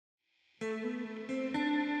Hey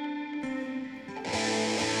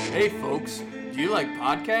folks, do you like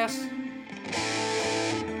podcasts?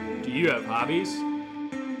 Do you have hobbies?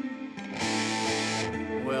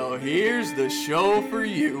 Well, here's the show for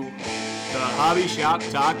you. The Hobby Shop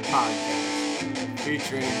Talk Podcast.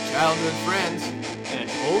 Featuring childhood friends And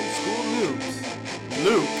old school noobs.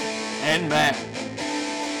 Luke and Matt.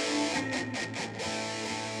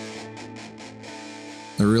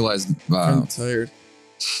 I realized I'm tired.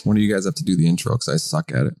 one of you guys have to do the intro because I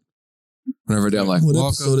suck at it. Whenever I do, I'm like, What welcome.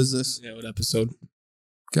 episode is this? Yeah, what episode?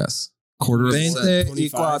 Guess. Quarter of a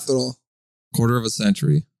 25.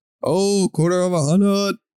 century. Oh, quarter of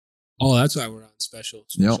 100. Oh, that's why we're on special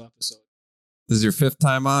episode. This is your fifth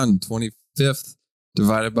time on. 25th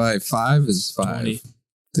divided by 5 is 5. 20.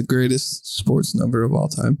 The greatest sports number of all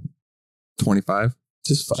time. 25.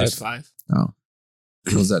 Just 5. Just 5. Oh.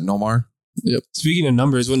 Was that Nomar? Yep. Speaking of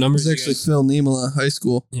numbers, what numbers It's do you actually guys, Phil Niemela, high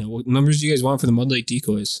school. what numbers do you guys want for the Mud Lake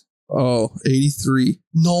decoys? Oh, 83.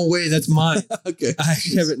 No way, that's mine. Okay. I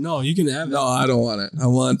actually have it. No, you can have it. No, I don't want it.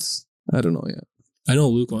 I don't know yet. I know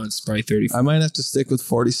Luke wants probably 34. I might have to stick with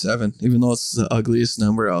 47, even though it's the ugliest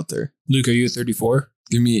number out there. Luke, are you at 34?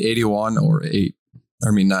 Give me 81 or 8.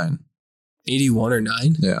 9. 81 or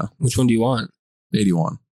 9? Yeah. Which one do you want?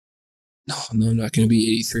 81. No, I'm not going to be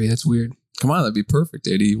 83. That's weird. Come on, that'd be perfect.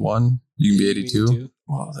 81. You can be 82.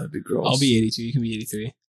 Wow, that'd be gross. I'll be 82. You can be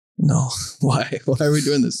 83. No. Why? Why are we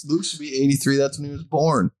doing this? Luke should be 83. That's when he was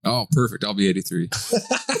born. Oh, perfect. I'll be 83.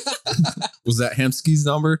 Was that Hemsky's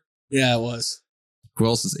number? Yeah, it was. Who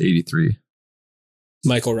else is 83?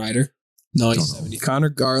 Michael Ryder. No, he's Don't know. 70. Connor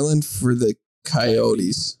Garland for the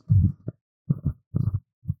Coyotes.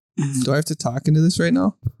 Do I have to talk into this right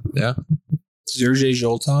now? Yeah. Sergei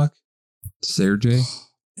Zoltak. Sergey.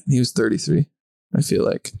 He was 33. I feel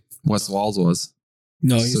like. Wes Walls was.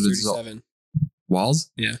 No, he's So did 37.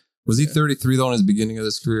 Walls? Yeah. Was he Yeah. 33 though in his beginning of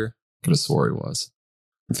his career? Could have swore he was.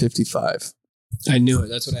 55. I knew it.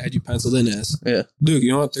 That's what I had you penciled in as. Yeah. Luke,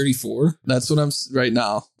 you know what? 34? That's what I'm right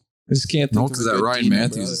now. I just can't think No, of because a that good Ryan team number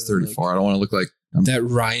Matthews is other than, 34. I don't want to look like That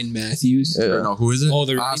Ryan Matthews. Yeah. or no, who is it? Oh,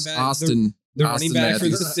 the running back- Austin. The Austin running back for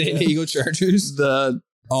the Matthews. San Diego Chargers. the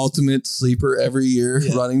ultimate sleeper every year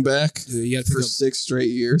Yeah. running back Dude, you got to for pick up. 6 straight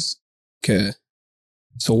years. Okay.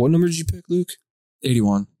 So what number did you pick, Luke?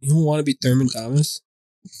 81. You don't want to be Thurman Thomas?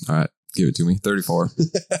 All right, give it to me. 34.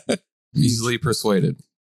 Easily persuaded.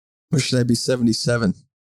 Or should I be 77?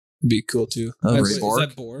 It'd be cool too. Oh, That's- Ray is Bork?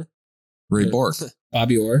 that Bohr? Ray Yeah. Bork.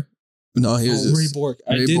 Bobby Orr? No, he was Ray just Bork.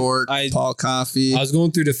 Ray Bork, I Paul Coffey, was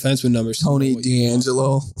going through defenseman numbers. Tony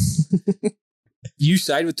D'Angelo. You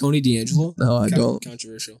side with Tony D'Angelo? No, I don't.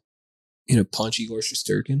 Controversial. You know, punch Igor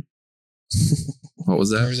Shesterkin? What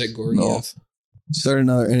was Or that? is that Gorgiev? Started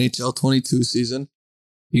another NHL 22 season.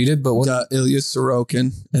 You did, but what? Got Ilya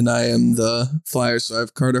Sorokin, and I am the Flyers, so I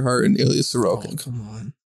have Carter Hart and Ilya Oh, Sorokin. come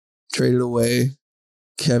on. Traded away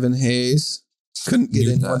Kevin Hayes. Couldn't get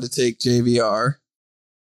Knew anyone that. to take JVR.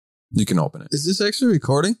 You can open it. Is this actually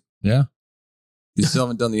recording? Yeah. You still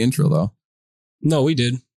haven't done the intro though. No, we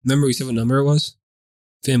did. Remember we said what number it was?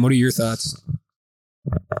 Finn, what are your thoughts?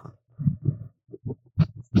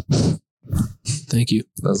 Thank you.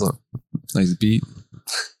 That's a nice beat.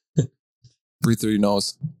 Breathe through your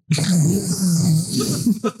nose.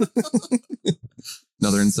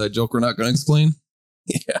 Another inside joke we're not going to explain.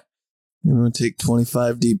 Yeah. I'm going to take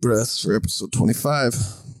 25 deep breaths for episode 25.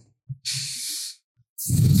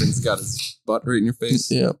 Finn's got his butt right in your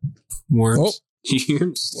face. Yeah. Worms. You hear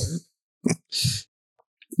him slurp?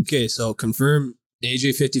 Okay, so confirm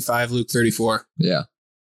AJ 55, Luke 34. Yeah.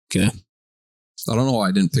 Okay. I don't know why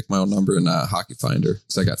I didn't pick my own number in Hockey Finder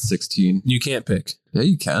because I got 16. You can't pick. Yeah,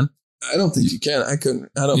 you can. I don't think you can. I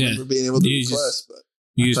don't Yeah. remember being able to You just- request, but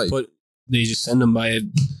You thought just you- put, they just send them by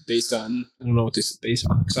based on, I don't know what this is based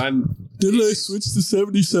on. Because I'm, didn't I switch to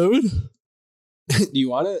 77? do you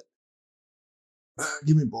want it?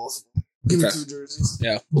 Give me both. Give me Okay. 2 jerseys.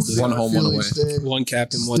 Yeah. We'll do One that. home, one away. One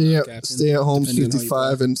captain, one Stay, non-captain. stay at home depending on how you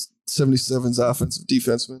 55 and 77's offensive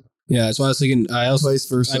defenseman. Yeah, that's why I was thinking, I Vice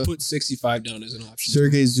versa. put 65 down as an option.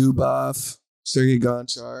 Sergei Zubov, Sergei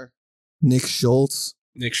Gonchar, Nick Schultz.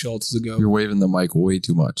 Nick Schultz is a go. You're waving the mic way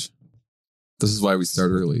too much. This is why we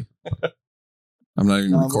start early. I'm not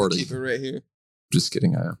even I'm gonna recording. keep it right here. Just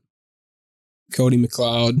kidding. I am. Cody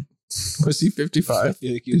McLeod. Was he I 55?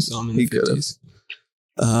 feel like he was some in He the could've.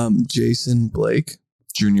 50s. Jason Blake.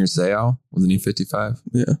 Junior Seau. Wasn't he 55?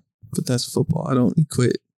 Yeah, but that's football. I don't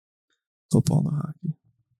equate football to hockey.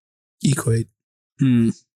 Equate.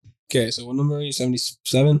 Okay, so what number are you?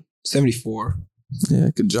 77? 74. Yeah,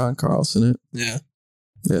 good John Carlson it. Yeah.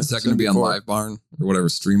 Yeah. Is that going to be on Live Barn or whatever,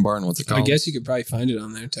 Stream Barn? What's it called? I guess you could probably find it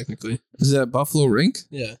on there technically. Is that Buffalo Rink?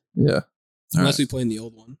 Yeah. Yeah. Unless we play in the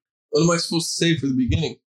old one. What am I supposed to say for the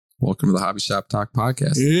beginning? Welcome to the Hobby Shop Talk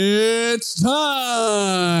podcast. It's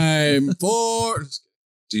time for...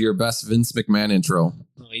 Do your best Vince McMahon intro.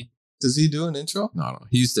 No, Does he do an intro? No.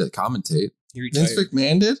 He used to commentate. he retired. Vince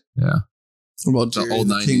McMahon did? Yeah. What about The Jerry old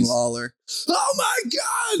the King 90s. Lawler? Oh my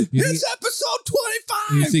God! You It's episode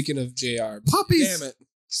You're 25! thinking of JR. Puppies. Damn it.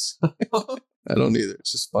 I don't either.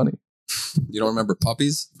 It's just funny. You don't remember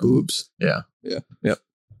Puppies? Boobs. Yeah. Yeah. Yep.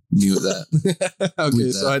 Mute that. Okay,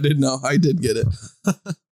 With so that. I did know. I did get it.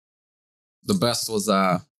 The best was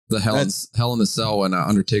the Hell in the Cell when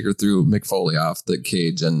Undertaker threw Mick Foley off the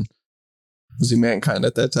cage, and Was he Mankind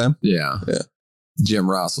at that time? yeah. Jim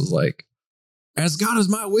Ross was like, "As God is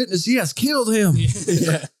my witness, he has killed him."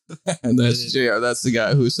 Yeah. And that's JR. That's the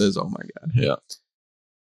guy who says, oh my God. Yeah.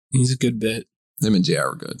 He's a good bit. Him and JR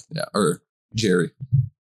were good. Yeah. Or Jerry.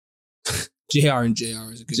 JR and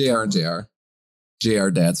JR is a good JR and JR. JR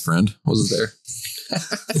dad's friend was there.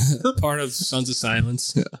 Part of Sons of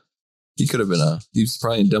Silence. Yeah. He could have been he was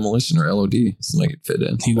probably in Demolition or LOD. Seemed like he'd fit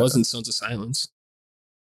in. He wasn't Sons of Silence.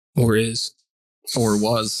 Or is. Or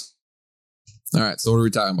was. All right. So what are we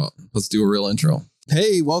talking about? Let's do a real intro.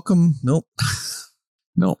 Hey, welcome. Nope.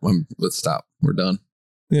 No, let's stop. We're done.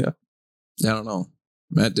 Yeah. I don't know.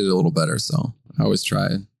 Matt did it a little better, so I always try.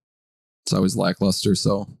 It's always lackluster,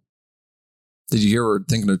 so. Did you hear we're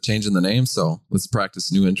thinking of changing the name? So let's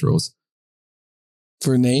practice new intros.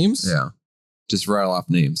 For names? Yeah. Just rattle off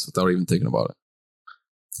names without even thinking about it.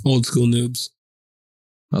 Old school noobs.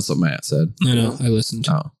 That's what Matt said. I know. I listened.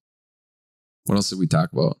 Oh. What else did we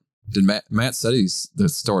talk about? Did Matt said the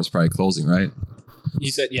store is probably closing, right? He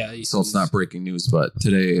said, yeah. So it's not breaking news, but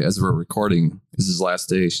today, as we're recording, is his last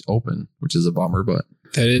day open, which is a bummer, but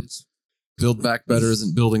That is. Build Back Better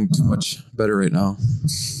isn't building too much better right now.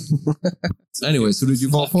 Anyways, who did you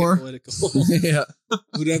vote for? Political. Yeah.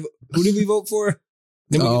 Who did we vote for?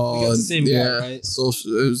 Then we got the same guy, right?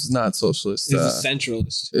 Social. It was not socialist. He's a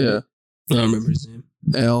centralist. Yeah. I don't remember his name.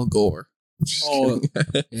 Al Gore. Oh,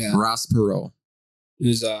 yeah. Ross Perot. It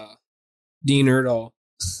was Dean Erdahl.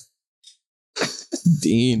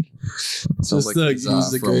 Dean. Sounds like He's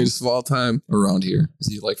the from greatest of all time. around here. Is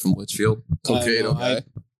he like from Litchfield? Cocato guy. I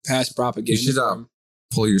passed propaganda. You should for him.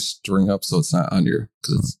 pull your string up so it's not on your,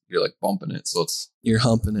 because you're like bumping it, so You're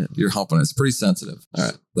humping it. you're humping it. It's pretty sensitive. All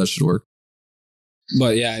right, that should work.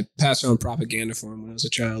 But yeah, I passed around propaganda for him when I was a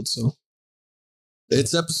child. So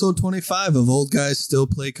It's episode 25 of Old Guys Still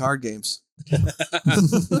Play Card Games. I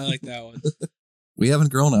like that one. We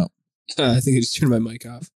haven't grown up. I think I just turned my mic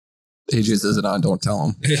off. AJ says it on. Don't tell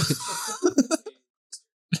him.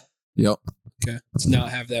 Yep. Okay. Let's not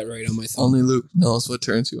have that right on my thumb. Only Luke knows what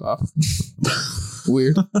turns you off.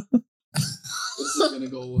 Weird. This is going to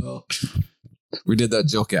go well. We did that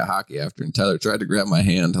joke at hockey after, and Tyler tried to grab my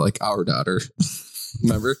hand like our daughter.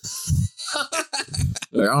 Remember?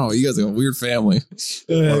 Like, I don't know. You guys are a weird family.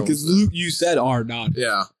 Because Luke, you said R not.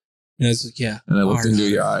 Yeah. And I was like, yeah. And I looked our into daughter.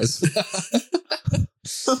 your eyes.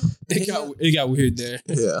 It got weird there.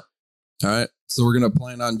 Yeah. All right. So we're going to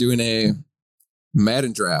plan on doing a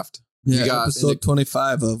Madden draft. Yeah, You got episode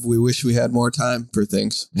 25 of We Wish We Had More Time for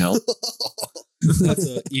Things. You know? That's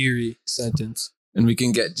an eerie sentence. And we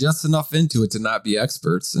can get just enough into it to not be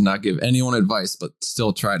experts and not give anyone advice, but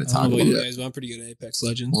still try to I talk don't know about about you it. guys, but I'm pretty good at Apex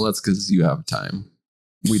Legends. Well, that's because you have time.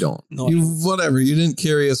 We don't. No, You, whatever. You didn't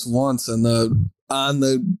carry us once on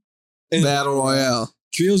the Battle Royale.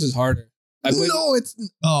 Trios is harder. I played, No, it's...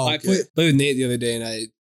 Oh, I okay. played with Nate the other day, and I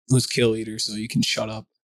was kill eater, so you can shut up.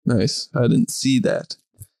 Nice. I didn't see that.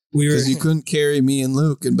 We were Because you couldn't carry me and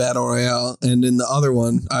Luke in Battle Royale. And in the other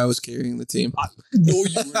one, I was carrying the team. no,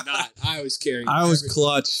 you were not. I was carrying. I was everything.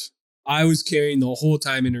 clutch. I was carrying the whole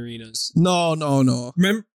time in arenas. No.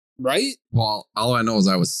 Remember, right? Well, all I know is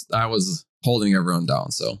I was holding everyone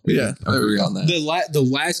down. So we Yeah, can agree on that. The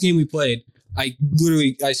last game we played, I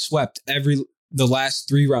swept the last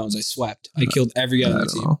 3 rounds. I swept. I killed every I other don't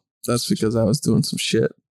team. know. That's because I was doing some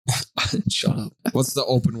shit. Shut up. What's the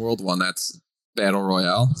open world one? That's Battle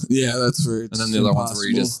Royale. Yeah, that's where it's And then the other ones where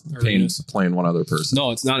you just Arenas. playing one other person.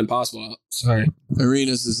 No, it's not impossible. Sorry.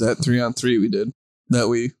 Arenas is that 3-on-3 we did. That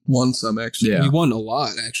we won some, actually. Yeah. We won a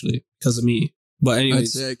lot, actually, because of me. But I'd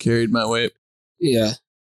anyways, say I carried my weight. yeah.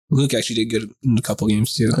 Luke actually did good in a couple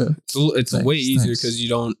games, too. Yeah. It's Thanks, way easier thanks. because you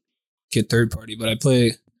don't get third party. But I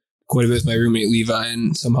play quite a bit with my roommate, Levi,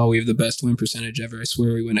 and somehow we have the best win percentage ever. I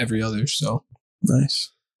swear we win every other, so... Nice.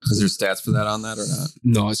 Is there stats for that on that or not?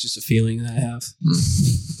 No, it's just a feeling that I have.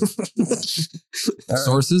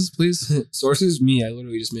 Sources, please. Sources? Me, I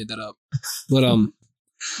literally just made that up. But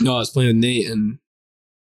No, I was playing with Nate, and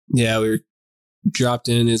yeah, we were dropped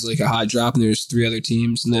in as like a hot drop, and there's 3 other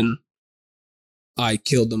teams, and then I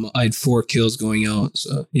killed them. I had 4 kills going out,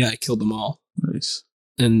 so yeah, I killed them all. Nice.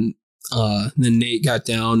 And then Nate got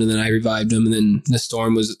down, and then I revived him, and then the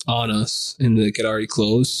storm was on us, and it had already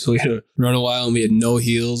closed, so we had to run a while, and we had no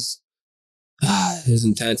heals. It was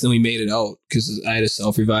intense. Then we made it out because I had a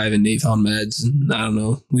self revive, and Nate found meds, and I don't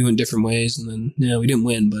know. We went different ways, and then yeah, we didn't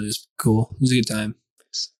win, but it was cool. It was a good time.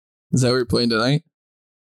 Is that what you're playing tonight?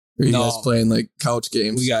 Or are you No. guys playing like couch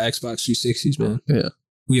games? We got Xbox 360s, man. Yeah.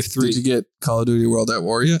 We have 3. Did you get Call of Duty World at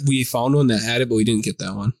War yet? We found one that had it, but we didn't get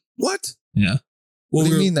that one. What? Yeah. What do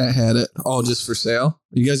you we were- mean that had it? All just for sale?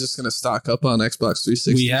 Are you guys just going to stock up on Xbox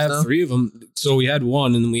 360? We have now? 3 of them. So we had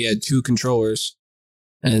one, and then we had 2 controllers.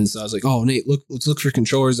 And so I was like, "Oh, Nate, let's look for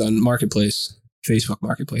controllers on Marketplace, Facebook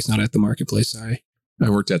Marketplace, not at the Marketplace. Sorry."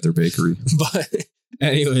 I worked at their bakery. But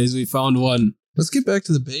anyways, we found one. Let's get back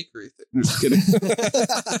to the bakery thing. I'm just kidding.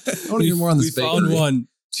 I want to hear more on this We bakery. found one,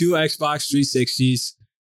 2 Xbox 360s.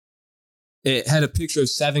 It had a picture of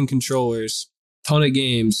 7 controllers, ton of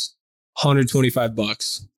games,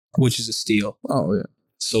 $125, which is a steal. Oh, yeah.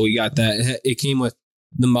 So we got that. It came with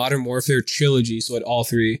the Modern Warfare trilogy, so it had all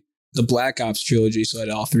 3. The Black Ops trilogy, so it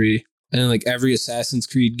had all 3. And then like every Assassin's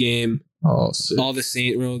Creed game, Oh, sick. all the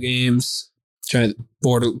Saint Row games.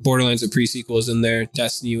 Borderlands, the pre-sequel was in there.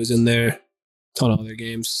 Destiny was in there. Ton of other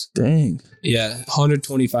games. Dang. Yeah,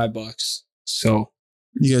 $125. So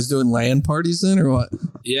You guys doing LAN parties then or what?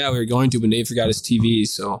 yeah, we were going to, but Nate forgot his TV.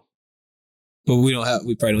 So, but we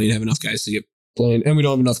probably don't even have enough guys to get playing, and we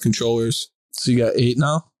don't have enough controllers. So you got 8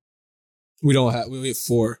 now? We have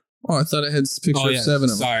 4. Oh, I thought it had a picture of 7 of them.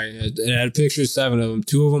 Sorry, it had a picture of 7 of them.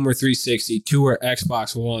 2 of them were 360. 2 were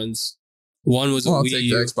Xbox Ones. One was a Well, I'll Wii take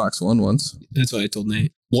U. the Xbox One ones. That's what I told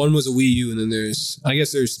Nate. One was a Wii U, and then there's 3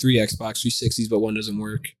 Xbox 360s, but one doesn't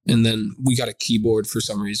work. And then we got a keyboard for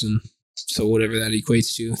some reason. So whatever that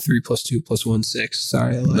equates to, 3 + 2 + 1, 6.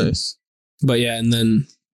 Sorry, I lied. Nice. But yeah, and then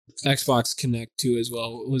Xbox Connect 2 as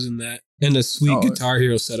well was in that. And a sweet Oh. Guitar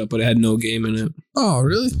Hero setup, but it had no game in it. Oh,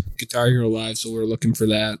 really? Guitar Hero Live, so we're looking for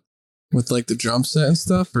that. With like the drum set and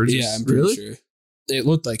stuff? Or just, Yeah, I'm pretty really? sure. It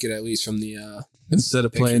looked like it, at least from the Instead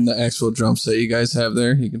of Picture. playing the actual drum set you guys have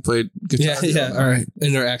there, you can play guitar. yeah, all right.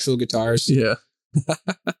 And they're actual guitars. Yeah.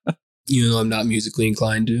 Even though I'm not musically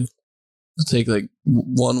inclined to. It'll take like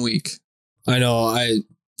 1 week. I know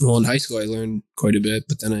in high school I learned quite a bit,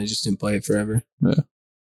 but then I just didn't play it forever.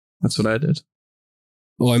 That's what I did.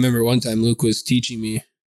 Well, I remember one time Luke was teaching me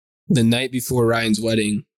the night before Ryan's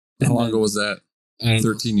wedding. How And long then- ago was that? I don't know.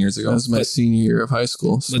 13 years ago. That was my But- senior year of high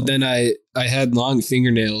school. So. But then I had long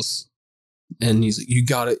fingernails, and he's like, "You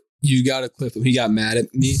gotta clip them." He got mad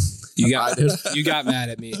at me. You got mad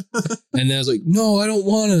at me, and then I was like, "No, I don't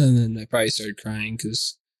want to." And then I probably started crying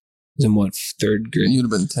because I was in 3rd grade. You'd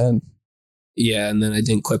have been 10. Yeah, and then I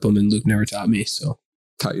didn't clip them, and Luke never taught me. So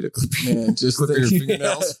Taught you to clip Man, just Clip your think,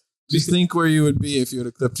 fingernails. just think where you would be if you would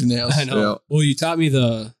have clipped your nails. I know. Well, you taught me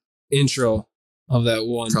the intro of that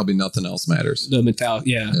one, Probably nothing else matters. the metallic.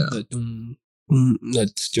 Yeah, Yeah.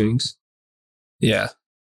 the strings. Yeah,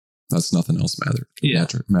 That's nothing else Yeah.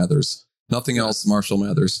 Mathers. Nothing else, Marshall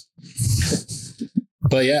Mathers.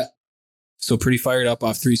 but yeah. So pretty fired up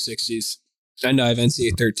off 360s. And I have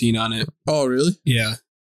NCAA 13 on it. Oh, really? Yeah,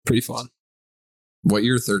 pretty fun. What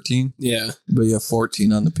year? 13? Yeah, But you have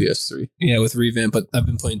 14 on the PS3. yeah, with revamp. But I've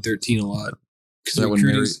been playing 13 a lot. Is that when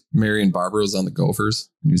Marion Barber was on the Gophers?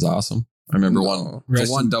 He was awesome. I remember No. the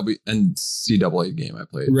Rest one NCAA game I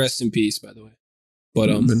played. Rest in peace, by the way. But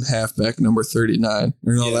Been halfback number 39.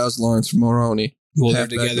 Or no, Yeah. that was Lawrence Moroney. well, they're halfback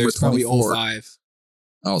together. number It's probably 24. 05.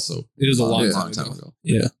 Also, It was a long, Yeah. time ago.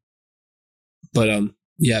 Yeah, but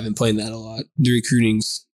yeah, I've been playing that a lot. The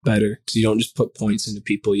recruiting's better because you don't just put points into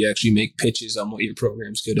people. You actually make pitches on what your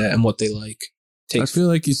program's good at and what they like. I feel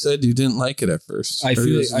like you said you didn't like it at first. I Or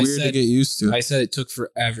feel it was like I weird to said- get used to. I said it took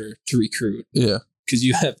forever to recruit Yeah. because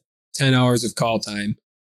you have 10 hours of call time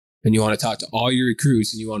and you want to talk to all your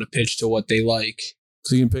recruits and you want to pitch to what they like.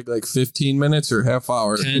 So you can pick like 15 minutes or half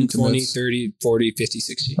hour. 10, 20, increments. 30, 40, 50,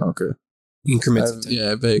 60. Okay. Increments of 10.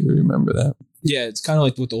 Yeah, I vaguely remember that. Yeah, it's kind of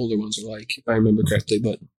like what the older ones are like, if I remember correctly.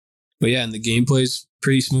 But yeah, and the gameplay's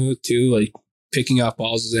pretty smooth too. Like picking off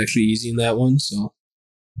balls is actually easy in that one. So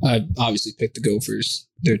I obviously picked the Gophers.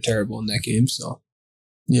 They're terrible in that game. So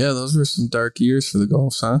Yeah, those were some dark years for the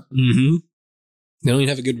Golfs, huh? they don't even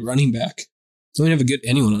have a good running back. They don't even have a good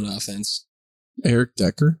anyone on offense. Eric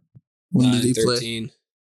Decker. When did he play? 13.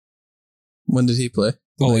 When did he play?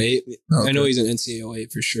 Oh, 08. Okay. I know he's an NCAA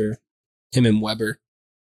 08 for sure. Him and Weber.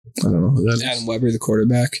 I don't know who that is. Adam Weber, the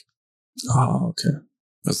quarterback. Oh, okay.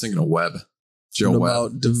 I was thinking of Webb. Joe What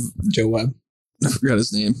Webb. about Joe Webb. I forgot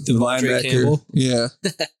his name. The Devontae linebacker. Campbell? Yeah.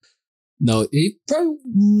 No, he probably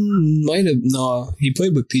might have. No, he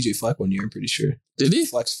played with PJ Fleck one year. I'm pretty sure. Did he?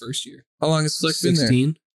 Fleck's first year. How long has Flick been there?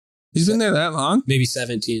 16, He's been there that long? maybe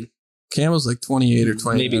 17. Campbell's like 28 or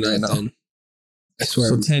 29 Maybe right not now. 10. I swear.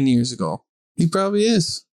 So 10 years ago. He probably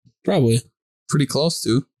is. Probably. Pretty close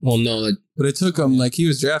to. Well, no. But it took him, like, he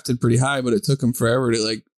was drafted pretty high, but it took him forever to,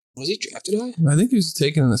 like, Was he drafted high? I think he was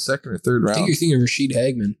taken in the second or third I think round. you're thinking Rashid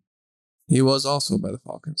Hagman. He was also by the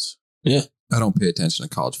Falcons. I don't pay attention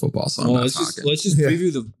to college football, so I'm Well, not let's talking. just Yeah.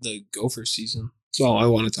 preview the Gopher season. That's all I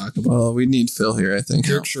want to talk about. Well, we need Phil here, I think.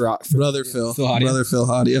 Kirk Sherrock. Brother Phil. Phil Hadia. Brother Phil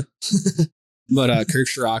Hadia. But Kirk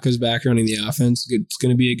Sherrocka's back running the offense. It's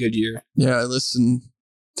going to be a good year. Yeah, I listened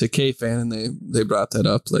to K-Fan and they brought that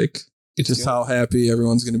up, like, It's just good. how happy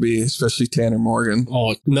everyone's going to be, especially Tanner Morgan.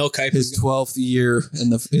 Oh, Mel Kiper. His 12th year in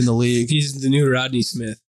the league. He's the new Rodney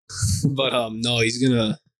Smith. But no, he's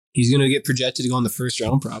gonna get projected to go in the first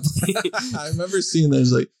round probably. I remember seeing that.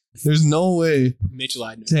 It's like, there's no way Mitch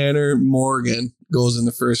Leidner. Tanner Morgan goes in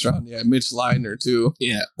the first round. Yeah, Mitch Leidner too.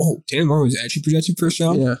 Yeah. Oh, Tanner Morgan was actually projected first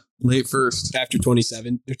round Yeah, late first. after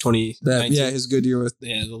 27 or 20. That, yeah, his good year with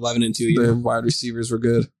yeah, the 11 and 2 the year. wide receivers were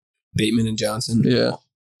good. Bateman and Johnson. Yeah.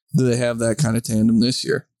 Do they have that kind of tandem this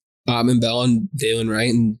year? And Bell and Dalen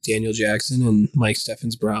Wright and Daniel Jackson and Mike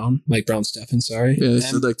Brown Steffens, sorry. Yeah, this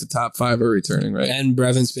and, is like the top 5 are returning, right? and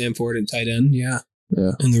Brevin Spanford and tight end. Yeah.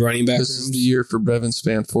 Yeah. And the running back This is rooms. the year for Brevin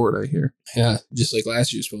Spanford, I hear. Yeah. Just like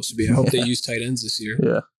last year was supposed to be. I hope they use tight ends this year.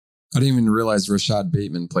 Yeah. I didn't even realize Rashad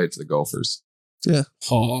Bateman played for the Gophers.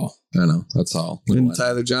 Oh. I know. That's all. And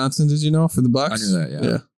Tyler Johnson, did you know, for the I Bucks? knew that,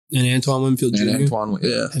 yeah. And Antoine Winfield Jr. And Antoine,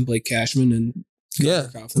 Yeah. and Blake Cashman and Yeah.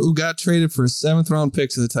 Who got traded for a 7th round pick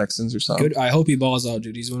to the Texans or something. Good. I hope he balls out,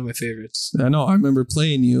 dude. He's one of my favorites. I know. I remember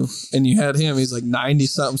playing you, and you had him. He's like 90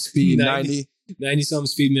 something speed, 90, 90-something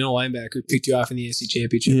speed middle linebacker picked you off in the AFC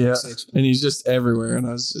Championship. Yeah. 6. and he's just everywhere. And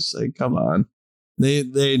I was just like, come on. They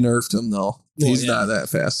nerfed him though. Well, He's yeah. not that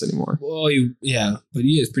fast anymore. Well, but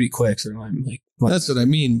he is pretty quick for him. Like That's what I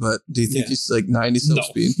mean. But do you think Yeah. he's like 90 something No.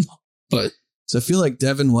 speed? But So I feel like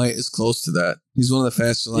Devin White is close to that. He's one of the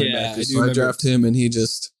fastest Yeah, I linebackers. do So I remember- draft him, and he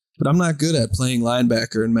just. But I'm not good at playing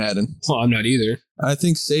linebacker in Madden. well, I'm not either. I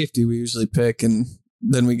think safety we usually pick, and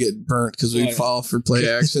then we get burnt because we Oh, yeah. fall for play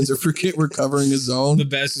actions or forget we're covering a zone. The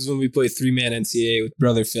best is when we play 3-man NCAA with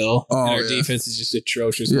Brother Phil. Oh, and our yeah. defense is just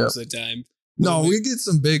atrocious Yeah. most of the time. No, We'll we get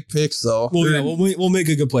some big picks though. Well, yeah, They're- we'll make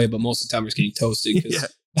a good play, but most of the time we're just getting toasted because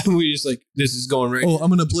Yeah. we just like, this is going right. Oh, I'm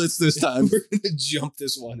gonna blitz this time. We're going to jump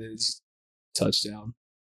this one and it's touchdown.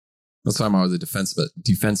 That's why I'm always a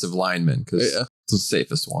defensive lineman because Yeah. it's the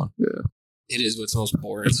safest one. It is what's most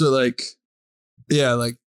boring. It's like, yeah,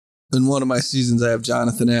 like in one of my seasons, I have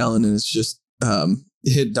Jonathan Allen, and it's just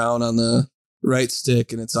hit down on the right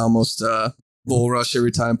stick, and it's almost bull rush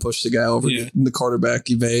every time, push the guy over. Yeah. And the quarterback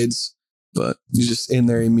evades, but you're just in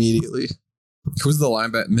there immediately. Who's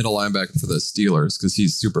the middle linebacker for the Steelers? Because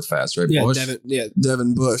he's super fast, right? Yeah, Bush?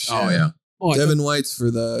 Devin Bush. Oh, yeah. Oh, Devin White's for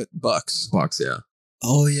the Bucks. Bucks, yeah.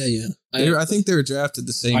 Oh, yeah. I think they were drafted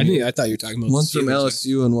the same year. I thought you were talking about One's the from Steelers.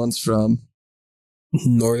 LSU and one's from,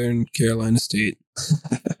 Northern Carolina State.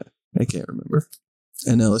 I can't remember.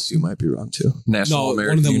 And LSU might be wrong too. National No,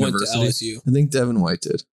 American one of them University. went to LSU. I think Devin White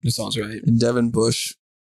did. That sounds right. And Devin Bush.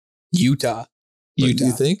 Utah. Do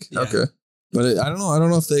you think? Yeah. Okay. But I don't know. I don't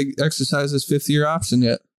know if they exercised his 5th year option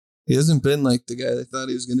yet. He hasn't been like the guy they thought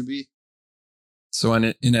he was going to be. So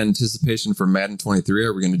in anticipation for Madden 23,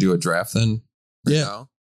 are we going to do a draft then? Right Yeah. now?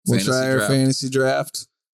 We'll Fantasy try our draft. fantasy draft.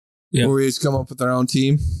 Yeah. Where we just come up with our own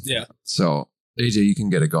team. Yeah. So AJ, you can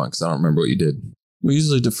get it going because I don't remember what you did. We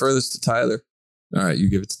usually defer this to Tyler. All right, you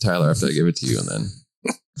give it to Tyler after I give it to you, and then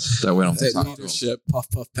that way I don't have to talk to him. Leadership. Puff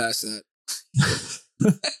past that.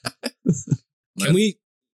 Can we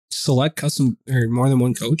select custom or more than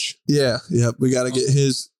one coach? Yeah. Yep. We got to get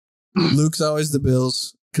his. Luke's always the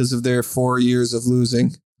Bills because of their 4 years of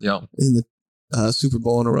losing Yeah. in the Super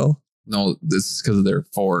Bowl in a row. No, this is because of their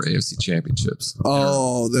 4 AFC championships.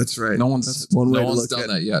 Oh, that's right. No one's That's one way no to one's look done at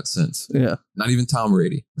that yet since. it. Yeah. Not even Tom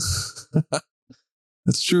Brady.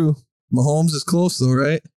 That's true. Mahomes is close though,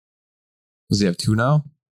 right? Does he have 2 now?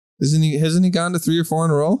 Hasn't he gone to 3 or 4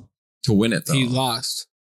 in a row? To win it though. He lost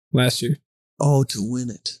last year. Oh, to win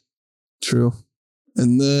it. True.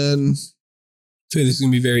 And then I feel this is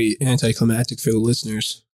going to be very anticlimactic for the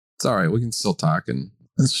listeners. It's all right. We can still talk and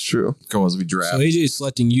that's true. go as we draft. So AJ is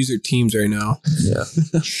selecting user teams right now. Yeah.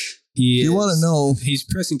 He You want to know? He's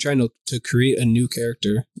pressing trying to create a new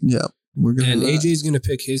character. Yeah. We're gonna. And do that. AJ's going to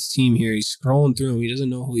pick his team here. He's scrolling through them. He doesn't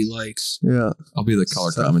know who he likes. Yeah. I'll be the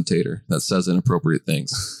color So- commentator that says inappropriate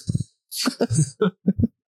things.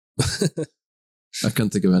 I couldn't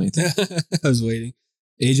think of anything. I was waiting.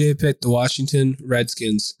 AJ picked the Washington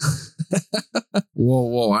Redskins.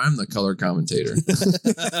 Whoa! I'm the color commentator.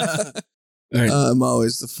 All right. I'm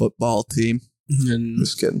always the football team. And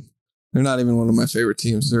Just kidding. They're not even one of my favorite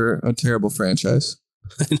teams. They're a terrible franchise.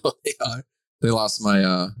 I know they are. They lost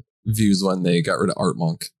my views when they got rid of Art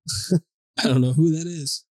Monk. I don't know who that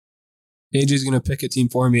is. AJ's going to pick a team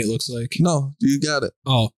for me, it looks like. No, you got it.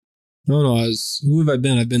 Oh. No. Who have I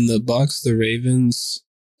been? I've been the Bucks, the Ravens.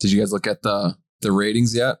 Did you guys look at the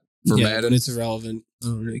ratings yet for yeah, Madden? but it's irrelevant. I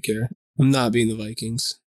don't really care. I'm not being the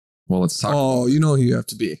Vikings. Well, let's talk. Oh, you know who you have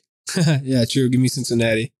to be. Yeah, true. Give me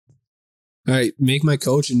Cincinnati. All right, make my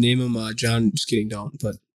coach and name him John. Just kidding, don't.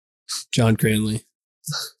 But John Cranley.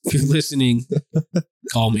 If you're listening,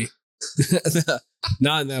 call me.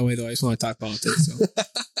 Not in that way, though. I just want to talk politics. So.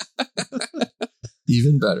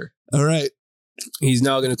 Even better. All right. He's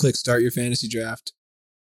now going to click start your fantasy draft.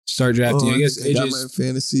 Start drafting. Oh, I guess think I got AJ's. my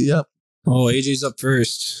fantasy. Yep. Oh, AJ's up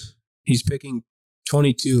first. He's picking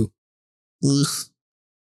 22. Ugh.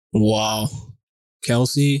 Wow.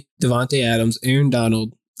 Kelsey, Devontae Adams, Aaron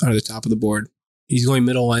Donald are the top of the board. He's going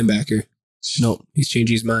middle linebacker. No, he's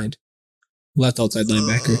changed his mind. Left outside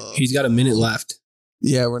linebacker. He's got a minute left.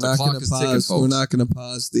 Yeah, we're The not clock going to is ticking, pause. folks. We're not going to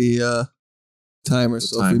pause the timer. The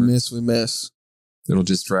So timer. if we miss, we miss. It'll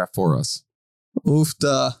just draft for us.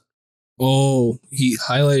 Oofda. Oh, he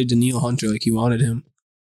highlighted Daniil Hunter like he wanted him.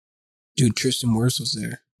 Dude, Tristan Wirfs was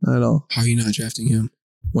there. I know. How are you not drafting him?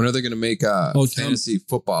 When are they going to make fantasy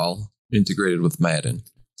football integrated with Madden?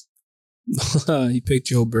 He picked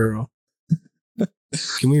Joe Burrow.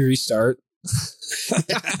 Can we restart?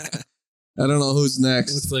 I don't know who's It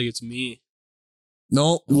next. looks like it's me.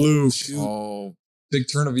 No, Luke. Oh, big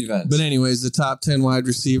turn of events. But anyways, the top 10 wide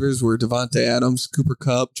receivers were Devontae Adams, Cooper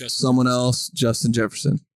Kupp, someone else, Justin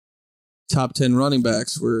Jefferson. Top 10 running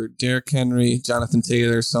backs were Derrick Henry, Jonathan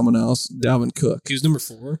Taylor, someone else, Dalvin Cook. He was number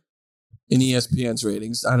 4. In ESPN's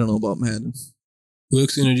ratings. I don't know about Madden.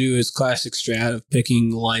 Luke's going to do his classic strat of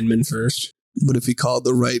picking linemen first. But if he called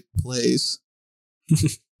the right plays,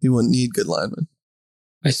 he wouldn't need good linemen.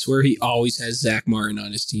 I swear he always has Zach Martin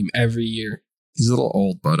on his team every year. He's a little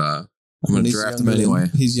old, but I'm going And to he's draft him younger anyway.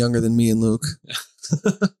 He's younger than me and Luke.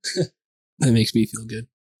 That makes me feel good.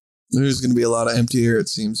 There's going to be a lot of empty air, it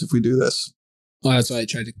seems, if we do this. Well, that's why I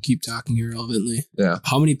tried to keep talking irrelevantly. Yeah.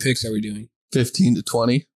 How many picks are we doing? 15 to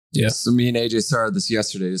 20. Yeah. So me and AJ started this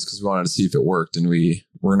yesterday just because we wanted to see if it worked. And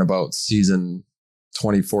we're in about season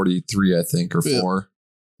 2043, I think, or Yeah. 4.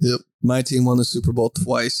 Yep. My team won the Super Bowl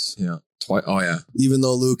twice, Yeah. Oh, yeah. even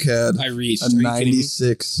though Luke had I reached. a Are you kidding me?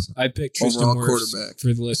 96. I picked Tristan overall Wirfs quarterback.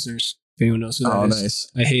 for the listeners. If anyone knows who that Oh, is.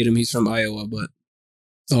 nice. I hate him. He's from Iowa, but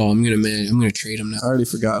I'm gonna trade him I now. already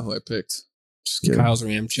forgot who I picked. Just kidding. Kyle's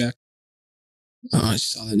Ramczyk. Oh, I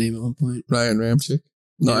just saw that name at one point. Ryan Ramczyk.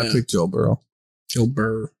 No, I Yeah. picked Joe Burrow. Joe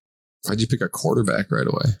Burr. Why'd you pick a quarterback right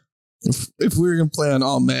away? If we were going to play on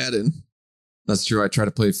all Madden, That's true. I tried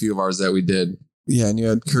to play a few of ours that we did. yeah, and you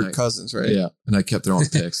had Kirk Right. Cousins, right? Yeah. And I kept throwing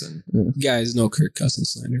picks. And Guys, no Kirk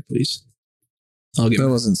Cousins slander, please. I'll get That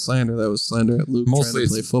wasn't slander. That was slander at Luke Mostly trying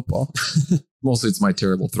to play football. mostly it's my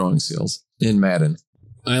terrible throwing skills in Madden.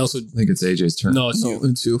 I also I think it's AJ's turn. no, it's No, you.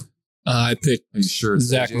 it's you. I picked Are you sure it's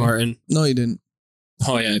Zach AJ? Martin. No, you didn't.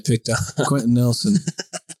 Oh yeah, I picked. Quentin Nelson.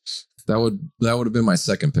 That would have been my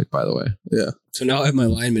second pick, by the way. So now I have my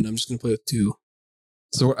lineman. I'm just gonna play with 2.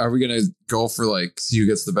 So are we going to go for see who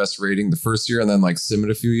gets the best rating the first year and then sim it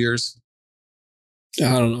a few years?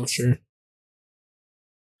 I don't know. Sure.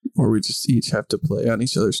 Or we just each have to play on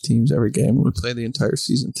each other's teams every game. We play the entire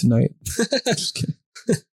season tonight. Just kidding.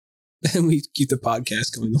 And we keep the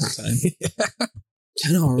podcast going the whole time.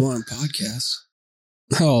 10-hour long podcast.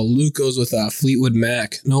 Oh, Luke goes with Fleetwood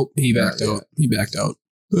Mac. Nope, he backed Yeah, yeah. out. He backed out.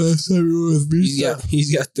 That's everyone with me.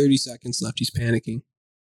 He's got 30 seconds left. He's panicking.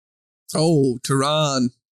 Oh, Tehran,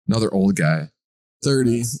 Another old guy.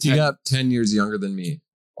 30. You got 10 years younger than me.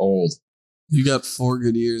 Old. 4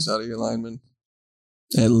 good years out of your lineman.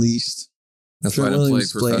 At least. That's Trent why I don't play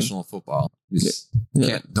Williams playing. professional football. You just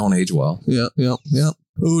Yeah. don't age well. Yeah.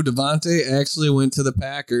 Ooh, Devontae actually went to the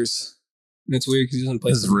Packers. That's weird because he doesn't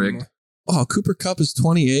play. This is for them rigged. anymore. Oh, Cooper Kupp is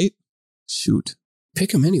 28. Shoot.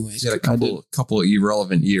 Pick him anyways. He had a couple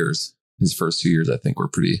irrelevant years. His first 2 years, I think, were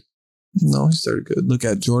pretty. No, he started good. Look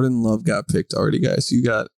at Jordan Love got picked already, guys. You're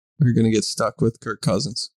going to get stuck with Kirk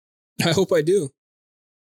Cousins. I hope I do.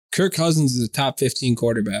 Kirk Cousins is a top 15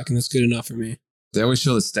 quarterback, and that's good enough for me. They always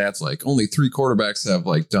show the stats only 3 quarterbacks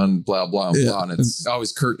have done blah, blah, Yeah. blah. And it's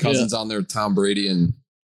always Kirk Cousins on there, Tom Brady and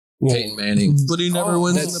Well, Peyton Manning. But he never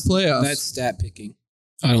wins in the playoffs. That's stat picking.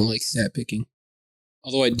 I don't like stat picking.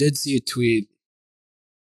 Although I did see a tweet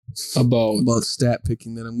about stat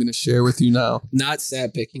picking that I'm going to share with you now. not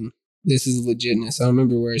stat picking. This is legitness. I don't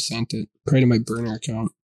remember where I sent it. Probably to my burner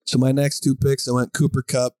account. So my next 2 picks, I went Cooper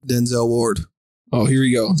Kupp, Denzel Ward. Oh, here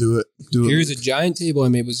we go. Do it. Here's a giant table I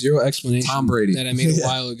made with zero explanation. Tom Brady. That I made a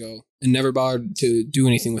while ago and never bothered to do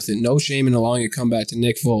anything with it. No shame in allowing a comeback to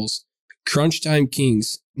Nick Foles. Crunch Time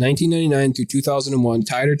Kings, 1999 through 2001,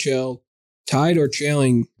 tied or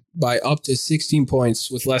trailing by up to 16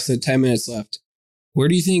 points with less than 10 minutes left. Where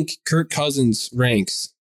do you think Kirk Cousins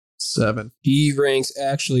ranks? 7. He ranks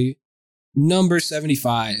actually number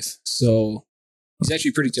 75. So he's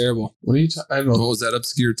actually pretty terrible. What are you I don't What know. was that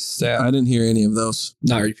obscure stat? I didn't hear any of those.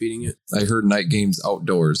 Not repeating it. I heard night games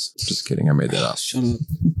outdoors. Just kidding. I made that up. Shut up.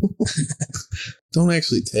 Don't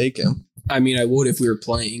actually take him. I mean, I would if we were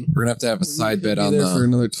playing. We're gonna have a side bet Be on there for the.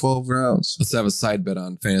 another 12 rounds. Let's have a side bet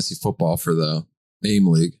on fantasy football for the AIM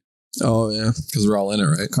League Oh, yeah. because we're all in it,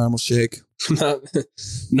 right? Caramel shake.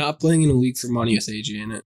 Not playing in a league for money with AJ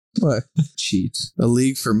in it. What? Cheats. A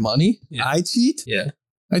league for money? Yeah. I cheat? Yeah.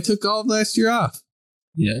 I took all of last year off.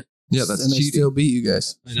 Yeah. Yeah, that's and I cheating. still beat you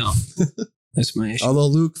guys. I know. That's my issue. Although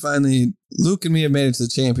Luke and me have made it to the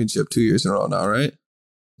championship 2 years in a row now, right?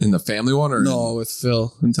 In the family one or No, with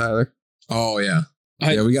Phil and Tyler. Oh yeah,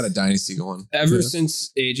 yeah. We got a dynasty going. Ever Yeah.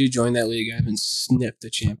 since AJ joined that league, I haven't sniffed a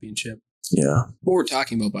championship. Yeah. What we're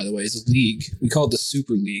talking about, by the way, is a league. We call it the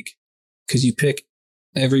Super League because you pick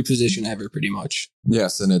every position ever, pretty much.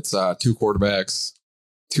 Yes, and it's 2 quarterbacks,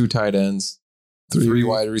 2 tight ends, 3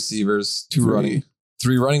 wide receivers, 3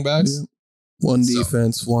 running backs. Yeah. 1 So-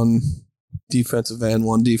 defense, 1 defensive end,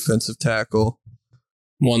 1 defensive tackle.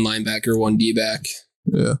 1 linebacker, 1 D-back,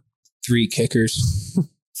 Yeah. 3 kickers,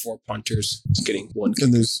 4 punters. Just kidding. 1 kicker.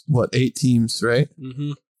 And there's 8 teams, right?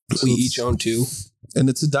 Mm-hmm. So We it's- each own 2. And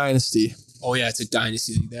it's a dynasty. Oh, yeah, it's a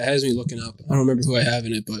dynasty league. That has me looking up. I don't remember who I have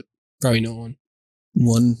in it, but probably no one.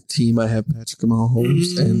 1 team I have Patrick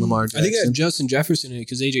Mahomes and Lamar I Jackson. think I have Justin Jefferson in it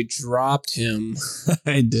because AJ dropped him.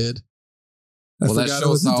 I did. Well, that forgot it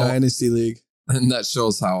was shows a how- dynasty league. And that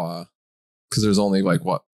shows how, because there's only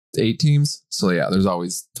 8 teams. So yeah, there's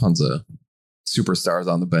always tons of superstars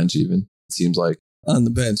on the bench. Even it seems like. On the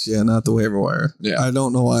bench, yeah, not the waiver wire. Yeah. I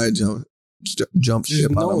don't know why I jumped There's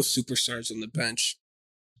ship on no him. superstars on the bench.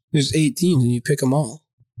 There's 8 teams and you pick them all.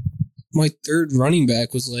 My 3rd running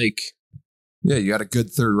back was like, Yeah, you got a good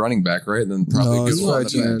 3rd running back, right? And then probably No, a good it's one on right,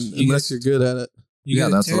 the Jan, bench. unless you're good at it. you Yeah,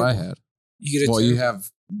 get a that's what I terrible- had. You get a Well, you terrible-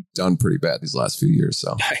 have done pretty bad these last few years,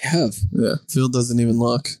 so I have. Yeah. Phil doesn't even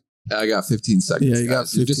look. I got 15 seconds. Yeah, you got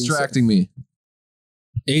guys. You're 15 distracting me.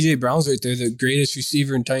 AJ Brown's right there, the greatest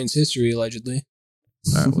receiver in Titans history, allegedly.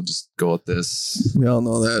 All right, we'll just go with this. We all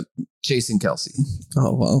know that. Chasing Kelsey.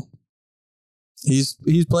 Oh well. He's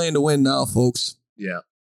playing to win now, folks. Yeah.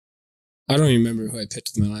 I don't even remember who I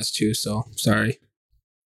picked with my last 2, so sorry.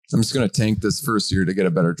 I'm just going to tank this first year to get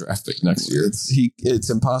a better draft pick next year. It's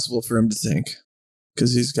impossible for him to think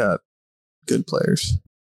because he's got good players.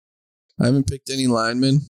 I haven't picked any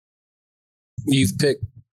linemen. You've picked.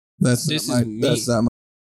 That's This not is me. That's not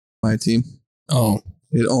my team. Oh,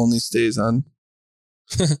 It only stays on.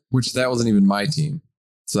 Which that wasn't even my team.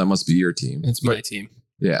 So that must be your team. it's my team.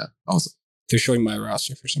 Yeah. Awesome. They're showing my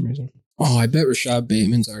roster for some reason. Oh, I bet Rashad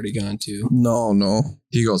Bateman's already gone too. No.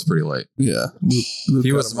 He goes pretty late. Yeah. Luke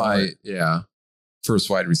He got was him my, right. first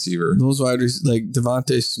wide receiver. Those wide receivers, like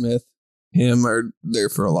Devontae Smith, him are there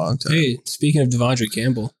for a long time. Hey, speaking of Devondre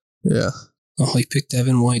Campbell, Yeah. oh, he picked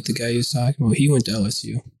Devin White, the guy he was talking about. He went to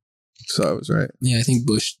LSU. So I was right. Yeah, I think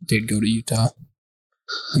Bush did go to Utah.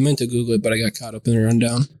 I meant to Google it, but I got caught up in the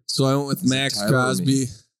rundown. So I went with Is it Max Tyler or Crosby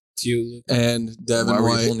It's you, Luke. and Devin Why were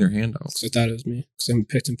you White. holding your hand out? 'Cause I thought it was me. Because I haven't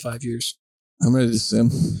picked in 5 years. I'm ready to sim.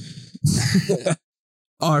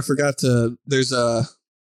 Oh, I forgot to. There's a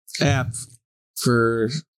app for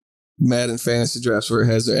Madden fantasy drafts where it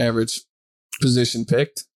has the average position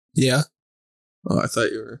picked. Yeah. Oh, I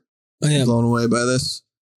thought you were I am. blown away by this.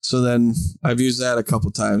 So then I've used that a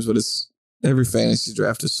couple times, but it's every fantasy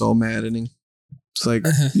draft is so maddening. It's like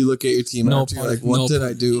you look at your team No after, you're pun- like, what no did pun.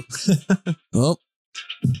 I do? Oh,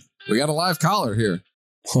 We got a live caller here.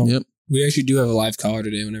 Oh, Yep. We actually do have a live caller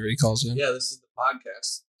today whenever he calls in. yeah, this is the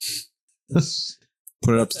podcast.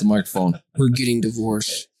 Put it up to the microphone. We're getting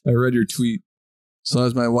divorced. I read your tweet. So that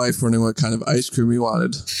was my wife wondering what kind of ice cream we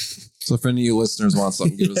wanted. So if any of you listeners want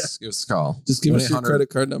something, give us a call. Just give us your 1-800 credit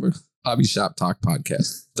card number.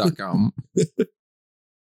 hobbyshoptalkpodcast.com. You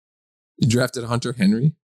drafted Hunter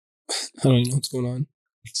Henry. I don't even know what's going on.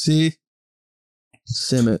 See?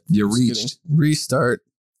 Sim it. You Just reached. kidding. Restart.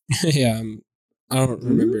 Yeah, I don't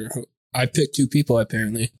remember. I picked 2 people,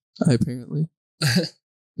 apparently. Apparently.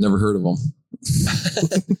 Never heard of him.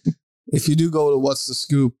 If you do go to What's the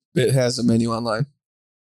Scoop, it has a menu online.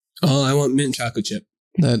 Oh, I want mint chocolate chip.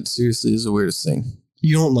 That seriously is the weirdest thing.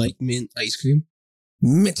 You don't like mint ice cream?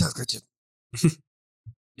 Mint chocolate chip.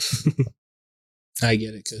 I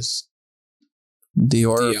get it because The The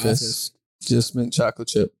Orifice. Office. Just mint chocolate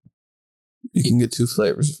chip. You can get 2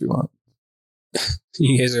 flavors if you want.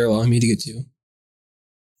 You guys are allowing me to get 2.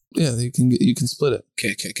 Yeah, you can split it.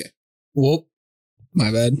 Okay. Whoop.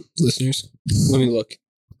 My bad, listeners. Let me look.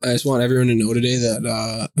 I just want everyone to know today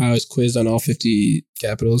that I was quizzed on all 50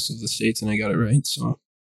 capitals of the states and I got it right. So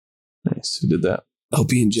Nice. Who did that?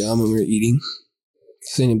 Opie and John when we were eating.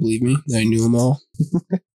 They didn't believe me that I knew them all.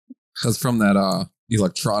 That's from that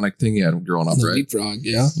electronic thing you had growing up, The right? leapfrog,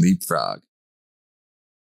 yeah. Leapfrog.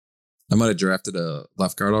 I might have drafted a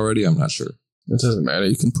left guard already. I'm not sure. It doesn't matter.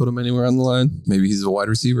 You can put him anywhere on the line. Maybe he's a wide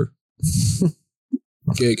receiver.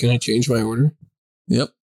 Okay, can I change my order? Yep.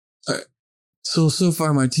 All right. So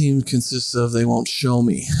far my team consists of they won't show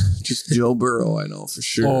me. Just Joe Burrow, I know for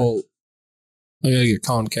sure. Oh, I gotta get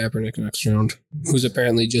Colin Kaepernick next round, who's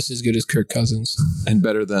apparently just as good as Kirk Cousins. And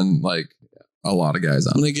better than like a lot of guys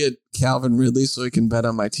I'm on. going to get Calvin Ridley so he can bet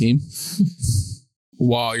on my team.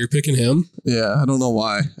 Wow, you're picking him? Yeah, I don't know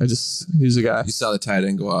why. He's a guy. You saw the tight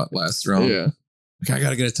end go out last round. Yeah, Like, I got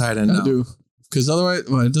to get a tight end I now. do. Because otherwise,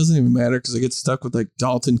 it doesn't even matter because I get stuck with like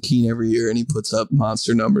Dalton Keene every year and he puts up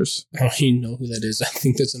monster numbers. I don't even know who that is. I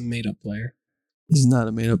think that's a made-up player. He's not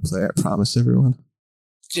a made-up player, I promise everyone.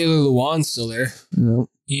 Taylor Lewan's still there. You know,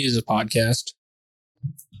 He is a podcast.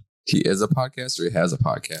 He is a podcast or he has a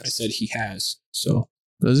podcast? I said he has. So,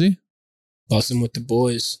 does he? busting with the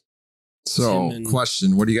boys. So, Him and-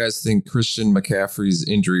 question. What do you guys think Christian McCaffrey's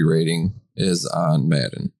injury rating is on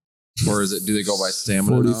Madden? Or is it, do they go by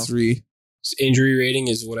stamina now? 43. His injury rating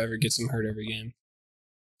is whatever gets him hurt every game.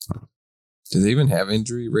 Do they even have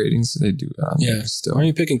injury ratings? They do. Yeah. There still. Why are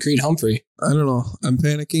you picking Creed Humphrey? I don't know. I'm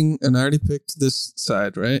panicking and I already picked this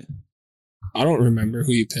side, right? I don't remember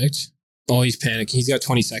who you picked. Oh, he's panicking. He's got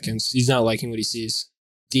 20 seconds. He's not liking what he sees.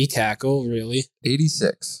 D tackle, really?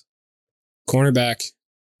 86. Cornerback.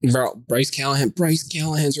 Bro, Bryce Callahan. Bryce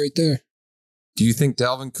Callahan's right there. Do you think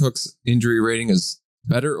Dalvin Cook's injury rating is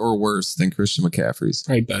better or worse than Christian McCaffrey's?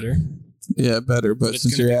 Probably better. Yeah, better. But it's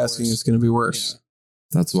since gonna you're be asking, worse. it's going to be worse.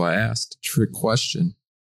 That's why I asked. Trick question.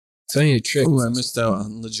 It's only a trick. Oh, I missed out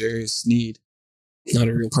on L'Jarius Sneed. Not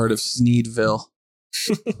a real Part of Sneedville.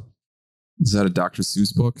 Is that a Dr.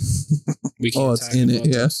 Seuss book? We can't Oh, it's talk in about it,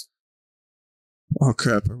 yeah. this. Oh,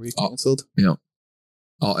 crap. Are we canceled?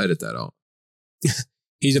 I'll edit that out.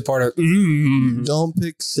 He's a part of. Don't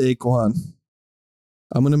pick Saquon.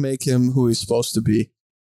 I'm going to make him who he's supposed to be.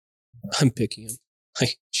 I'm picking him. I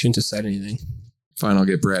shouldn't have said anything. Fine, I'll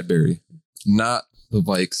get Bradbury. Not the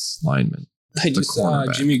Vikes lineman. I just saw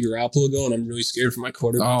cornerback. Jimmy Garoppolo go, and I'm really scared for my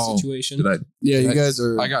quarterback Oh, situation. Did I? Yeah, you I- guys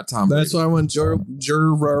are. I got Tom Brady. That's why I went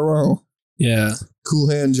Juraro. Yeah, Cool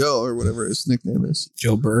Hand Joe, or whatever his nickname is.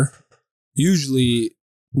 Joe Burr. Usually,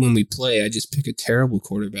 when we play, I just pick a terrible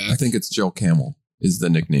quarterback. I think it's Joe Camel is the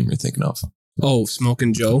nickname you're thinking of. Oh,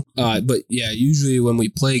 Smoking Joe. But yeah, usually when we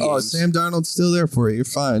play games, Oh, Sam Darnold's still there for you. You're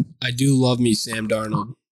fine. I do love me Sam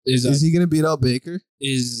Darnold. Is he going to beat out Baker?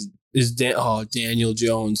 Daniel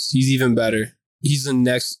Jones? He's even better. He's the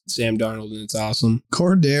next Sam Darnold, and it's awesome.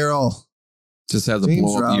 Cordero. Just had the James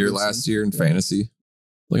blow up year Robinson. last year in fantasy.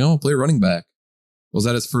 Like, I'm going to play running back. Was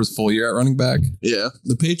that his first full year at running back? Yeah.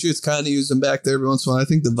 The Patriots kind of used him back there every once in a while. I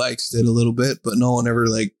think the Vikes did a little bit, but no one ever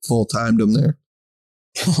like full timed him there.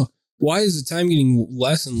 Why is the time getting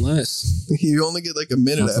less and less? You only get like a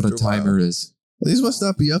minute That's after what a timer is. These must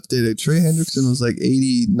not be updated. Trey Hendrickson was like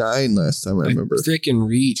 89 last time I remember. Freaking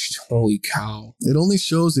reached. Holy cow. It only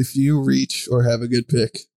shows if you reach or have a good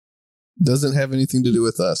pick. Doesn't have anything to do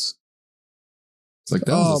with us. It's like,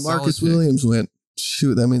 that was a Marcus solid pick. Williams went.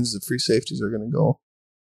 Shoot, that means the free safeties are going to go.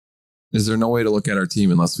 Is there no way to look at our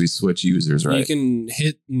team unless we switch users, You right? can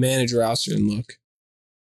hit manage roster and look.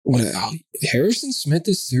 Harrison Smith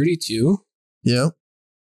is 32? Yeah.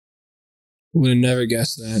 Would have never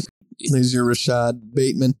guessed that. There's your Rashad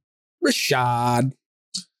Bateman. Rashad.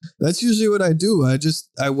 That's usually what I do.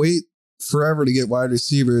 I wait forever to get wide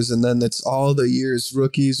receivers, and then it's all the years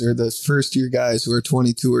rookies or the first year guys who are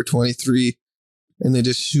 22 or 23, and they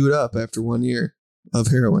just shoot up after 1 year of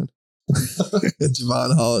heroin.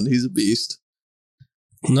 Javon Holland, he's a beast.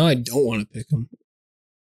 No, I don't want to pick him.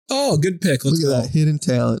 Oh, good pick. Let's Look at go. that hidden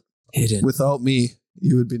talent. Hidden. Without me,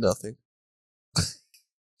 you would be nothing.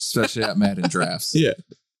 Especially at Madden drafts. Yeah.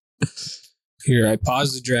 Here, I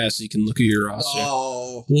paused the draft so you can look at your roster.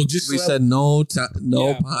 Oh, Well, just we so said no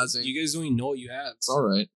Yeah, pausing. you guys don't even know what you have. It's all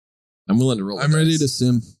right. I'm willing to roll. I'm the ready dice. to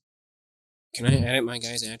sim. Can I edit my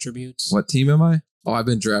guy's attributes? What team am I? Oh, I've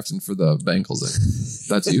been drafting for the Bengals.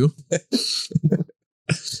 That's you?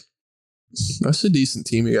 That's a decent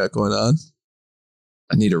team you got going on.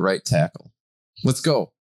 I need a right tackle. Let's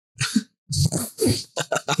go.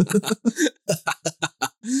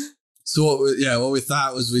 So what we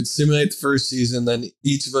thought was we'd simulate the first season, then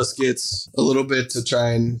each of us gets a little bit to try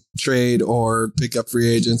and trade or pick up free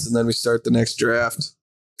agents, and then we start the next draft.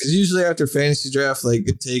 Because usually after fantasy draft, like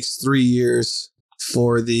it takes 3 years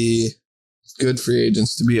for the good free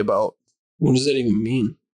agents to be about. What does that even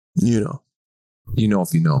mean? You know. You know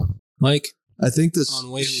if you know. Mike? I think the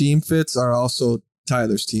On way- Sheem Fits are also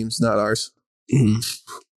Tyler's teams, not ours.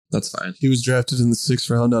 That's fine. He was drafted in the 6th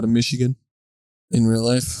round out of Michigan. In real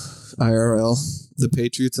life, IRL, the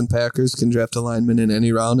Patriots and Packers can draft a lineman in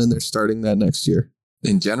any round, and they're starting that next year.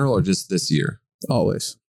 In general or just this year?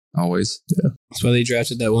 Always. Always? That's why they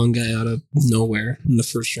drafted that one guy out of nowhere in the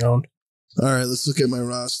first round. All right, let's look at my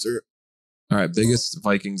roster. All right, biggest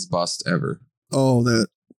Vikings bust ever. Oh, that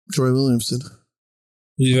Troy Williamson.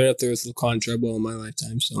 He's right up there with Laquan Treadwell in my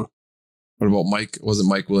lifetime, so. What about Mike? Wasn't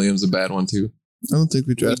Mike Williams a bad one too? I don't think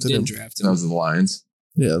we drafted We him. didn't draft That him. was the Lions.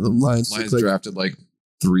 Yeah, the Lions Lions look like drafted like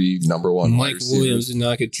 3 number 1 wide Mike receivers. Williams did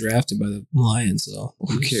not get drafted by the Lions, though.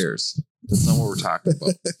 Who cares? That's not what we're talking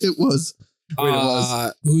about. it was. Wait, it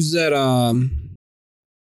was. Who's that?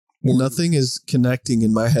 Nothing is connecting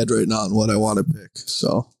in my head right now on what I want to pick.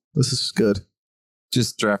 So this is good.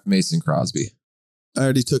 Just draft Mason Crosby. I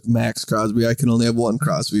already took Max Crosby. I can only have 1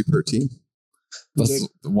 Crosby per team. That's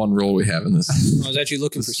the one rule we have in this. I was actually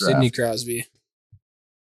looking for This Sidney draft. Crosby.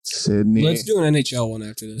 Sydney. Let's do an NHL one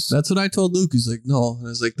after this. That's what I told Luke. He's like, no. And I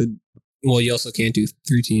was like, Well, you also can't do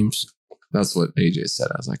 3 teams. That's what AJ said.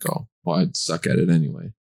 I was like, oh, well, I'd suck at it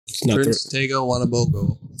anyway. It's not Prince Tega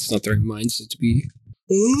Wanabogo. it's not the right mindset to be.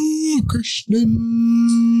 Oh,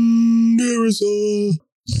 Christian Arizona.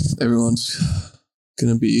 Everyone's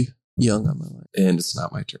going to be young on my line. And it's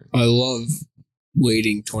not my turn. I love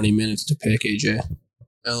waiting 20 minutes to pick AJ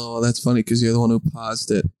Oh, that's funny because you're the one who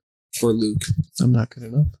paused it. for Luke. I'm not good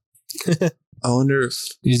enough. I wonder if...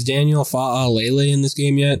 Is Daniel Fa'alele in this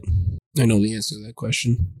game yet? I know the answer to that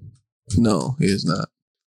question. No, he is not.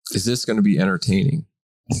 Is this going to be entertaining?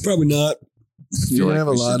 Probably not. You're going to have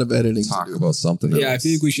a we lot should of editing Talk to do. about something Yeah, I else.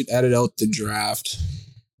 think we should edit out the draft.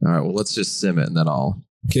 All right, well, let's just sim it and then I'll...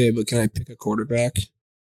 Okay, but can I pick a quarterback?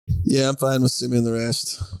 Yeah, I'm fine with Simeon and the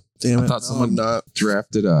rest. Damn I it. thought No, someone I'm not.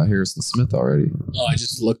 drafted Harrison Smith already. Oh, I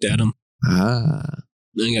just looked at him. Ah.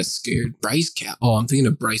 Then I got scared. Bryce Cap. Oh, I'm thinking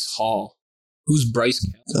of Bryce Hall. Who's Bryce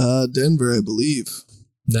Cap? Denver, I believe.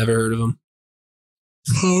 Never heard of him.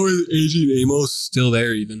 How is Adrian Amos still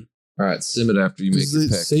there even? All right, sim it after you make Because your the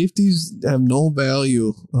pick. safeties have no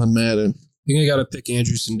value on Madden. I think I got to pick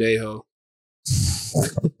Andrew Sandejo.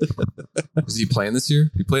 Is he playing this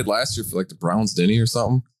year? He played last year for like the Browns, didn't he, or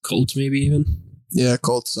something? Colts maybe even. Yeah,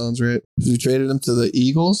 Colts sounds right. We traded him to the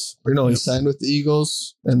Eagles. Or no, he Yep. signed with the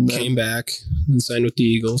Eagles. And then, Came back and signed with the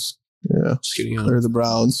Eagles. yeah, Just kidding. or the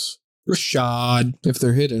Browns. Rashad. If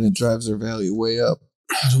they're hitting, it drives their value way up.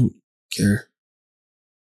 I don't care.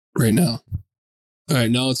 Right now. All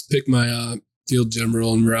right, now let's pick my field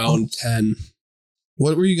general in round 10.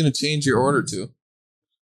 What were you going to change your order to?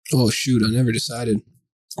 Oh, shoot. I never decided.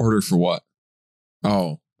 Order for what?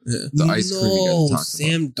 Oh, Yeah. the ice cream you got to talk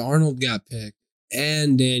Sam Darnold got picked.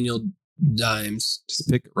 And Daniel Dimes. Just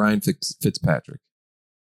pick Ryan Fitzpatrick.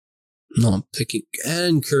 No, I'm picking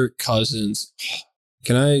and Kirk Cousins.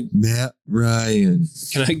 Can I Matt Ryan.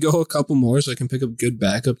 go a couple more so I can pick up good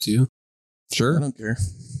backup too? I Sure. don't care.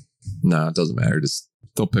 No, it doesn't matter. Just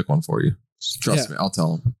they'll pick one for you. Trust me, I'll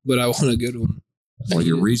tell them. But I want a good one. Well,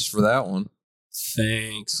 you reached for that one.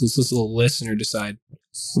 Thanks. Let's let the listener decide.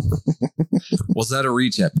 Was that a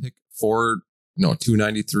reach at pick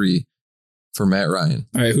 293 for Matt Ryan?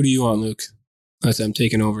 All right, who do you want, Luke? I'm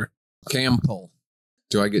taking over. Campbell.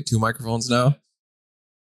 Do I get 2 microphones now?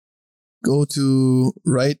 Go to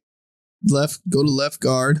go to left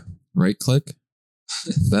guard. Right click,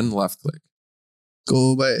 then left click.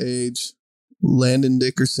 Go by age. Landon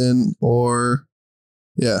Dickerson or...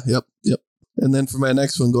 Yeah, yep. And then for my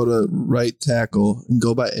next one, go to right tackle and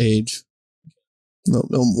go by age. No,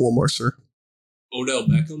 one more, sir. Odell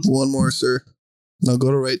Beckham? One more, sir. Now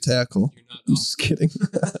go to right tackle. You're not. I'm just kidding.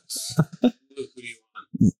 Luke, who do you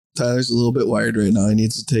want? Tyler's a little bit wired right now. He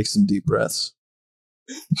needs to take some deep breaths.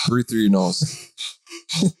 Breathe through your nose.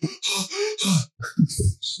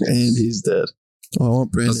 And he's dead. Oh, I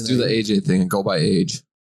want Brandon. Let's do the AJ thing and go by age.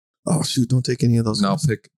 Oh, shoot. Don't take any of those. Now guys.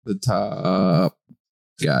 pick the top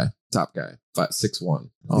guy, 6'1".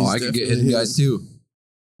 Oh, He's I can get definitely hidden hidden. guys too.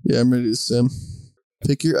 Yeah, I'm ready to sim.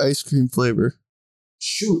 Pick your ice cream flavor.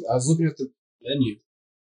 Shoot, I was looking at the menu.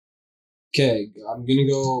 Okay, I'm gonna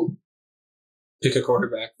go pick a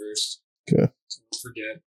quarterback first. Okay. So don't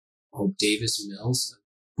forget. Oh, Davis Mills.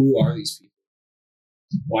 Who are these people?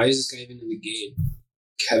 Why is this guy even in the game?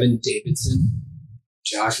 Kevin Davidson,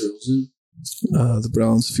 Josh Rosen. The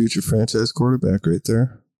Browns' future franchise quarterback right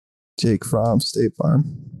there. Jake Fromm, State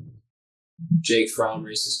Farm. Jake Fromm,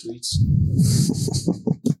 racist tweets.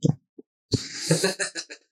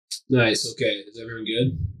 Nice. Okay, is everyone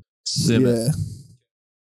good? Simmons.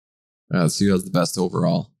 Yeah. Let's see who has the best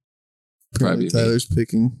overall. Probably Tyler's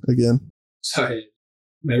picking again. Sorry.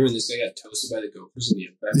 Remember when this guy got toasted by the Gophers in the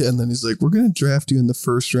impact? Yeah, and then he's like, we're going to draft you in the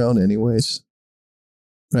first round anyways.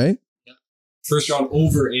 Right? Yeah. First round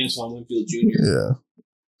over Antoine Winfield Jr. Yeah.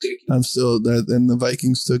 I'm still that, and the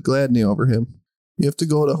Vikings took Gladney over him. You have to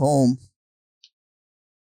go to home.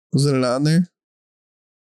 Wasn't it on there?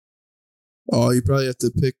 Oh, you probably have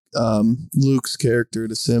to pick Luke's character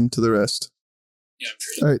to sim to the rest. Yeah, I'm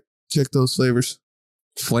sure. All right, check those flavors.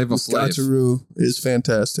 Flava Flav. Scotcheroo is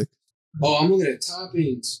fantastic. Oh, I'm looking at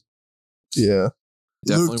toppings. Yeah.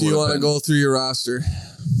 Definitely Luke, do you would've want to been. go through your roster?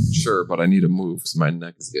 Sure, but I need to move because my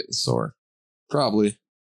neck is getting sore. Probably.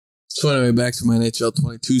 So anyway, back to my NHL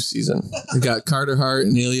 22 season. I got Carter Hart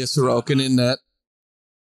and Ilya Sorokin in net.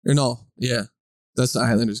 Or no, yeah. That's the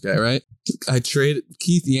Islanders guy, right? I traded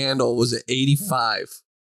Keith Yandel was at 85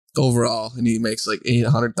 overall, and he makes like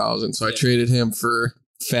 800,000. So I traded him for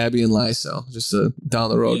Fabian Lysell, just a down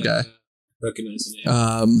the road guy. Recognize the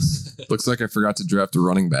name. Looks like I forgot to draft a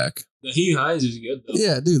running back. Naheem Hines is good though.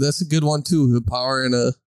 Yeah, dude, that's a good one too. A power and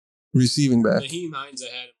a receiving back, Naheem Hines, I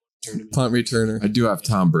had him in the tournament. punt returner. I do have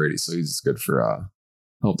Tom Brady, so he's good for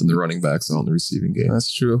helping the running backs out in the receiving game.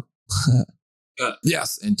 That's true.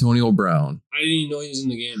 Yes, Antonio Brown. I didn't even know he was in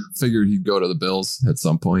the game. Figured he'd go to the Bills at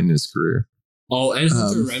some point in his career. Oh, and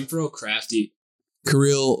Hunter Renfro, crafty.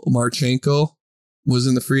 Kirill Marchenko was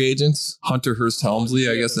in the free agents. Hunter Hurst Helmsley,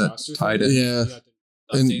 I guess that tied it. Yeah.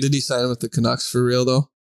 And did he sign with the Canucks for real though?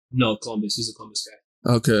 No, Columbus. He's a Columbus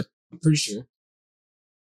guy. Okay. I'm pretty sure.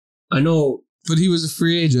 I know. But he was a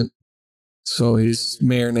free agent. So he's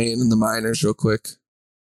marinating in the minors real quick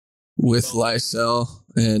with Lysell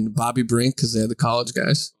and Bobby Brink because they had the college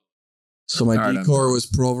guys. So my All right, decor was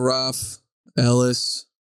Provorov, Ellis,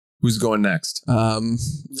 Who's going next?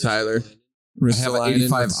 Tyler, I have an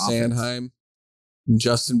 85 with offense. Sanheim, and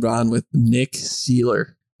Justin Braun with Nick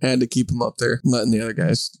Seeler. Had to keep him up there, letting the other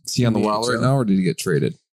guys. Is he on the Wild right now, or did he get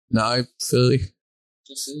traded? No, Philly.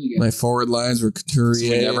 My forward lines were So we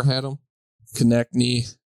Couturier, never had him?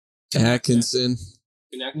 Konechny, Atkinson,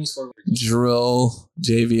 Drill,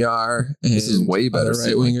 JVR, and This is way better. the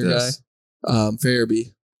right winger guy.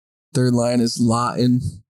 Farabee. Third line is Lawton,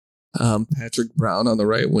 Patrick Brown on the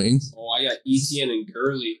right wing. Oh, I got Etienne and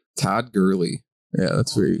Gurley. Todd Gurley. Yeah,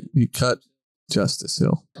 that's where you cut Justice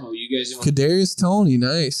Hill. Oh, you guys want Kadarius Toney,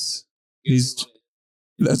 nice.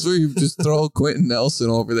 That's where you just throw Quentin Nelson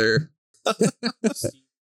over there.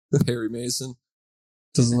 Perry Mason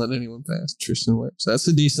doesn't let anyone pass. Tristan Wirfs. That's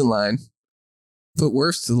a decent line. Put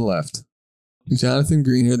Wirfs to the left. Jonathan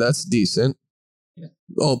Greener, that's decent. Yeah.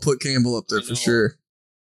 Oh, put Campbell up there I for know. sure.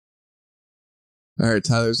 All right,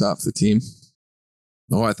 Tyler's off the team.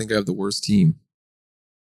 Oh, I think I have the worst team.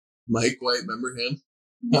 Mike White, remember him?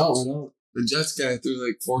 No, I don't. The Jets guy threw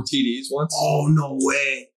like 4 TDs once. Oh, no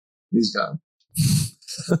way. He's gone.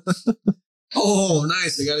 Oh,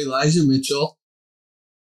 nice. I got Elijah Mitchell,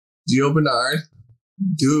 Gio Bernard,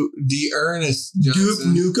 Ernest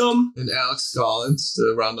Johnson, Newcomb? and Alex Collins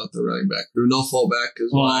to round out the running back crew. No fullback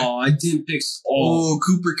because why? Oh, I didn't pick. Oh,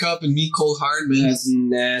 Cooper Kupp and Mecole Hardman. That's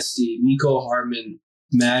nasty. Miko Hardman,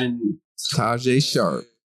 Madden. Tajay Sharp.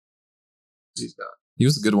 He's gone. He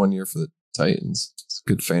was a good 1 year for the Titans. It's a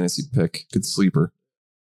good fantasy pick. Good sleeper.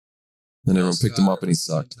 Then everyone picked him up and he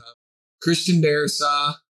sucked. Christian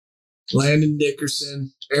Darrisaw, Landon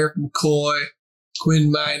Dickerson, Eric McCoy,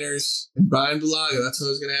 Quinn Miners, and Brian Bulaga. That's what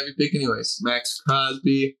I was going to have you pick anyways. Max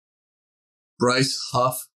Crosby, Bryce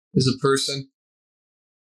Huff is a person.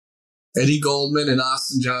 Eddie Goldman and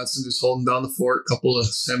Austin Johnson just holding down the fort. Couple of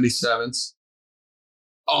 77s.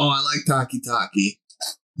 Oh, I like Taki.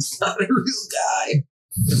 He's not a real guy.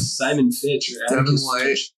 It's Simon Fitch. Or Devin Atticus White,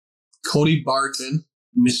 Finch. Cody Barton.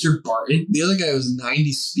 Mr. Barton. The other guy was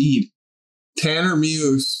 90 speed. Tanner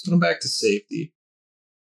Muse, put him back to safety.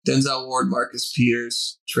 Denzel Ward, Marcus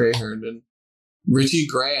Peters, Trey Herndon. Richie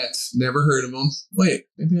Grant, never heard of him. Wait,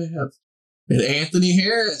 maybe I have. And Anthony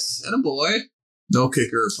Harris, and a boy. No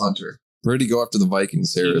kicker or punter. Where did he go after the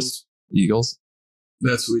Vikings, Harris? Eagles?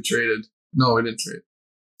 That's who we traded. No, we didn't trade.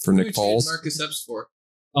 For Nick We traded Foles? Marcus Epps for.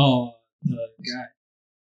 Oh, the guy.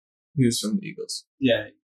 He was from the Eagles. Yeah,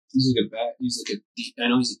 he's like a back. He's like a D. I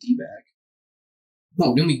know he's a D back.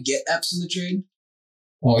 No, didn't we get Epps in the trade?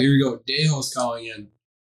 Oh, here we go. Dejo's calling in.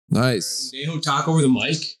 Nice. Dejo, talk over the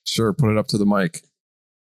mic. Sure, put it up to the mic.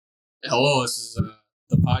 Hello, this is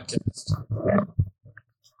the podcast.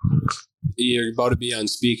 You're about to be on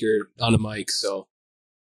speaker on a mic, so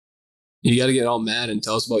you got to get all mad and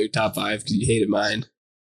tell us about your top 5 because you hated mine.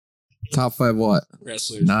 Top 5 what?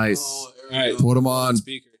 Wrestlers. Nice. All right, Put them on.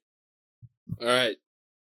 speaker. All right,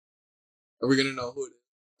 Are we gonna know who it is?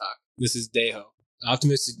 this is Dejo,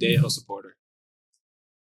 optimistic Dejo supporter.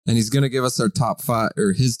 And he's going to give us our top 5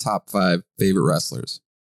 or his top 5 favorite wrestlers.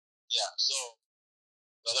 Yeah, so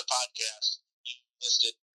the other podcast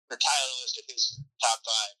Tyler listed his top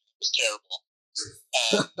 5. It was terrible.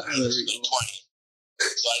 And he listed 20.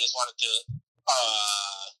 So I just wanted to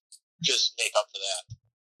just make up for that.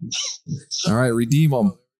 All right, redeem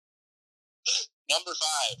them. Number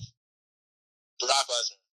 5, Brock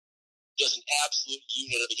Lesnar. Just an absolute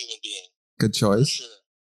unit of a human being. Good For choice. sure.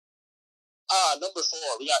 Number 4,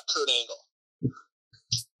 we got Kurt Angle.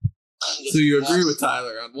 So you agree with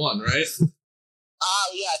Tyler on 1, right?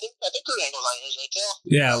 Yeah, I think Kurt Angle's on yours, right, Tail?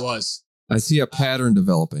 Yeah, it was. I see a pattern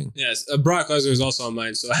developing. Yes, Brock Lesnar is also on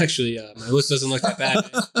mine, so actually my list doesn't look that bad. Well,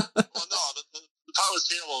 no, the part was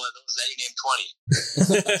terrible that you named 20.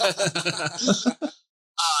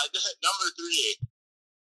 Number 3,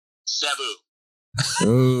 Sabu.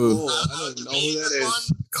 Ooh, I don't know who that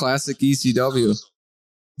is. classic ECW.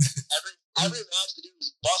 Every match the dude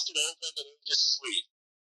was busted open and it was just sweet.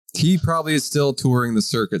 He probably is still touring the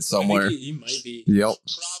circuit somewhere. He might be. Yep. Probably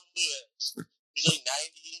is. He's like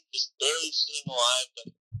 90, just barely staying alive, but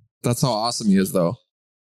That's how awesome he is, though.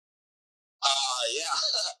 yeah.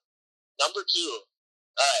 Number 2. All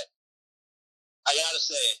right. I gotta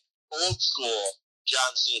say, old school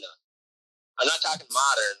John Cena. I'm not talking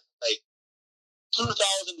modern, like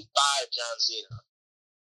 2005 John Cena.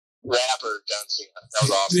 Rapper John Cena. That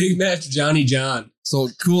was awesome. Big match, Johnny John. So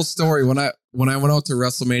cool story. When I went out to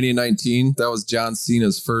WrestleMania 19, that was John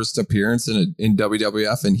Cena's first appearance in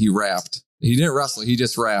WWF, and he rapped. He didn't wrestle. He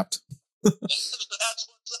just rapped. That's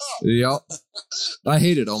what's up. Yep. I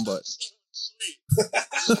hated him, but Sweet.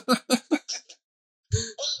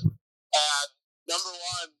 And number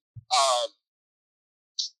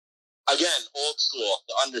 1, again, old school,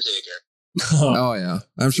 The Undertaker. oh yeah,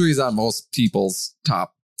 I'm sure he's on most people's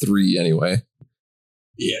top 3 anyway.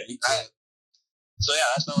 Yeah. So yeah,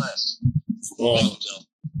 that's my list. Oh. Thank you, Jill.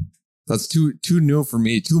 That's too new for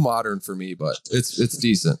me, too modern for me, but it's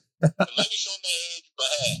decent. It might be showing my age, but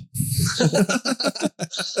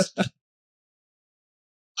hey.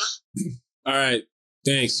 All right.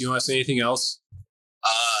 Thanks. You want to say anything else?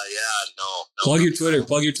 Yeah, no. Plug your Twitter.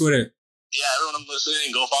 Plug your Twitter. Yeah, everyone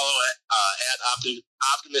listening, go follow at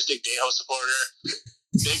Optimistic Dejo supporter.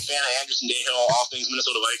 Big fan of Anderson Dejo, all things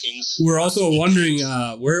Minnesota Vikings. We're also wondering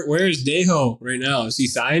where is Dejo right now? Is he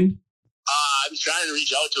signed? I've been trying to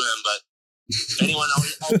reach out to him, but if anyone out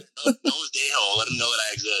there knows Dejo, let him know that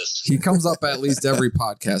I exist. He comes up at least every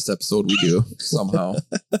podcast episode we do somehow.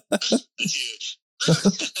 It's huge.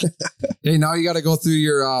 Hey, now you got to go through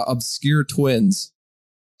your obscure twins.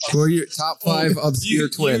 Who are your top 5 obscure You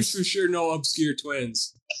twins? for sure know obscure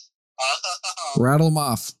twins. Rattle them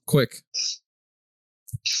off, quick.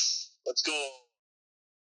 Let's go.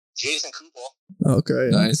 Jason Kupel. Okay.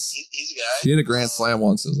 Nice. He's a guy. He had a grand slam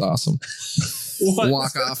once. It was awesome. What?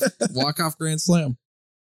 Walk off grand slam.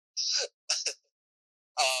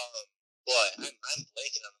 Boy, I'm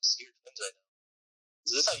blanking on obscure twins right now.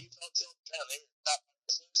 Is this how you felt, Tim? Trying to name your top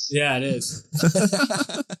listeners? Yeah, it is.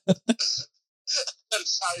 I'm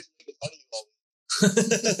sorry for making fun of you all.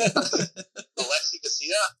 Alexi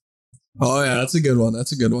Casilla? Oh yeah, that's a good one.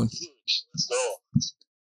 That's a good one. Huge. Let's go.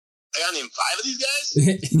 I gotta name 5 of these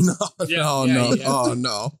guys? No, Yeah, no, yeah, no. you have Oh to.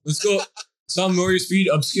 no. Let's go. Some Warriors feed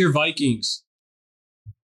obscure Vikings.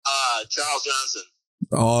 Charles Johnson.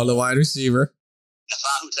 Oh, the wide receiver.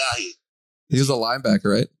 Nafahu Tahi. He was a linebacker,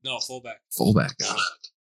 right? No, fullback. Fullback.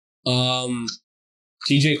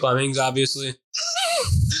 TJ Clemmings, obviously.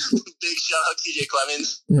 Big shout out TJ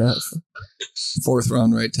Clemens. Yeah. 4th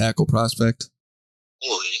round right tackle prospect.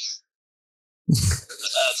 Holy.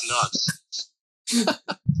 That's nuts.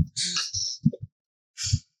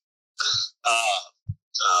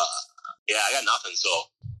 Yeah, I got nothing, so.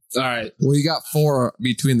 All right. Well, you got 4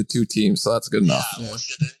 between the 2 teams, so that's good enough. Yeah, well,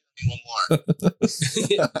 shit, I need one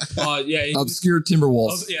more. Yeah. Obscure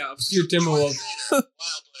Timberwolves. Obscure Timberwolves. Wild player.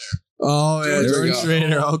 Oh yeah, There we Jordan go.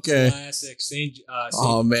 Schrader. Okay. Classic. St.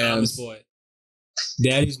 Oh, man. Thomas boy.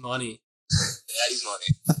 Daddy's money. Daddy's money.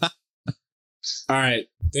 All right.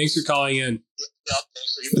 Thanks for calling in. Yep,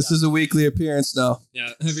 thanks for This is a weekly appearance now. Yeah,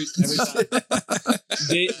 every time.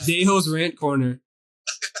 Deho's Rant Corner.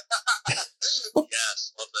 Yes, love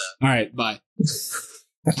that. All right, bye.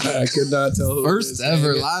 I could not tell who it First is.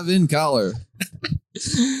 ever live in color.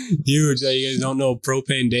 Huge. You guys don't know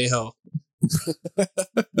Propane Deho.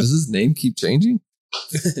 Does his name keep changing?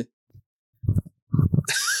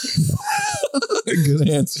 Good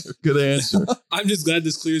answer. Good answer. I'm just glad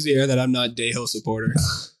this clears the air that I'm not Deho supporter.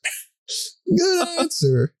 Good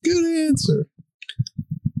answer. Good answer.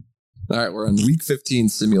 All right, we're on week 15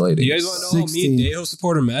 simulating. You guys want to know how me 16. and Deho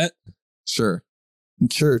supporter met? Sure. In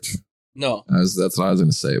church. No. That's what I was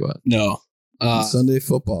going to say, but No. Sunday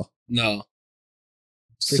football. No.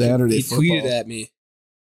 Saturday He football. tweeted at me.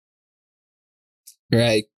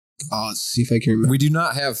 Right. Oh, let's see if I can remember. we do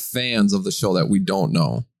not have fans of the show that we don't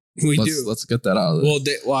know. We let's, do. Let's get that out of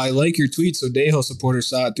there. Well, I like your tweet, so Deho supporter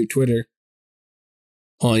saw it through Twitter.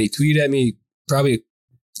 Oh, and he tweeted at me probably a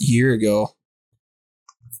year ago.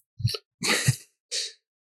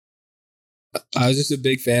 I was just a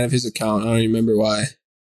big fan of his account. I don't remember why.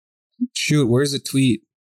 Shoot, where's the tweet?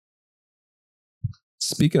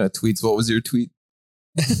 Speaking of tweets, what was your tweet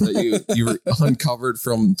that you uncovered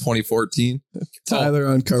from 2014? Tyler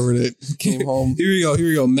uncovered it. Came home. Here we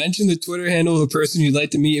go. Mention the Twitter handle of a person you'd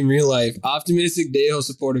like to meet in real life. Optimistic Deho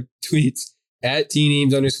supporter tweets at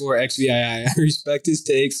 @teenames_XVII. I respect his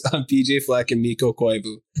takes on PJ Fleck and Miko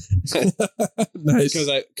Koivu. Nice.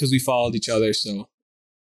 Because we followed each other, so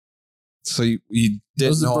So you It didn't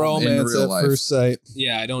was a know him in bromance real at life. first sight.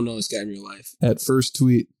 yeah, I don't know this guy in real life. At first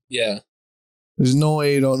tweet. Yeah. There's no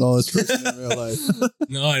way you don't know this person in real life.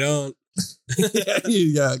 No, I don't.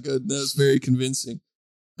 Yeah, good. That was very convincing.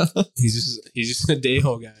 He's just a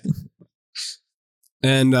Deho guy.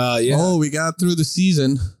 And yeah. Oh, we got through the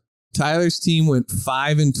season. Tyler's team went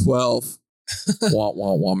 5-12. Wah,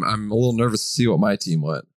 wah, wah. I'm a little nervous to see what my team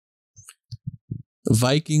went.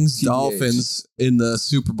 Vikings, TBH. Dolphins in the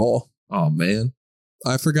Super Bowl. Oh, man.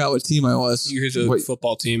 I forgot what team I was. Here's a Wait.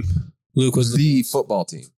 football team. Luke was The football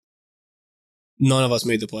team. None of us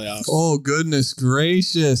made the playoffs. Oh, goodness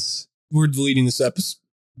gracious. We're deleting this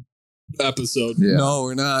episode. Yeah. No,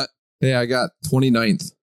 we're not. Hey, I got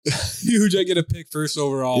 29th. Huge. I get a pick first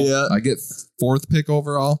overall. Yeah. I get 4th pick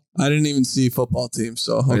overall. I didn't even see football team,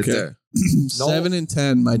 so Right okay. there.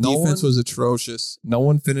 7-10. My no defense one- was atrocious. No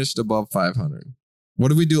one finished above 500. What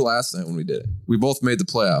did we do last night when we did it? We both made the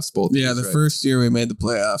playoffs. Both. Yeah, teams, the right? first year we made the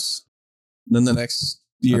playoffs. Then the next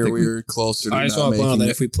year think we we- were closer to I just not want to point out making that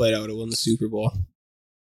it. if we played out, it won the Super Bowl.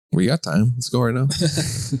 We got time. Let's go right now.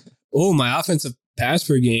 Oh, my offensive pass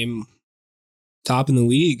per game, top in the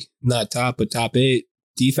league. Not top, but top 8.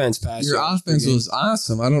 Defense pass. Your yards per offense game. was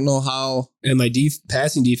awesome. I don't know how. And my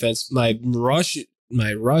passing defense, my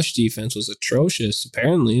rush defense was atrocious.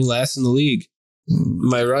 Apparently, last in the league.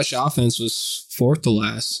 My rush offense was 4th to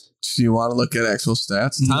last. Do you want to look at actual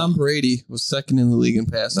stats? No. Tom Brady was second in the league in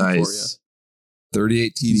passing for you. Nice.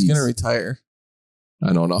 38 TDs. He's going to retire.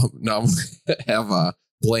 I don't know. Now have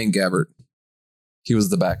Blaine Gabbert. He was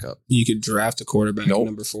the backup. You could draft a quarterback Nope. at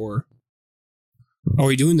number 4. Are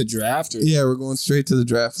we doing the draft? Or? Yeah, we're going straight to the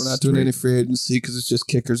draft. We're not doing Straight. any free agency because it's just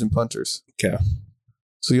kickers and punters. Okay.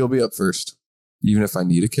 So you'll be up first. Even if I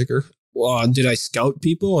need a kicker. Well, did I scout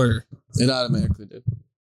people or? It automatically did.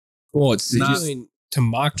 Well, it's Not- going to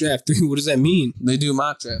mock draft 3. What does that mean? They do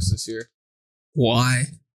mock drafts this year Why?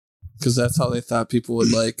 because that's how they thought people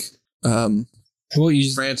would like Well, you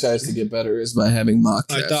just, franchise to get better is by having mock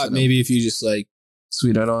I drafts. thought in them. maybe if you just like,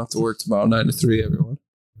 Sweet, I don't have to work tomorrow 9 to 3, everyone.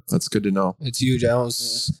 That's good to know. it's huge. I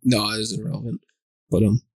was, no, it isn't relevant. But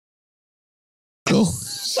Oh.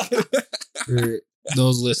 for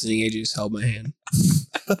those listening, AJ just held my hand.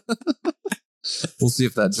 We'll see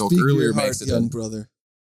if that joke Speak earlier your heart, makes it young in. brother.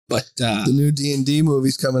 But The new D&D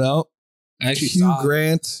movie's coming out. I actually Hugh saw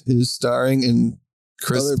Grant is starring in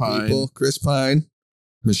Chris other Pine, people. Chris Pine,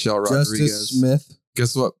 Michelle Justice Rodriguez. Smith.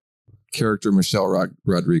 Guess what character Michelle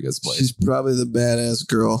Rodriguez plays? She's probably the badass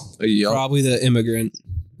girl. Yep. probably the immigrant.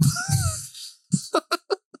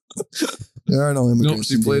 There are no immigrants.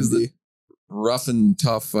 she in plays D&D. rough and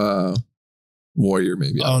tough warrior,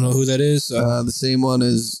 maybe. I don't know who that is. So The same one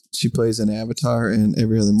as she plays in Avatar and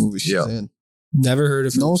every other movie she's Yeah. in. never heard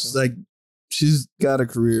of her. No, so- like she's got a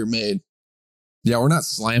career made. Yeah, we're not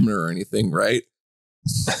slamming her or anything, right?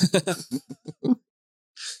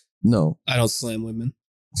 No. I don't slam women.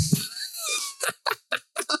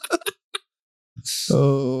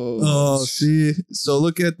 Oh, see. So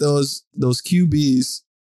look at those QBs.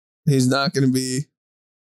 He's not going to be.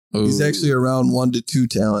 He's Ooh. actually around 1 to 2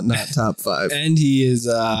 talent, not top 5. And he is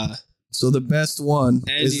So the best one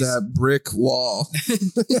Andy's- is that brick wall.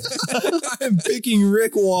 I'm picking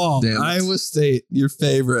Rick Wall. Damn it. Iowa State, your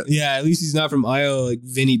favorite. Yeah, at least he's not from Iowa like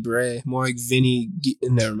Vinny Bray. More like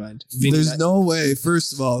never mind. Vinny, There's no way,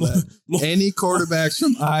 first of all, that any quarterbacks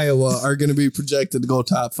from Iowa are going to be projected to go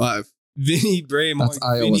top 5. Vinny Bray. More That's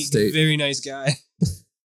like Iowa Vinny, State. Very nice guy.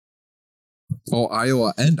 Oh,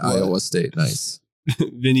 Iowa and What? Iowa State. Nice.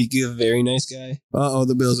 Vinny, a very nice guy. Uh-oh,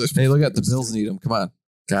 the Bills are Hey, look at the Bills need him. Come on.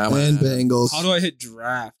 Come and on. Bengals. How do I hit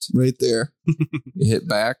draft? Right there. You hit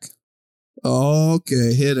back.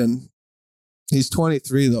 Okay, hidden. He's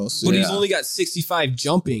 23 though. So But Yeah. he's only got 65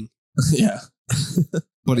 jumping. yeah.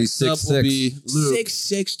 But he's Next up will 6'6". be Luke.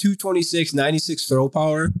 6'6", 226, 96 throw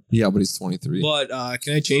power. Yeah, but he's 23. But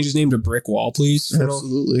can I change his name to Brick Wall, please?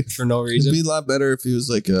 Absolutely. For no It'd reason. be a lot better if he was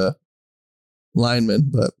like a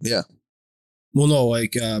lineman, but yeah. Well, no,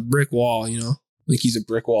 like Brick Wall, you know? Like he's a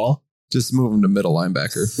brick wall. Just move him to middle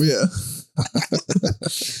linebacker. Yeah.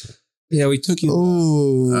 Yeah, we took you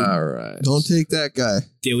Oh, All right. don't take that guy.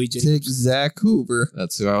 Dilly J. Take Zach Hoover.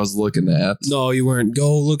 That's who I was looking at. No, you weren't.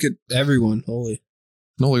 Go look at everyone. Holy.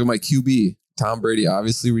 No, look at my QB. Tom Brady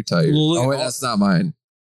obviously retired. Well, look Oh, at wait, all- that's not mine.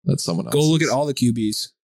 That's someone else. Go look at all the QBs.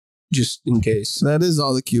 Just in case. That is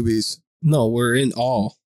all the QBs. No, we're in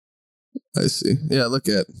all. I see. Yeah, look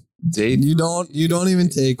at Dave. you. Don't even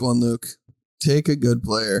take one, Luke. Take a good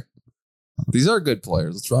player. These are good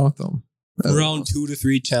players. What's wrong with them? I don't know. Round 2 to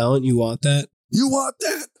 3 talent. You want that? You want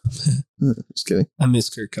that? Just kidding. I miss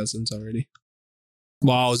Kirk Cousins already.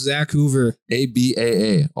 Wow, Zach Hoover.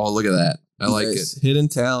 ABAA. Oh, look at that. I like Nice. it. Hidden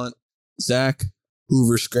talent. Zach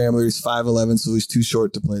Hoover scrambler. He's 5'11", so he's too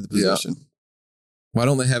short to play the Yeah. position. Why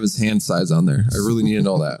don't they have his hand size on there? I really need to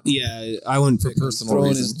know that. Yeah, I wouldn't For pick him. personal Throwing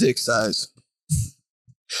reason. his dick size.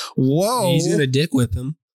 Whoa. He's gonna dick with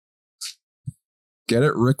him. Get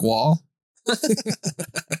it, Rick Wall?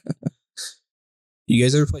 You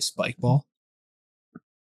guys ever play spike ball?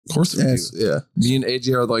 Of course we Yes, do. yeah. Me and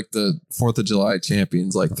AJ are like the 4th of July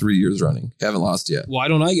champions, like 3 years running. Haven't lost yet. Why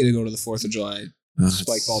don't I get to go to the 4th of July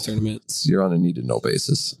spike ball tournament? You're on a need to know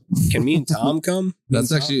basis. Can me and Tom come? Me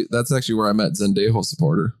That's and Tom? actually where I met Zendejo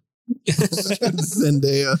supporter.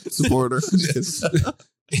 Zendaya supporter.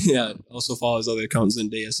 Yeah, also follow his other account,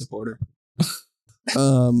 Zendaya supporter.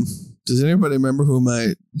 Does anybody remember who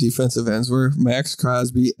my defensive ends were? Max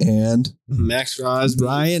Crosby and Max Crosby.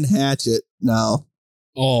 Brian Hatchett. Now,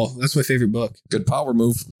 Oh, that's my favorite book. Good power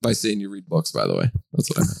move by saying you read books, by the way. That's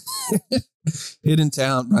what I meant. hidden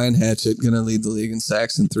talent Brian Hatchett gonna lead the league in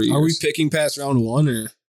sacks in 3 years. Are we picking past round 1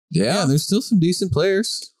 or? Yeah, Yeah. there's still some decent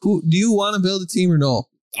players. Who do you want to build a team or no?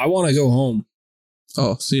 I want to go home.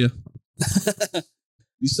 Oh, see ya.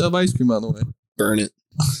 You still have ice cream on the way. Burn it.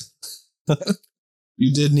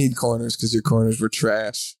 You did need corners because your corners were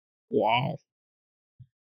trash. Wow.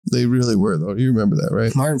 They really were, though. You remember that,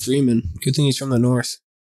 right? Martin Freeman. Good thing he's from the north.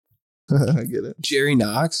 I get it. Jerry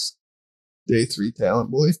Knox. Day 3 talent,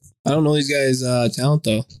 boy. I don't know these guys' talent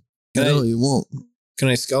though. No, you won't. Can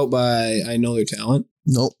I scout by I know their talent?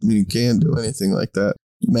 Nope, you can't do anything like that.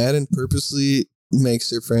 Madden purposely makes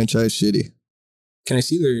their franchise shitty. Can I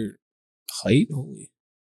see their height? Holy.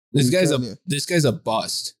 This You guy's can, a yeah. this guy's a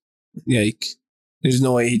bust. Yike. There's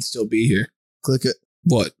no way he'd still be here. Click it.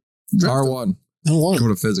 What? Draft him. R1. I don't want Go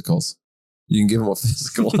him. to physicals. You can give him a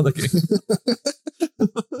physical on the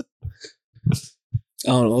game. I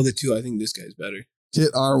don't know. The two, I think this guy's better.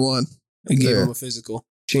 Hit R1. I gave There. him a physical.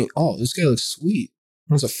 Oh, this guy looks sweet.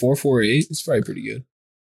 That's a 4.48. It's probably pretty good.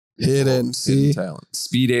 Hidden. See? Hidden talent.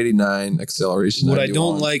 Speed 89, acceleration What I 91.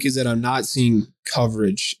 don't like is that I'm not seeing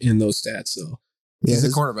coverage in those stats, though. Yeah, He's a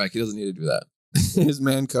his, cornerback. He doesn't need to do that. his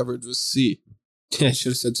man coverage was C. Yeah, I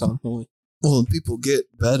should have said something. Holy. Well, people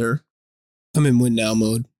get better. I'm in win now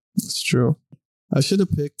mode. That's true. I should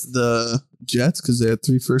have picked the Jets because they had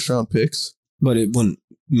 3 first-round picks. But it wouldn't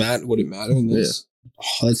matter. Would it matter in this?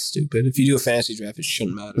 Oh, that's stupid. If you do a fantasy draft, it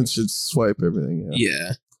shouldn't matter. It should swipe everything.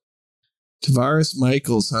 Yeah. Tavares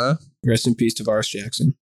Michaels, huh? Rest in peace, Tavares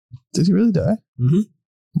Jackson. Did he really die?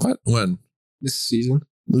 What? When? This season.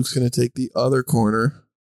 Luke's going to take the other corner.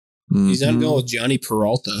 He's not Mhm. going with Johnny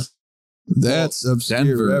Peralta. That's obscure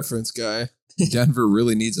Denver. reference, guy. Denver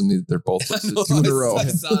really needs him. They're both listed 2 in a row. I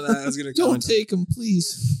saw that. I was going to Don't take him,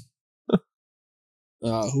 please.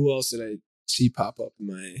 Who else did I see pop up in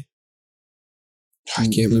my... I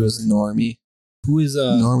It can't remember. was Normie. Who is...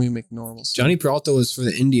 Normie McNormal. Johnny Peralta was for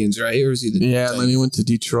the Indians, right? Or was he the... Yeah, and then he went to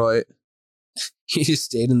Detroit. He just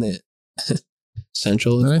stayed in the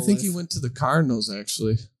Central. his And I whole think life. he went to the Cardinals,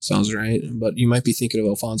 actually. Sounds right. But you might be thinking of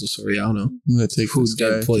Alfonso Soriano, I'm going to take who this guy.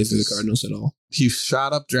 didn't play for the 'cause Cardinals at all. He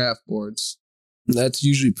shot up draft boards. That's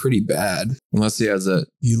usually pretty bad. Unless he has a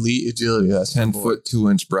Elite agility. That's 10-foot,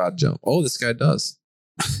 2-inch broad jump. Oh, this guy does.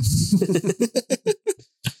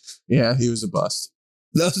 Yeah, he was a bust.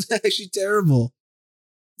 That was actually terrible.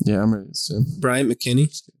 Yeah, I'm ready to sim. Brian McKinney.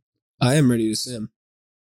 I am ready to sim.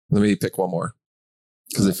 Let me pick one more.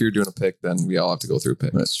 Because if you're doing a pick, then we all have to go through a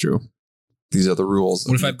pick. That's true. These are the rules.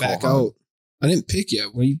 What if I back out? I didn't pick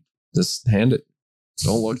yet. What are you? Just hand it.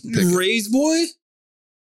 Don't look. Pick it. Raise boy?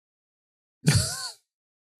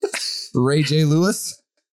 Ray J. Lewis?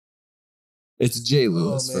 It's J.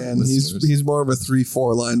 Lewis. Oh, for the man. listeners. He's more of a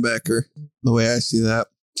 3-4 linebacker, the way I see that.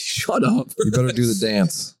 Shut up. You better do the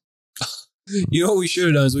dance. You know what we should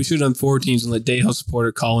have done is we should have done 4 teams and let Dayhouse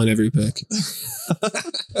supporter call in every pick.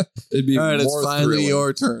 It'd be All right, it's more finally thrilling.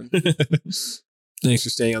 your turn. Thanks for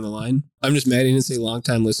staying on the line. I'm just mad he didn't say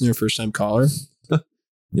long-time listener, first-time caller.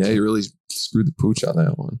 Yeah, you really screwed the pooch on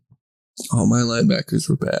that one. Oh, my linebackers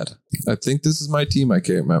were bad. I think this is my team. I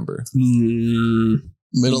can't remember.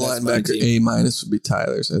 Middle That's my linebacker team. A- would be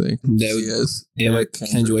Tyler's, I think. That would- He is. Yeah, like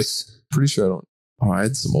Kendricks. Kendricks. Pretty sure I don't. Oh, I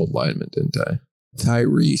had some old linemen, didn't I?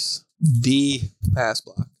 Tyrese. The pass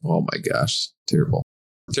block. Oh my gosh. Terrible.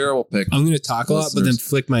 Terrible pick. I'm going to talk a lot, but then Listeners.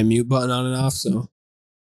 flick my mute button on and off. So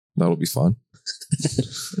That'll be fun.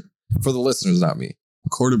 For the listeners, not me.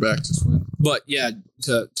 Quarterback just went. But yeah,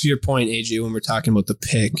 to your point, AJ, when we're talking about the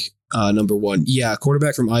pick, number 1, yeah,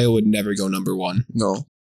 quarterback from Iowa would never go number 1. No.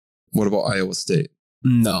 What about Iowa State?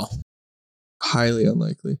 No. Highly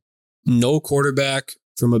unlikely. No quarterback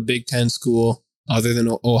from a Big Ten school other than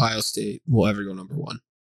Ohio State will ever go number 1.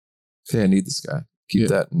 Okay, I need this guy. Keep Yeah.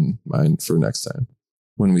 that in mind for next time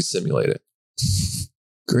when we simulate it.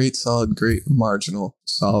 Great, solid, great, marginal,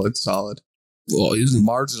 solid. Well, he was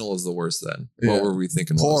Marginal is the worst then. Yeah. What were we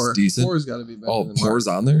thinking Poor. was decent? Poor's got to be better. Oh, than Poor's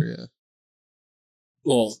marginal. on there? Yeah.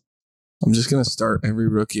 well, I'm just going to start every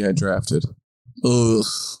rookie I drafted. Ugh.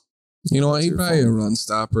 You know what? That's He's your probably fault. a run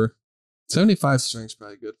stopper. 75 strength's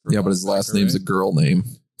probably good for a Yeah, but his linebacker, last name's a right? girl name.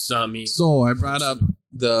 it's not me. So I brought up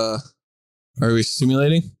the. Are we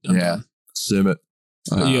simulating? Yeah. Sim it.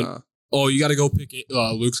 Yeah. Oh, you got to go pick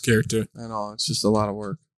Luke's character. I know. It's just a lot of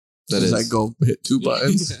work. That As is. I go hit 2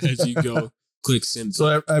 buttons. As you go, click sim.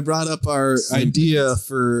 So I brought up our Same idea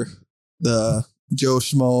for the Joe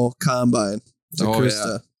Schmo combine to Oh,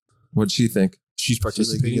 Krista. What'd she think? She's She's like,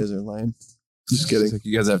 participating. you guys are lame. Just She's kidding. like,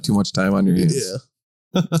 you guys have too much time on your hands.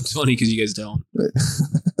 Yeah, It's funny because you guys don't.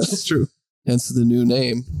 that's true. Hence the new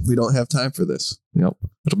name. We don't have time for this. Yep.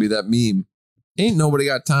 It'll be that meme. Ain't nobody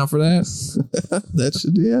got time for that. That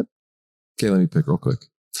should be it. Okay, let me pick real quick.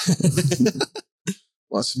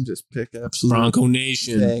 Watch him just pick absolute Bronco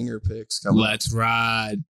Nation. banger picks. Come on. Let's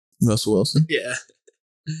ride. Russell Wilson. Yeah.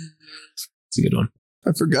 It's a good one.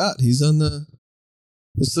 I forgot. He's on the.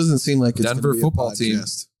 This doesn't seem like it's Denver gonna be a football team.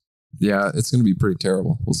 podcast. Yeah, it's going to be pretty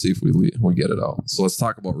terrible. We'll see if we get it out. So let's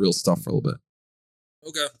talk about real stuff for a little bit.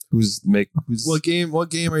 Okay. Who's What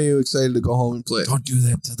game are you excited to go home and play? Don't do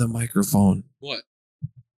that to the microphone. What?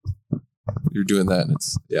 You're doing that, and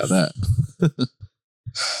it's that.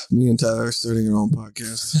 Me and Tyler are starting our own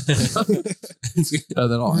podcast. And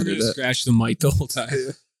then I'll We're edit gonna it. scratch the mic the whole time.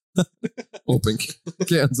 Open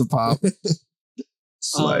cans of pop.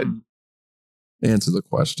 Slide. Answer the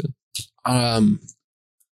question. I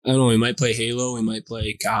don't know. We might play Halo. We might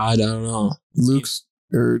play God. I don't know. Luke's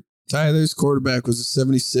or Tyler's quarterback was a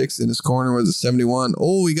 76 and his corner was a 71.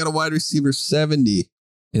 Oh, he got a wide receiver 70.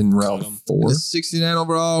 In round Got 'em. 4. And a 69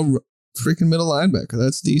 overall freaking middle linebacker.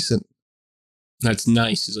 That's decent. That's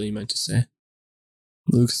nice, is what you meant to say.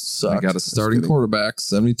 Luke sucked. I got a Just starting kidding. quarterback,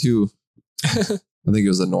 72. I think it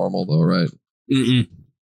was a normal though, right? Mm-mm.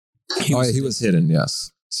 He was hidden,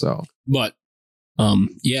 yes. So But,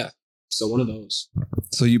 yeah. So one of those.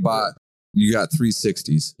 you got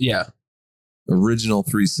 360s, Yeah. original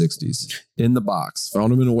 360s in the box.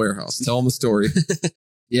 Found them in a warehouse. Tell them the story.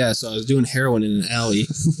 Yeah. So I was doing heroin in an alley.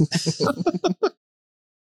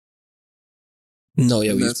 No,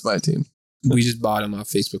 yeah. And We that's my team. just bought them off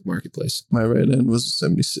Facebook Marketplace. My right end was a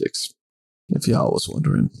 76. If y'all was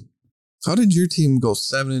wondering. How did your team go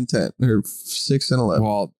 7-10 or 6-11?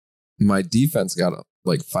 Well, my defense got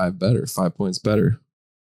like 5 points better.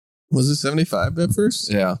 Was it 75 at first?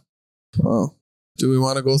 Yeah. Oh. Do we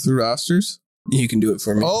want to go through rosters? You can do it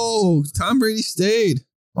for me. Oh, Tom Brady stayed.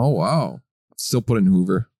 Oh wow. Still put in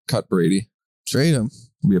Hoover. Cut Brady. Trade him.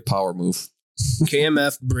 Will be a power move.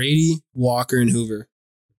 KMF, Brady, Walker, and Hoover.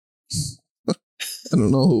 I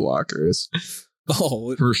don't know who Walker is.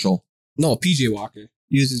 Oh, Herschel. no. PJ Walker.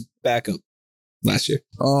 He was his backup last year.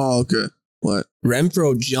 Oh, okay. What?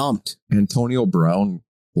 Renfro jumped. Antonio Brown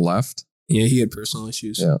left. Yeah, he had personal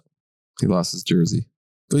issues. Yeah. He lost his jersey.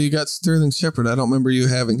 But you got Sterling Shepard. I don't remember you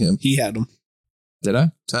having him. He had them. Did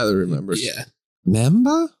I? Tyler remembers. Yeah.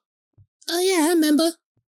 Remember? Oh, yeah, I remember.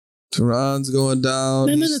 Tehran's going down.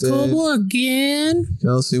 Remember He the Cold stayed. War again?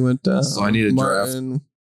 Kelsey went down. So I need a draft. Martin,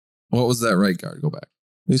 What was that right guard? Go back.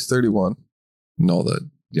 he's 31. No, the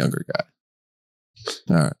younger guy.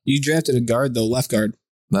 All right. You drafted a guard, though, left guard.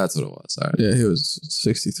 That's what it was. All right. Yeah, he was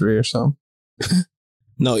 63 or something.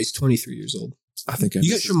 No, he's 23 years old. I think I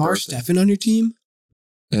You got missed his Shamar birthday. Stephen on your team?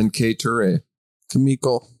 And K. Toure.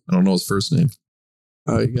 Kamiko. I don't know his first name.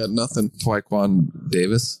 Oh, you got nothing. Taekwon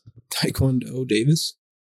Davis. Taekwondo Davis?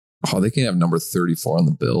 Oh, they can have number 34 on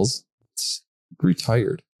the Bills. It's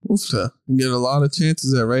retired. Oofta. You get a lot of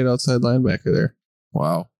chances at right outside linebacker there.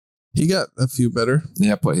 Wow. He got a few better.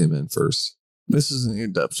 Yeah, put him in first. This isn't your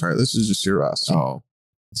depth chart. This is just your roster. Oh.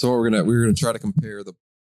 So we're gonna try to compare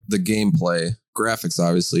the gameplay. Graphics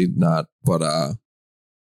obviously not, but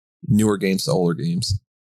newer games to older games.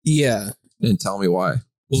 Yeah. And tell me why.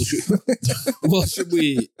 Well, should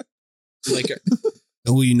we, like,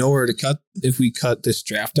 will you know where to cut if we cut this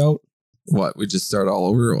draft out? What? We just start all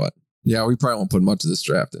over or what? Yeah, we probably won't put much of this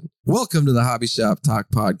draft in. Welcome to the Hobby Shop Talk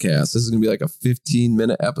Podcast. This is going to be like a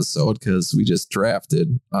 15-minute episode because we just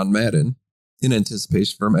drafted on Madden in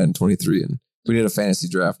anticipation for Madden 23. And we did a fantasy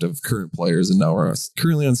draft of current players, and now we're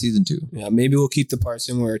currently on season 2. Yeah, maybe we'll keep the parts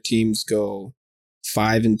in where our teams go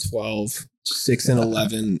 5-12,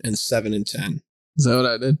 6-11, and 7-10. Is that what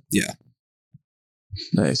I did? Yeah.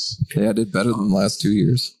 Nice. Yeah, I did better than the last 2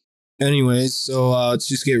 years. Anyways, so let's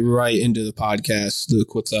just get right into the podcast.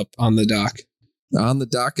 Luke, what's up on the dock? On the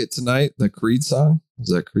docket tonight, the Creed song. Was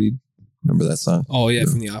that Creed? Remember that song? Oh, yeah,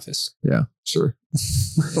 from The Office. Yeah, sure.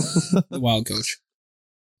 The Wild Coach.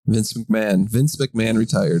 Vince McMahon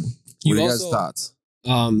retired. What You are you guys' also- thoughts?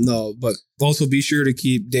 No, but also be sure to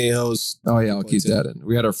keep Dejo's. Oh, yeah, I'll keep that in.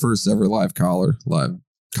 We had our first ever live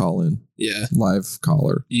call-in. Yeah. Live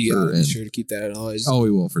caller. You gotta be in. sure to keep that in. Otherwise, Oh,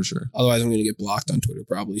 we will for sure. otherwise I'm going to get blocked on Twitter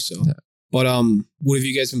probably. So, Yeah. But what have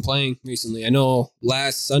you guys been playing recently? I know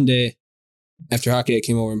last Sunday after hockey, I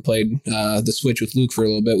came over and played the Switch with Luke for a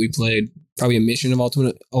little bit. We played probably a mission of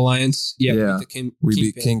Ultimate Alliance. Yeah, Yeah. We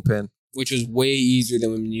beat Kingpin. which was way easier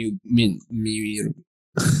than when me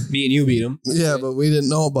and you beat him. Yeah, but we didn't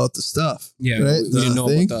know about the stuff. Yeah, Right? we didn't know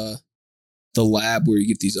thing? about the lab where you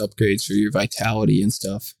get these upgrades for your vitality and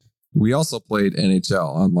stuff. We also played NHL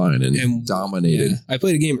online and dominated. Yeah, I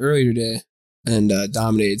played a game earlier today and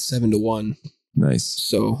dominated 7-1. Nice.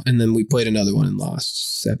 So, and then we played another one and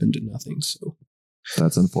lost 7-0. So,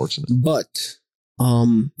 That's unfortunate. but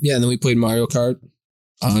yeah, and then we played Mario Kart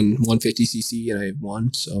on 150cc and I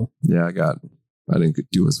won. So, Yeah, I didn't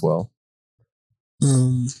do as well.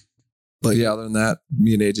 but Yeah, other than that,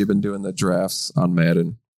 me and AJ have been doing the drafts on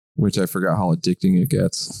Madden, which I forgot how addicting it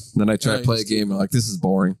gets. And then I try to play a game and I'm like, this is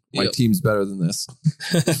boring. My Yep. team's better than this.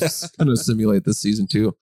 I'm going to simulate this season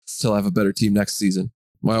too. Till I have a better team next season.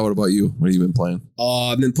 Wow, what about you? What have you been playing?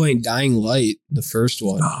 I've been playing Dying Light, the first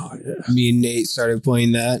one. Oh, yeah. Me and Nate started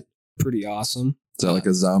playing that. Pretty awesome. Is that like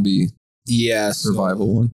a zombie Yeah.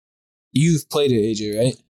 survival one? You've played it, AJ,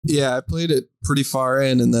 right? Yeah, I played it pretty far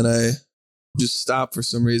in and then I just stopped for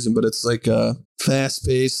some reason, but it's like a fast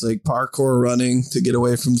paced, like parkour running to get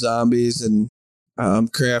away from zombies and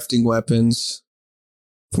crafting weapons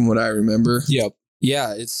from what I remember. Yep.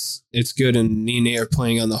 Yeah, it's good. And me and Nate are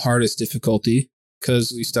playing on the hardest difficulty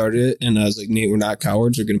because we started it. And I was like, Nate, we're not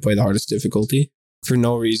cowards. We're going to play the hardest difficulty for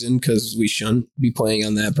no reason because we shouldn't be playing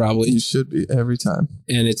on that probably. You should be every time.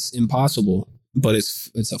 And it's impossible, but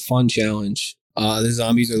it's a fun challenge. The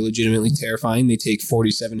zombies are legitimately terrifying. They take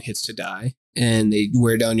 47 hits to die and they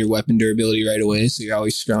wear down your weapon durability right away. So you're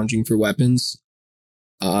always scrounging for weapons.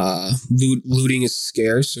 Looting is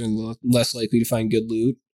scarce and less likely to find good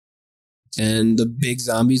loot. And the big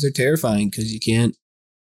zombies are terrifying because you can't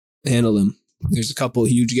handle them. There's a couple of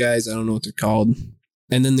huge guys. I don't know what they're called.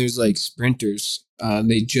 And then there's like sprinters.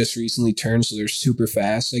 They just recently turned, so they're super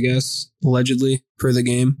fast, I guess, allegedly, per the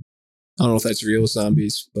game. I don't know if that's real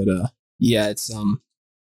zombies, but yeah, it's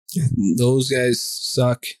those guys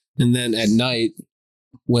suck. And then at night,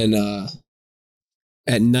 when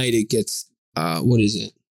it gets what is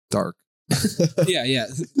it? Dark. yeah.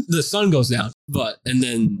 The sun goes down. And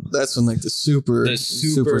then That's when like the super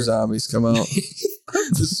zombies come out.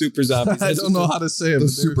 the super zombies. I don't know how to say it. The But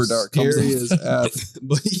super they're dark comes scary out. as F.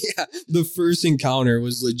 But yeah, the first encounter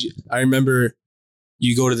was legit. I remember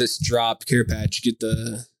you go to this drop care patch, get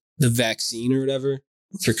the vaccine or whatever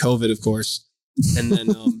for COVID, of course. And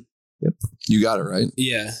then, You got it right.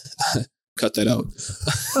 yeah, cut that out.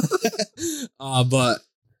 But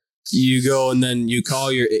you go and then you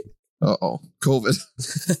call your, Uh-oh. COVID.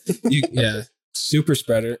 yeah, Super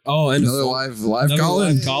spreader. Oh, and Another live another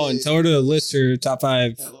Colin. live Colin. Tell her to list her top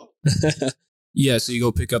 5. Yeah, so you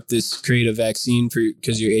go pick up this create a vaccine for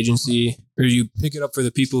because your agency, or you pick it up for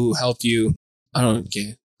the people who helped you. I don't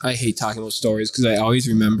get. I hate talking about stories because I always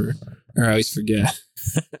remember or I always forget.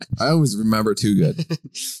 I always remember too good.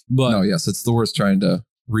 But No, yes, it's the worst trying to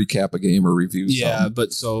recap a game or review. yeah, something.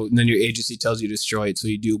 but so then your agency tells you to destroy it, so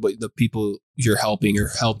you do. But the people you're helping or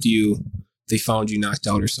helped you, they found you knocked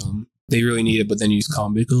out or something. They really need it, but then you just call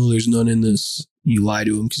them, like, oh, there's none in this. You lie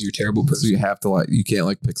to them because you're a terrible person. So you have to you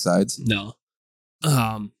can't pick sides. No.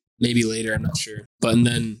 Maybe later, I'm not sure. But and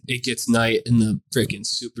then it gets night and the freaking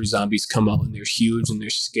super zombies come out and they're huge and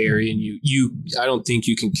they're scary and you I don't think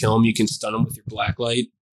you can kill them. You can stun them with your black light.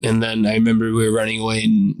 And then I remember we were running away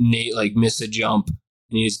and Nate missed a jump and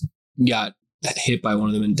he just got hit by one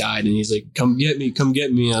of them and died. And he's like, come get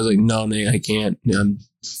me. I was like, no, Nate, I can't.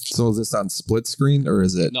 So is this on split screen or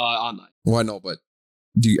is it? No, online. Well, I know, but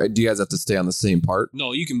do you guys have to stay on the same part?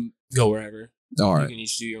 No, you can go wherever. All You right. can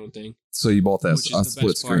each do your own thing. So you both have Which a is the split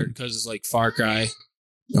best part screen. because it's like Far Cry.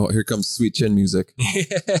 Oh, here comes Sweet Chin music.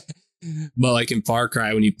 But like in Far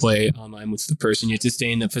Cry, when you play online with the person, you have to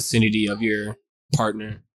stay in the vicinity of your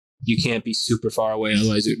partner. You can't be super far away,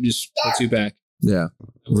 otherwise it just puts you back. Yeah.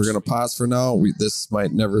 We're going to pause for now. This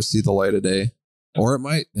might never see the light of day, or it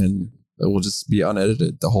might, and it will just be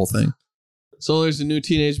unedited, the whole thing. So there's a new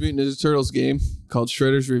Teenage Mutant Ninja Turtles game called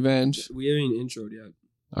Shredder's Revenge. We haven't introed yet.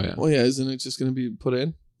 Oh yeah. Well, yeah, isn't it just going to be put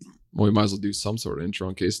in? Well, we might as well do some sort of intro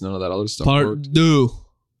in case none of that other stuff Part worked. 2.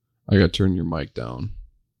 I got to turn your mic down,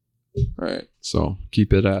 All right. so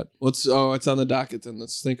keep it at. What's on the docket then?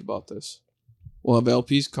 Let's think about this. We'll have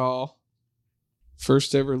LP's call,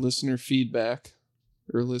 first ever listener feedback,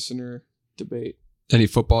 or listener debate. Any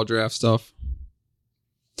football draft stuff?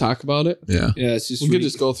 Talk about it. Yeah. Yeah, it's just We could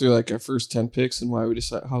just go through our first 10 picks and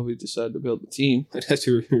how we decided to build the team. I'd have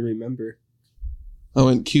to remember. I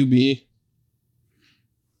went QB.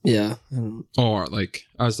 Yeah. Or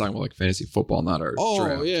I was talking about fantasy football, not our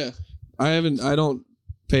draft. Yeah. I don't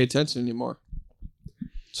pay attention anymore.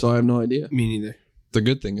 So I have no idea. Me neither. The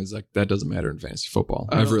good thing is that doesn't matter in fantasy football.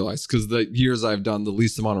 I I've don't- realized because the years I've done the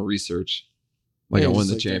least amount of research, I won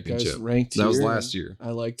the championship. That was last year. I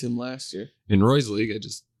liked him last year. In Roy's league, I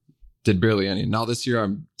just did barely any. Now this year,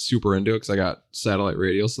 I'm super into it because I got satellite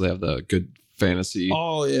radio, so they have the good fantasy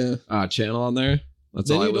Oh yeah. channel on there. That's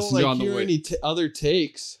Then all I you listen to don't on the hear way. any other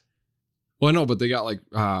takes. Well, I know, but they got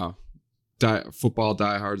football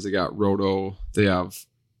diehards. They got Roto. They have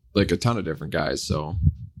a ton of different guys. So,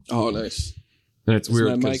 Oh, nice. and it's Is weird.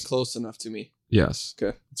 my mic 'cause- close enough to me? Yes.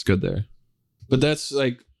 Okay. It's good there. But that's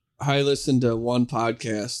I listened to one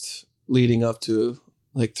podcast leading up to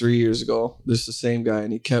 3 years ago. This is the same guy,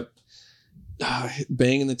 and he kept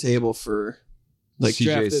banging the table for CJ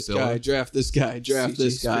draft this Spiller? guy, draft this guy, draft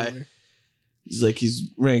this guy. He's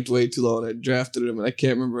ranked way too low, and I drafted him, and I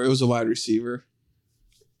can't remember. It was a wide receiver,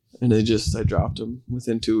 and I dropped him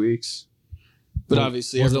within 2 weeks. But Well,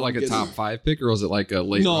 obviously, was it everyone a gets- top 5 pick or was it a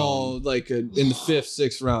late No, round? in the 5th,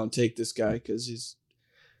 6th round, take this guy because he's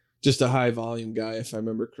just a high volume guy, if I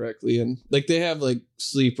remember correctly. And they have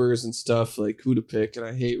sleepers and stuff, who to pick. And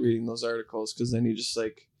I hate reading those articles because then you just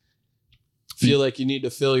feel like you need to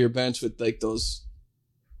fill your bench with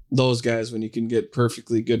those guys when you can get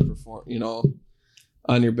perfectly good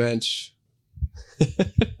on your bench.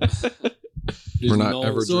 We're not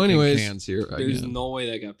ever So drinking anyways, cans here There's again. no way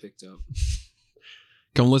that got picked up.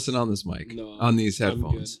 Come listen on this mic, No, on these I'm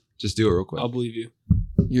headphones. Just do it real quick. I'll believe you.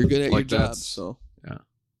 You're good at your job, that's- so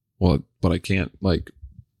Well, but I can't get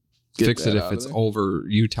fix it that if out it's of there. over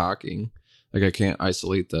you talking. I can't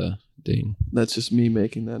isolate the ding. That's just me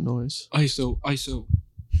making that noise. ISO.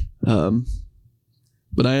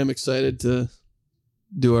 But I am excited to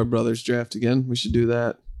do our brothers draft again. We should do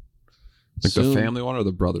that. The soon. family one or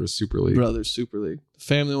the Brothers Super League? Brothers Super League. The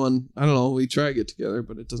family one, I don't know. We try to get together,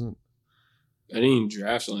 but it doesn't. I didn't even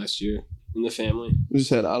draft last year in the family. We just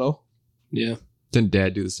had Otto. Yeah. Didn't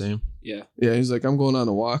Dad do the same? Yeah. Yeah, he's like, I'm going on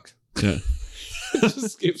a walk. Yeah.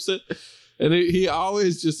 Just skips it. And he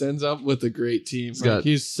always just ends up with a great team. got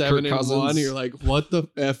He's 7-1. Cousins. You're like, what the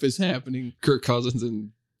F is happening? Kirk Cousins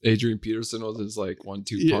and Adrian Peterson was his 1-2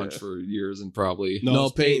 Yeah. punch for years and probably. No,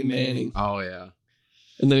 it's Peyton Manning. Oh, yeah.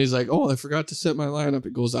 And then he's like, oh, I forgot to set my lineup.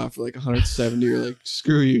 It goes off for 170. You're like,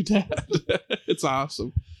 screw you, Dad. It's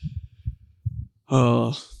awesome.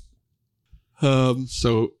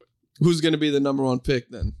 So, Who's going to be the number one pick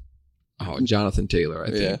then? Jonathan Taylor, I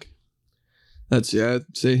Yeah. think. I'd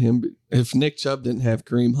say him. If Nick Chubb didn't have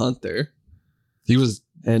Kareem Hunt there, He was.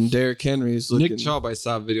 and Derrick Henry is looking Nick Chubb, I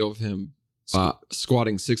saw a video of him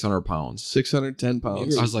squatting 600 pounds. 610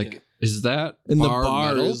 pounds. I was like, Is that And the bar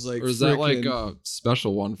bar metal? is, like, or is that like frickin- a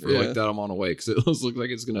special one for Yeah. like that amount of weight? Because it looks like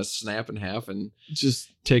it's gonna snap in half and Just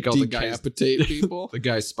take out the guy. decapitate people. The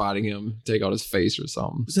guy spotting him, take out his face or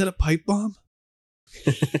something. Was that a pipe bomb?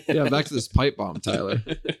 Yeah, back to this pipe bomb, Tyler.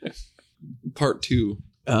 Part 2.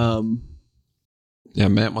 Yeah,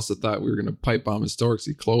 Matt must have thought we were gonna pipe bomb his store because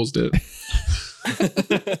he closed it.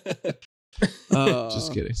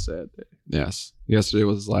 Just kidding. Sad day. Yes, yesterday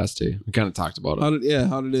was his last day. We kind of talked about it.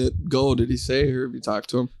 How did it go? Did he say, or have you talked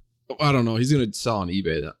to him? I don't know. He's gonna sell on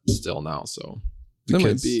eBay still now. So the That might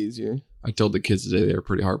kids, be easier. I told the kids today they were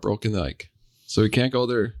pretty heartbroken. They're like, so we can't go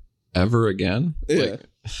there ever again. Yeah. Like,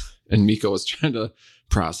 and Miko was trying to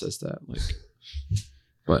process that. Like,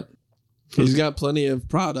 but He's got plenty of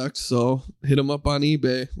product, so hit him up on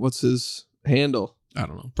eBay. What's his handle? I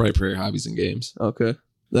don't know. Bright Prairie Hobbies and Games. Okay.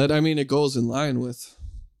 It goes in line with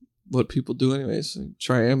what people do anyways. Like,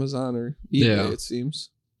 try Amazon or eBay, Yeah. it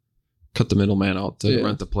seems. Cut the middleman out to Yeah.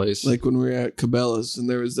 rent the place. Like when we were at Cabela's and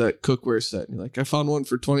there was that cookware set. And you're like, I found one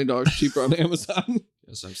for $20 cheaper on Amazon.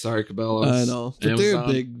 yes, I'm sorry, Cabela's. I know. But they're a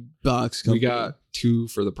Amazon. big box We company. got 2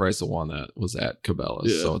 for the price of 1 that was at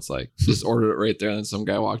Cabela's. Yeah. So it's like, just ordered it right there. And then some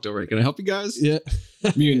guy walked over. Can I help you guys? Yeah.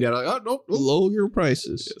 Me and Dad are like, oh, nope. Lower your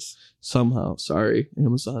prices. Yes. Somehow. Sorry.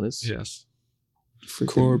 Amazon is Yes. freaking-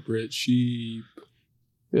 Corporate sheep.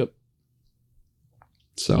 Yep.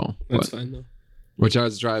 So, That's but- fine though. which I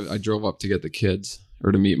drove up to get the kids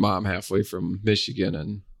or to meet Mom halfway from Michigan.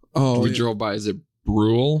 And Oh, we yeah. drove by, is it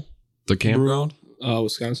Brule, the campground?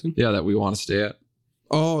 Wisconsin. Yeah, that we want to stay at,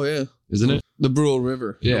 Oh, yeah. isn't it? The Brule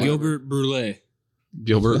River. Yeah. Gilbert Brule.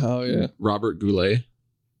 Gilbert. Oh, yeah. Robert Goulet.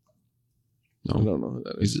 I No, don't know who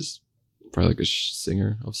that he's is. just probably like a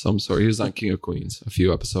singer of some sort. He was on King of Queens a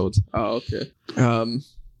few episodes. Oh, okay.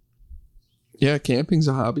 Yeah, camping's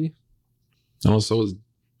a hobby. And also was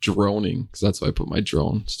droning because that's why I put my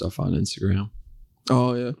drone stuff on Instagram.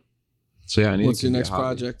 Oh, yeah. So yeah, I need What's to your get a next hobby.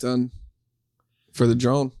 project on for the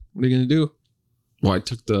drone? What are you going to do? Well, I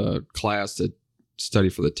took the class to study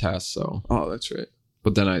for the test, so Oh, that's right.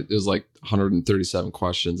 but then it was like 137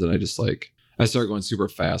 questions, and I started going super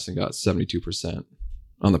fast and got 72%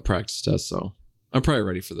 on the practice test. So I'm probably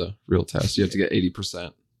ready for the real test. You have to get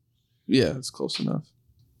 80%. Yeah, that's close enough.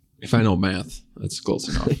 If I know math, that's close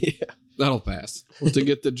enough. Yeah. That'll pass. Well, to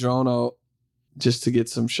get the drone out, just to get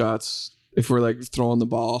some shots, if we're like throwing the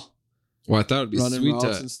ball, Well, I thought it'd be running sweet routes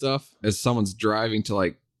to, and stuff. as someone's driving, to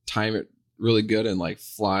like time it really good and like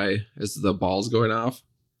fly as the ball's going off.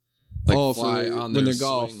 Like oh, fly for on when their they're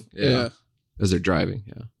golf. swing. Yeah. As they're driving.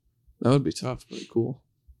 Yeah. That would be tough, but cool.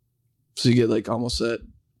 So you get like almost that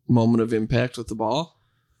moment of impact with the ball,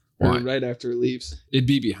 or Why? right after it leaves. It'd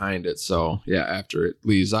be behind it. So yeah, after it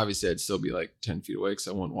leaves, obviously I'd still be like 10 feet away because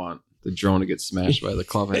I wouldn't want the drone to get smashed by the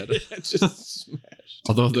club head. Just smashed.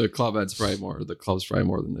 Although the club's probably more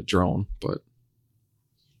than the drone, but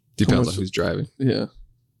depends on who's driving, Yeah,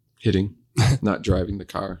 hitting, not driving the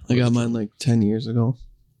car. I got mine like 10 years ago.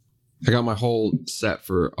 I got my whole set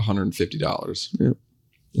for $150. Yep.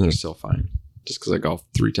 And they're still fine, just because I golf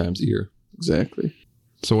 3 times a year. Exactly.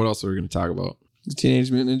 So what else are we going to talk about? The Teenage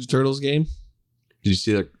Mutant Ninja Turtles game. Did you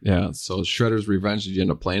see that? Yeah. So Shredder's Revenge. Did you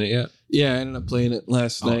end up playing it yet? Yeah, I ended up playing it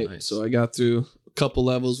last Oh, night. nice. So I got through a couple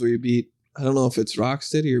levels where you beat, I don't know if it's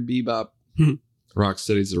Rocksteady or Bebop.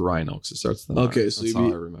 Rocksteady's the Rhino because it starts with an Okay, R. so That's you how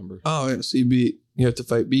beat- I remember. Oh, yeah. So you have to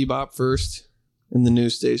fight Bebop first in the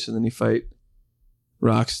news station, then you fight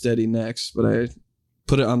Rocksteady next. But I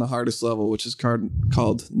put it on the hardest level, which is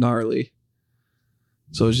called Gnarly.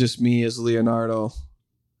 So it's just me as Leonardo.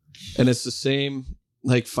 And it's the same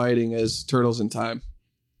like fighting as Turtles in Time.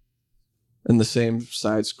 And the same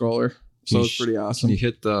side scroller. So Can it's pretty Can awesome. you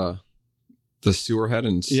hit the sewer head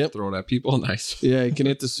and Yep. throw it at people? Nice. Yeah, you can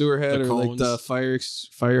hit the sewer head The or like the cones.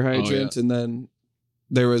 fire hydrant, and then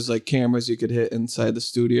there was like cameras you could hit inside the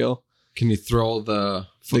studio. Can you throw the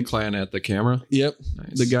Foot Clan at the camera? Yep,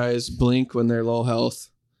 Nice. the guys blink when they're low health.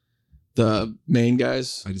 The main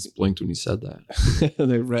guys, I just blinked when you said that.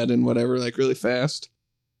 they red and whatever, like really fast.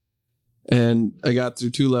 And I got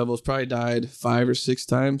through 2 levels, probably died 5 or 6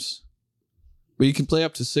 times. But you can play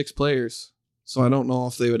up to 6 players. So I don't know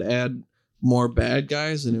if they would add more bad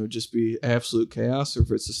guys and it would just be absolute chaos, or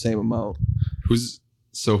if it's the same amount.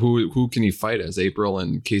 Who can you fight as? April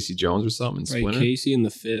and Casey Jones or something? Right, Splinter? Casey in the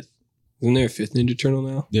 5th. Isn't there a 5th Ninja Turtle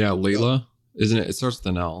now? Yeah, Layla. Isn't it? It starts with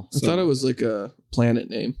an L. I thought it was like a planet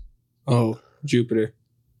name. Oh, Jupiter.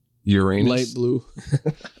 Uranus. Light blue.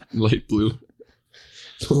 Light blue.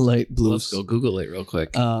 Light blue. Let's go Google it real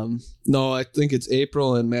quick. No, I think it's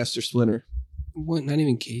April and Master Splinter. What? Not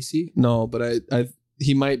even Casey? No, but I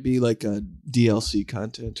he might be like a DLC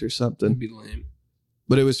content or That'd something. be lame.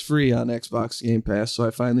 But it was free on Xbox Game Pass, so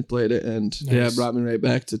I finally played it, and it brought me right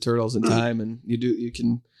back to Turtles in Time. And you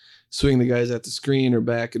can swing the guys at the screen or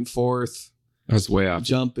back and forth, I was way off.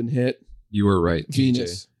 jump and hit. You were right.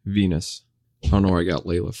 Venus. TJ. Venus. I don't know where I got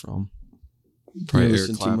Layla from. Probably You Eric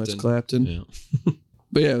listen Clapton. too much Clapton. Yeah.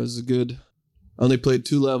 But yeah, it was a good. I only played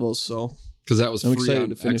 2 levels, so Because that was I'm free excited on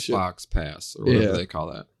to finish it. Xbox Pass or whatever Yeah. they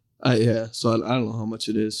call that. So I don't know how much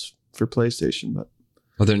it is for PlayStation, but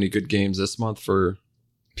Are there any good games this month for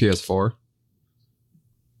PS4?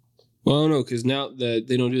 Well, I don't know, because now that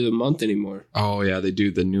they don't do the month anymore. Oh yeah, they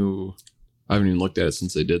do the new. I haven't even looked at it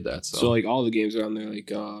since they did that. So like all the games are on there, like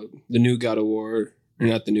the new God of War, or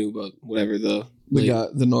not the new, but whatever we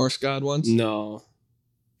got the Norse God ones. No,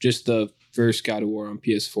 just the first God of War on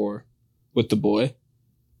PS4 with the boy.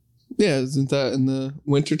 Yeah, isn't that in the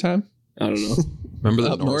wintertime? I don't know. Remember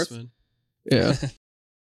the Up north? Norseman? Yeah.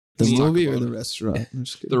 The Let's talk movie or about the it. restaurant? I'm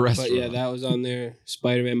just kidding. The rest. But yeah, that was on there.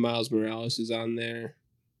 Spider-Man Miles Morales is on there.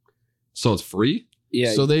 So it's free?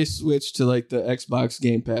 Yeah. So they switched to like the Xbox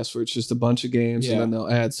Game Pass, where it's just a bunch of games, Yeah. and then they'll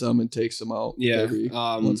add some and take some out. Yeah, every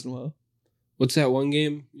once in a while. what's that one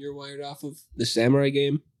game you're wired off of? The samurai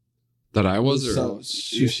game? That I was? Or So,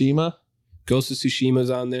 Tsushima. Ghost of Tsushima's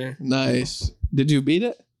on there. Nice. Did you beat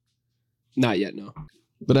it? Not yet, no.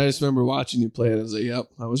 But I just remember watching you play it. I was like, "Yep,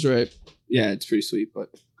 I was right." Yeah, it's pretty sweet. But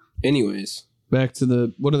anyways, Back to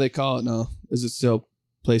the what do they call it now? Is it still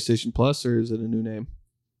PlayStation Plus or is it a new name?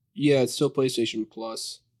 yeah, it's still PlayStation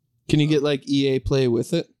Plus. Can you get like EA Play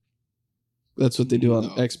with it? That's what they do on No,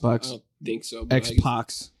 Xbox. I don't think so. But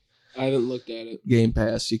Xbox I haven't looked at it. Game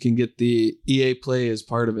Pass. You can get the EA Play as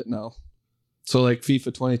part of it now. So like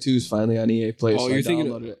FIFA 22 is finally on EA Play. Oh, so you're I thinking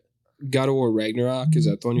downloaded of- it. God of War Ragnarok, is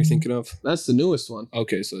that the one you're thinking of? That's the newest one.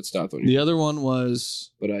 Okay, so it's not the one. The other one was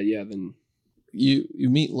But yeah, then you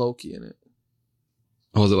meet Loki in it.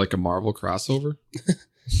 Oh, is it like a Marvel crossover?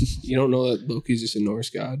 you don't know that Loki's just a Norse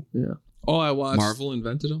god. Oh, I watched Marvel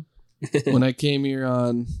invented them? when I came here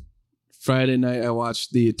on Friday night. I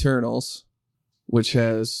watched the Eternals, which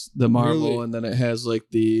has the Marvel, Really? and then it has like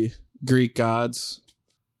the Greek gods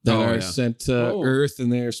that Oh, are yeah. sent to Oh. Earth,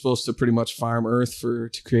 and they're supposed to pretty much farm Earth to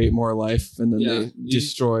create more life, and then Yeah, they you-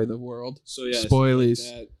 destroy the world. So yeah,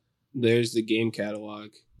 Spoilies. there's the game catalog.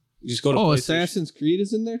 You just go to Oh, PlayStation. Assassin's Creed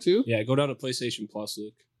is in there too. Yeah, go down to PlayStation Plus,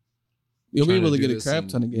 Luke. You'll be Trying able to do get a this crap in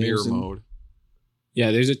ton of mirror games. mode.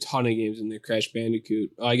 Yeah, there's a ton of games in there. Crash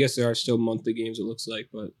Bandicoot. I guess there are still monthly games. It looks like,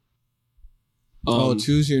 but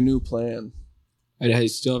Choose your new plan. I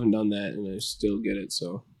still haven't done that, and I still get it.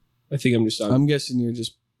 So I think I'm just on I'm guessing you're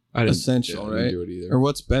just I didn't, Essential, I didn't right? do it either. or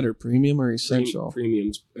what's better, premium or essential?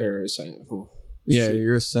 premiums or essential. Yeah, Shit.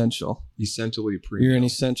 you're essential. Essentially premium. You're an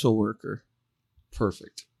essential worker,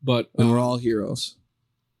 Perfect. But and we're all heroes.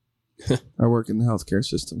 I work in the healthcare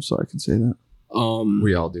system, so I can say that.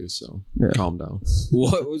 We all do, so Yeah. calm down.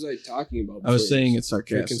 what was I talking about? I was before saying you it freaking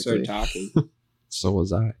sarcastically. started talking. So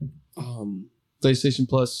was I. PlayStation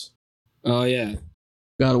Plus, Oh yeah,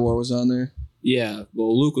 God of War was on there. yeah.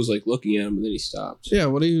 Well, Luke was like looking at him, and then he stopped. Yeah,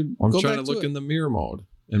 what are you? I'm go trying to back look it. in the mirror mode,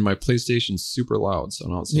 and my PlayStation's super loud, so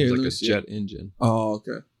now it sounds Here, like let me a see jet engine. Oh,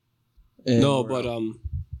 okay. And No, we're but out.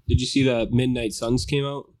 did you see that Midnight Suns came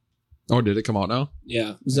out? Oh, did it come out now?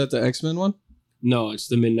 Yeah. is that the X-Men one? No, it's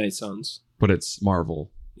the Midnight Suns. But it's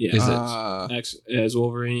Marvel. Yeah. Is it? As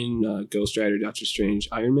Wolverine, Ghost Rider, Doctor Strange,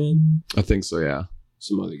 Iron Man, I think so, yeah.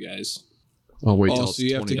 some other guys. I'll wait Oh, till so it's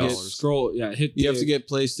you have to $20. get- Scroll, yeah, hit. You have the- to get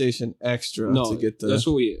PlayStation Extra no. to get the. That's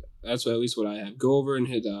what at least what I have. Go over and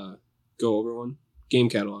hit. Go over one game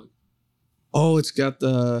catalog. Oh, it's got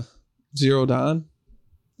the Zero Dawn,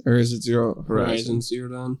 or is it Zero Horizon? Horizon Zero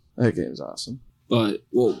Dawn. That game's awesome. But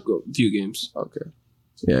we'll go view games. Okay.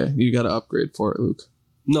 Yeah, you got to upgrade for it, Luke.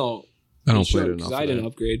 No, I don't you play it should, enough. 'cause I of didn't that.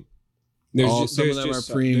 upgrade. Some of them there's are There's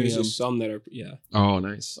premium. just some that are Oh,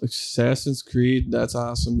 nice. Assassin's Creed, that's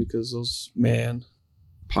awesome because those, man,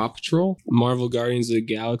 Paw Patrol? Marvel Guardians of the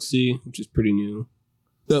Galaxy, which is pretty new.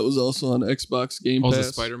 that was also on Xbox Game Oh, Pass.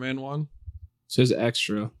 the Spider-Man one? It says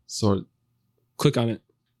extra. So Click on it.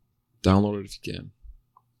 download it if you can.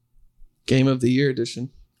 Game of the Year edition.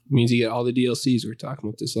 It means you get all the DLCs. We were talking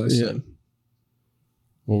about this last Yeah. time.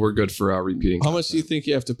 Well, we're good for repeating. How much do you content. think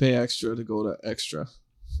you have to pay extra to go to Extra?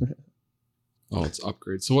 Oh, it's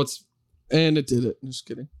upgrade. So what's And it did it. Just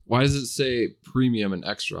kidding. why does it say premium and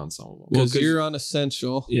extra on some of them? Well, Because 'cause- you're on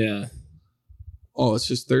Essential. Yeah. Oh, it's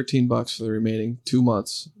just $13 for the remaining 2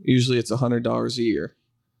 months. Usually it's $100 a year.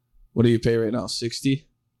 What do you pay right now? 60?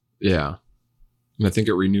 Yeah. And I think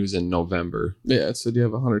it renews in November. Yeah, it said you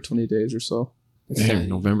have 120 days or so. Damn,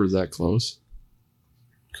 November's that close.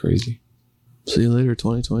 Crazy. See you later,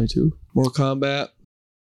 2022. Mortal Kombat.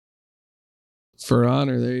 For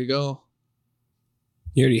Honor, there you go.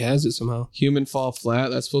 He already has it somehow. Human Fall Flat.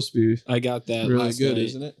 That's supposed to be I got that really last good, night.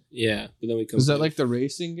 isn't it? Yeah, but then we Is that like the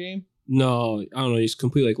racing game? No, I don't know. You just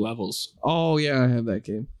complete like levels. Oh yeah, I have that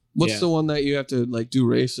game. What's Yeah. the one that you have to like do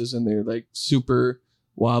races and they're like super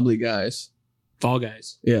wobbly guys? Fall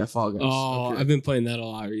Guys. Yeah, Fall Guys. Oh, Okay. I've been playing that a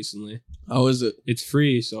lot recently. How is it? It's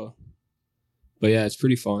free, so. But yeah, it's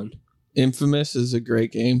pretty fun. Infamous is a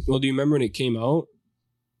great game. Well, do you remember when it came out?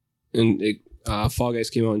 And Fall Guys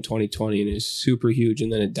came out in 2020, and it was super huge,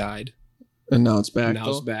 and then it died. And now it's back. And now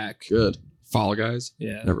it's though? back. Good. Fall Guys.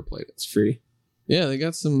 Yeah, Never played it. it's free. Yeah, they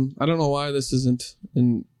got some. I don't know why this isn't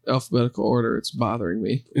in alphabetical order. It's bothering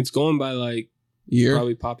me. It's going by like Year.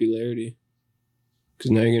 probably popularity.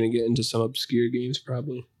 Because now you're gonna get into some obscure games,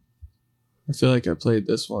 probably. I feel like I played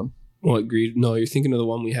this one. What Greed? No, you're thinking of the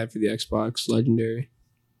one we had for the Xbox, Legendary.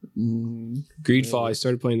 Greedfall. I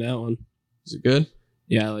started playing that one. Is it good?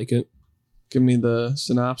 Yeah, I like it. Give me the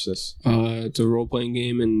synopsis. It's a role playing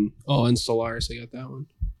game, and Stellaris. I got that one.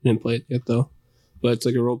 Didn't play it yet though, but it's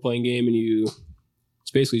like a role playing game, and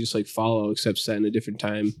it's basically just like Fallout except set in a different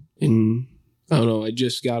time. And I don't know. I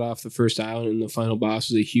just got off the first island, and the final boss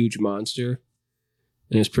is a huge monster,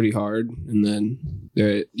 and it's pretty hard. And then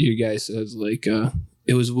your guy says like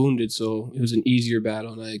it was wounded, so it was an easier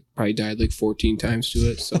battle, and I probably died like 14 times to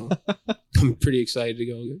it. So I'm pretty excited to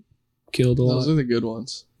go get killed a lot. Those are the good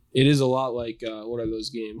ones. It is a lot like what are those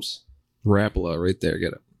games? Rapala right there.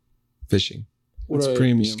 Get it. Fishing. What's What are-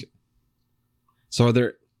 premium? Just kidding. So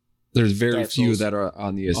there's very Dark few Souls. that are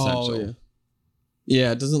on the essential. Oh, yeah.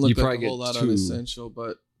 Yeah, it doesn't look You like probably a whole get lot two. on essential,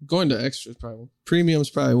 but going to extra is probably premium's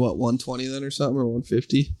probably what 120 then or something or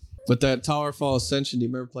 150. But that Towerfall Ascension, do you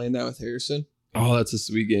remember playing that with Harrison? Oh, that's a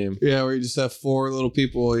sweet game. Yeah, where you just have 4 little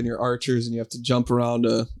people in your archers and you have to jump around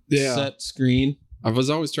a Yeah. set screen. I was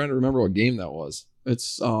always trying to remember what game that was.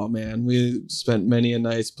 It's oh man, we spent many a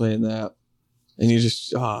nights playing that, and you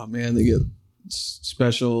just they get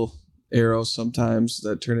special arrows sometimes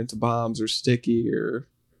that turn into bombs or sticky or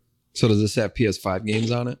So does this have PS5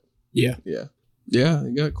 games on it? Yeah. yeah.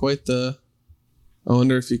 You got quite the. I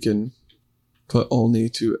wonder if you can put only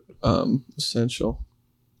to essential.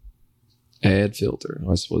 Add filter.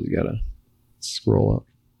 I suppose you gotta scroll up.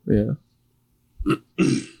 Yeah.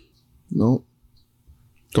 Nope.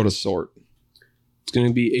 Go to sort. It's going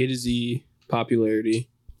to be A to Z popularity.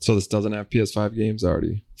 So this doesn't have PS5 games. I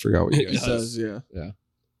already forgot what you It guys said. says yeah. Yeah.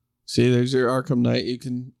 See, there's your Arkham Knight. You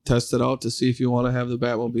can test it out to see if you want to have the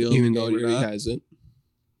Batmobile. Even though game it or already not. has it.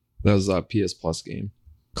 That was a PS Plus game.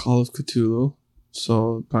 Call of Cthulhu.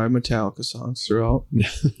 So probably Metallica songs throughout.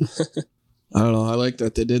 I don't know. I like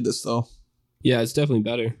that they did this though, Yeah, it's definitely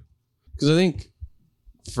better. because I think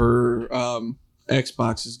for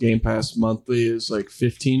Xbox's Game Pass monthly is like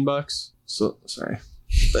 $15. So sorry,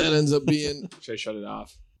 that ends up being Should I shut it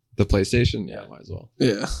off? The PlayStation? Yeah, might as well.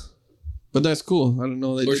 yeah. But that's cool. I don't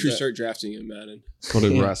know. They Or did should we that. start drafting it, Madden? Go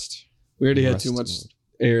to Yeah. rest. We already had Rest too much mode.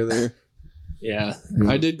 air there. Yeah.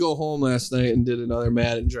 I did go home last night and did another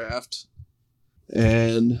Madden draft,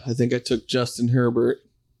 and I think I took Justin Herbert.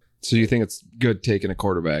 So you think it's good taking a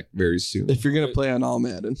quarterback very soon? If you're gonna play on all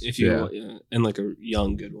Madden, If you Yeah. want, yeah. And like a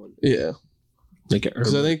young good one. yeah. Like a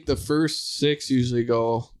Because I think the first 6 usually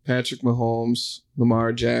go Patrick Mahomes,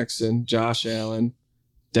 Lamar Jackson, Josh Allen,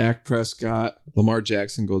 Dak Prescott. Lamar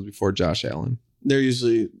Jackson goes before Josh Allen. They're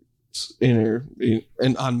usually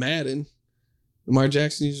and on Madden, Lamar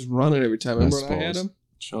Jackson, you just run it every time. Remember when I had suppose. him?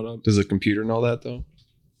 Shut up. Does the computer know that though?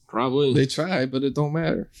 Probably. They try, but it don't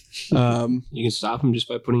matter. You can stop him just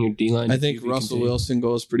by putting your D line. I think Russell Wilson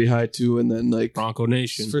goes pretty high too, and then like Bronco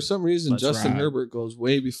Nation. for some reason Let's Justin ride. Herbert goes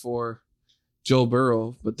way before Joe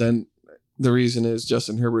Burrow, but then the reason is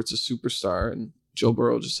Justin Herbert's a superstar and Joe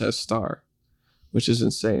Burrow just has star, which is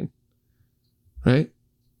insane. Right?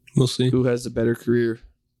 We'll see. Who has the better career?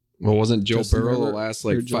 Well, wasn't Joe Justin Burrow the Herbert last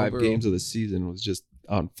or like Joe 5 Burrow? games of the season was just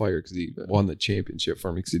on fire because he won the championship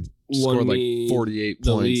for me because he Won scored me like 48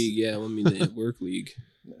 The points. league, yeah, won me the work league.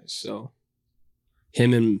 So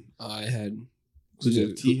him and I had Was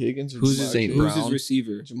it T. Higgins or who's Jamar his, St. Chase? who's his Brown?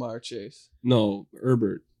 receiver? Jamar Chase. No,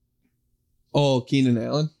 Herbert. Oh, Keenan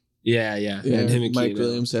Allen. Yeah. Yeah, And him and Mike Keenan.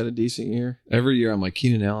 Williams had a decent year. Every year I'm like,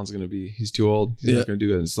 Keenan Allen's going to be, he's too old. He's Yeah. not going to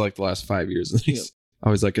do it. It's like the last 5 years. And he's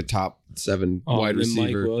always like a top 7 Oh, wide and then Mike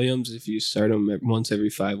receiver. Williams, if you start him once every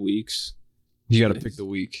 5 weeks. You got to pick the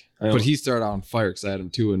week. I know. But he started out on fire because I had him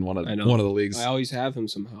too in one of I know. the leagues. I always have him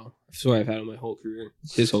somehow. So I've had him my whole career.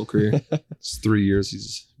 His whole career. It's 3 years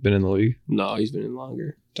he's been in the league. No, he's been in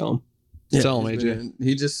longer. Tell him. Tell him, he's AJ. been-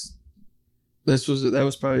 He just that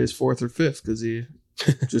was probably his 4th or 5th because he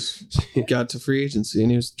just got to free agency and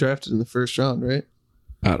he was drafted in the first round, right?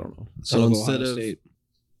 I don't know. So Out of instead Ohio of, State.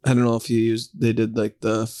 I don't know if they did like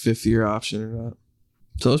the 5th-year option or not.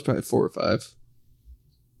 So it was probably 4 or 5.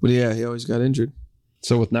 But yeah, he always got injured.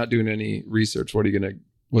 So with not doing any research,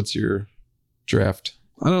 what's your draft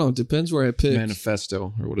I don't know. It depends where I pick.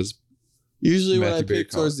 manifesto, or what is? Usually when I Matthew Berry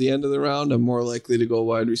pick towards the end of the round, I'm more likely to go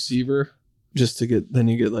wide receiver just to get, then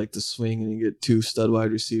you get like the swing and you get 2 stud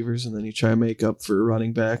wide receivers and then you try and make up for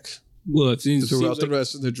running back Well, it seems throughout the like,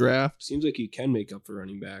 rest of the draft. seems like you can make up for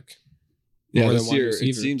running back. Yeah, More this than wide year it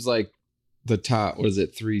receiver. seems like the top. What is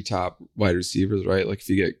it? 3 top wide receivers, right? Like if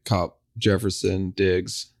you get Cup, Jefferson,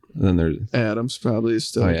 Diggs, and then there's Adams probably is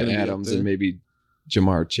still gonna be up Adams there. and maybe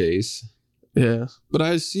Jamar Chase. Yeah. But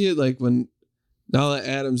I see it like now that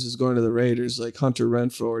Adams is going to the Raiders, like Hunter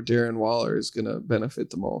Renfrow or Darren Waller is going to benefit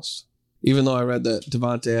the most. Even though I read that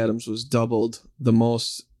Devontae Adams was doubled the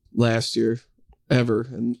most last year ever,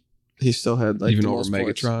 and he still had like Even the over most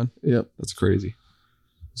points. Megatron. Yep. That's crazy.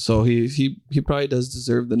 So he probably does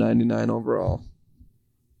deserve the 99 overall.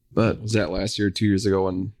 But Was that last year, 2 years ago,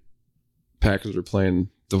 when Packers were playing,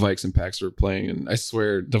 the Vikes and Packers were playing, and I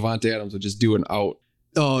swear Devontae Adams would just do an out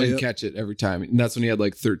and catch it every time. And that's when he had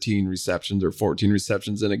like 13 receptions or 14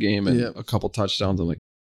 receptions in a game and Yep. a couple touchdowns. I'm like,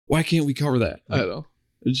 why can't we cover that? I don't know.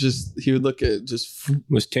 It's just he would look at just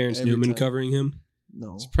Was Terrence Every Newman time. covering him?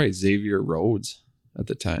 no. It's probably Xavier Rhodes at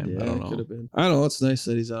the time. Yeah, I don't it could know. have been. I don't know. It's nice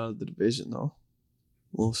that he's out of the division though.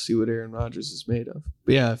 We'll see what Aaron Rodgers is made of.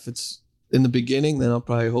 But yeah, if it's in the beginning, then I'll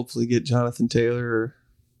probably hopefully get Jonathan Taylor or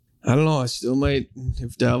I don't know. I still might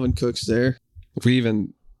if Dalvin Cook's there. If we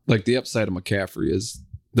even like the upside of McCaffrey is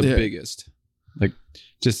the Yeah. biggest, like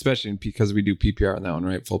just especially because we do PPR on that one,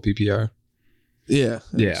 right? Full PPR. Yeah. I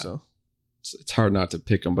think Yeah. So It's hard not to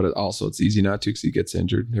pick him, but it's easy not to because he gets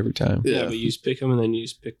injured every time. Yeah, Yeah. but you just pick him and then you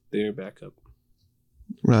just pick their backup.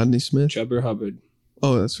 Rodney Smith. Chuba Hubbard.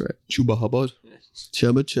 Oh, that's right. Chuba Hubbard.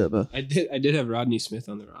 Chubba. I did have Rodney Smith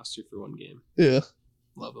on the roster for one game. Yeah.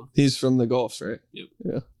 Love him. He's from the Gulfs, right?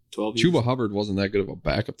 12 years. Chuba Hubbard wasn't that good of a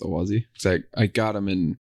backup though, was he? Because I got him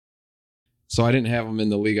in. So I didn't have him in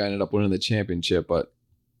the league. I ended up winning the championship, or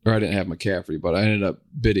I didn't have McCaffrey, but I ended up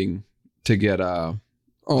bidding to get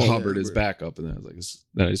Hubbard as backup, and then I was like,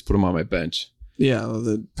 then I just put him on my bench. Yeah, well,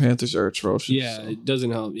 the Panthers are atrocious. Yeah, so. it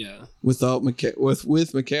doesn't help. Yeah. Without with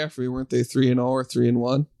McCaffrey, weren't they 3-0 or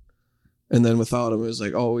 3-1? And then without him, it was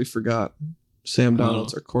like, oh, we forgot Sam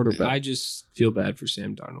Donald's our quarterback. I just feel bad for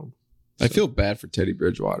Sam Darnold. I feel bad for Teddy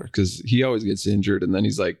Bridgewater because he always gets injured, and then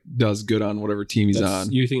he's like does good on whatever team he's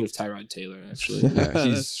on. You're thinking of Tyrod Taylor, actually. Yeah,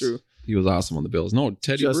 That's true. He was awesome on the Bills. No,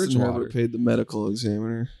 Teddy Justin Bridgewater. Herbert paid the medical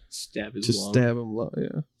examiner Stab his to lung. stab him low.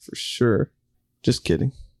 Yeah, for sure. Just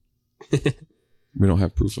kidding. We don't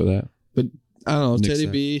have proof of that. I don't know. Nick Teddy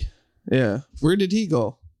said. B. Yeah. Where did he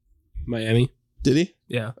go? Miami. Did he?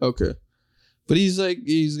 Yeah. Okay. But he's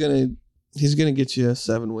gonna get you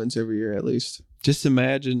 7 wins every year at least. Just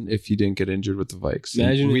imagine if he didn't get injured with the Vikes.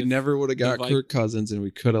 Imagine we if never would have got the Kirk Cousins, and we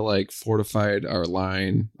could have like fortified our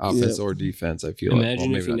line, offense or defense. I feel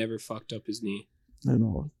Imagine like. if he never fucked up his knee. I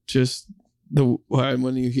know. Just when I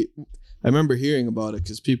remember hearing about it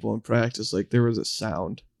because people in practice, like there was a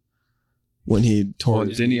sound when he tore.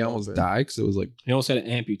 his Didn't he knee almost open. die? Because it was like, He almost had to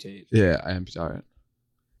amputate. yeah, I am all right.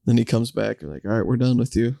 Then he comes back and like, all right, we're done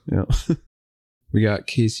with you. Yeah, we got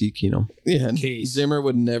KC Keenum. Yeah, and Case. Zimmer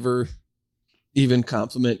would never even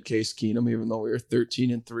compliment Case Keenum, even though we were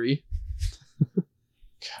 13-3. It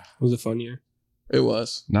was a fun year. It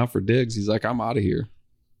was. Now for Diggs, he's like, I'm out of here.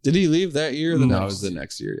 Did he leave that year? Or the No, it next? was the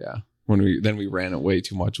next year. Yeah, when we ran it way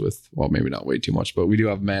too much with. Well, maybe not way too much, but we do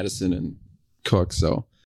have Madison and Cook. So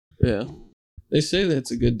Yeah. They say that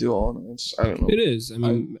it's a good duo. And I don't know. It is. I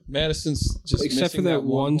mean, Madison's just except for missing that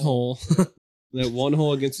one hole. That one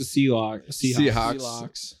hole against the Seahawks.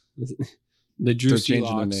 Seahawks. The Drew They're changing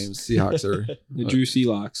their Seahawks. names. Seahawks are. The Drew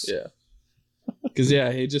Seahawks. Yeah. Because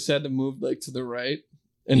he just had to move like to the right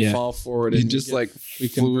and Yeah. fall forward. He and just like we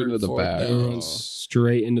flew convert into the forward back. down. Runs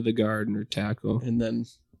straight into the guard or tackle. And then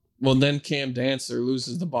Cam Dancer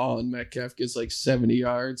loses the ball and Metcalf gets like 70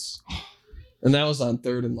 yards. And that was on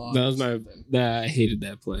 3rd and long. That was I hated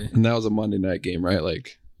that play. And that was a Monday night game, right?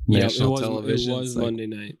 Like Yeah, national it was, television. It was It's like, Monday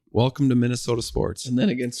night. welcome to Minnesota sports. And then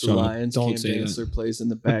against the Shut up. Lions, Don't Cam say that. Dancer plays in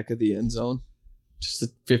the back of the end zone. Just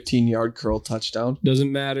a 15-yard curl touchdown.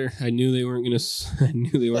 Doesn't matter. I knew they weren't gonna. I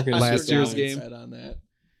knew they weren't gonna. Last score year's down. game? On that.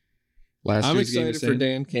 Last I'm year's game, excited you're for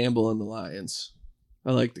saying? Dan Campbell and the Lions.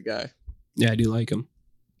 I like the guy. Yeah, I do like him.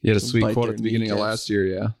 He had a Some sweet bite quote their at the beginning of kneecaps. last year.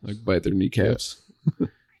 Yeah, like bite their kneecaps.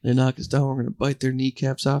 They knock us down. We're going to bite their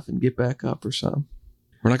kneecaps off and get back up or something.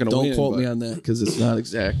 We're not going to Don't win. quote but me on that because it's not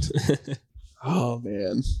exact. Oh,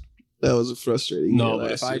 man. That was a frustrating No, year but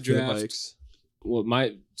last if I year for the draft- Vikes. Well,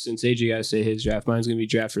 since AJ got to say his draft, mine's gonna be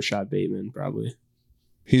draft Rashad Bateman probably.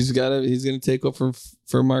 He's gonna take over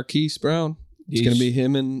for Marquise Brown. It's gonna be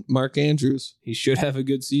him and Mark Andrews. He should have a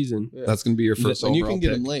good season. Yeah. That's gonna be your first And overall you can get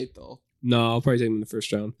pick. him late though. No, I'll probably take him in the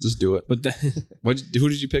first round. Just do it. But then, Who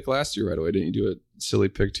did you pick last year right away? Didn't you do a silly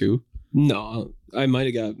pick too? no, I might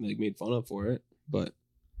have got made fun of for it, but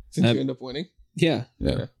Since you end up winning, yeah,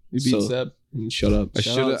 Yeah. you beat So- Seb. shut up. I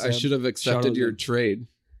Shout out, should have Shout accepted out your Zeb. trade.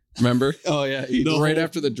 Remember? Oh yeah, Right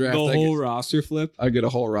after the draft, The whole roster flip. I get a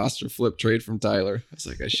whole roster flip trade from Tyler. I was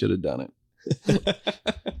like, I should have done it.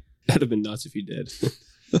 That'd have been nuts if you did.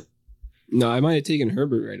 No, I might have taken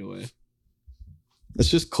Herbert right away. Let's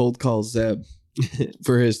just cold call Zeb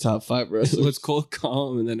for his top 5 wrestlers. Let's cold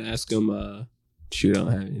call him and then ask him. Shoot, I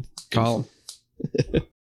don't have any. Call him.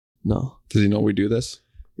 No. Does he know we do this?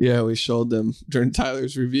 Yeah, we showed them during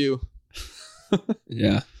Tyler's review.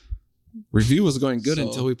 Yeah. Review was going good So-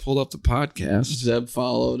 until we pulled up the podcast. Zeb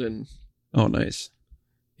followed, and Oh, nice.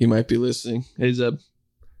 he might be listening. Hey Zeb,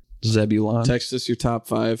 Zebulon. text us your top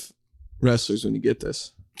 5 wrestlers when you get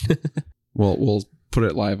this. We'll put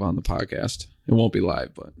it live on the podcast. It won't be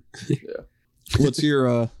live, but What's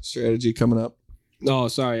your strategy coming up? Oh,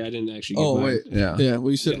 sorry, I didn't actually. Get Oh mine. wait, yeah. yeah.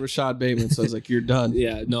 Well, you said Yeah. Rashad Bateman, so I was like, you're done.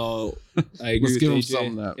 Yeah, no, I agree Let's with give him AJ.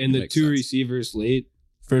 something that And the makes 2 sense. receivers late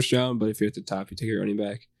first round, but if you're at the top, you take a running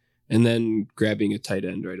back, and then grabbing a tight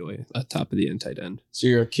end right away, a top of the end tight end. So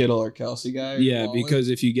you're a Kittle or Kelsey guy? Or Yeah, Waller? because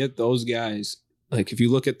if you get those guys, like if you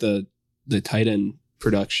look at the tight end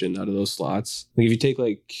production out of those slots, like if you take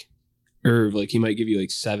like Irv, like he might give you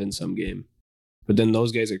like 7 some game, but then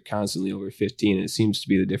those guys are constantly over 15, and it seems to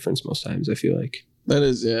be the difference most times. I feel like. that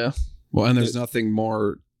is, yeah. Well, and there's nothing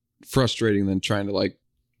more frustrating than trying to, like,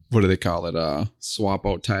 what do they call it? Swap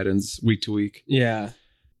out tight ends week to week. Yeah. It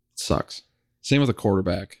sucks. Same with a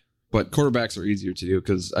quarterback. But quarterbacks are easier to do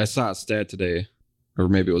because I saw a stat today, or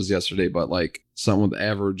maybe it was yesterday, but like something with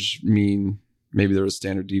average, mean, maybe there was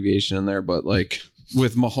standard deviation in there, but like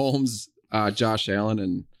with Mahomes, Josh Allen,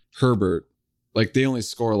 and Herbert, like they only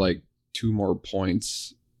score like 2 more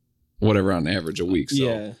points, whatever, on average a week. So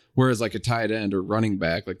Yeah. whereas like a tight end or running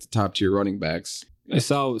back, like the top tier running backs, I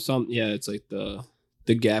saw some. Yeah, it's like the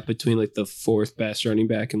gap between like the 4th best running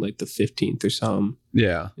back and like the 15th or something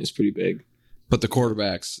yeah. is pretty big. But the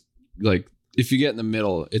quarterbacks, like if you get in the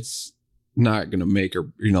middle, it's not going to make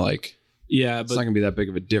or, like Yeah, it's but not going to be that big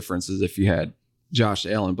of a difference as if you had Josh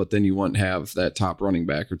Allen, but then you wouldn't have that top running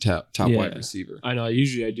back or top Yeah. wide receiver. I know.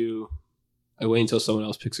 Usually I do. I wait until someone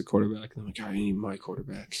else picks a quarterback, and I'm like, I need my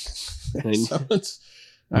quarterback. And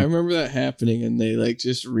I remember that happening, and they like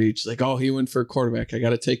just reached like, oh, he went for a quarterback. I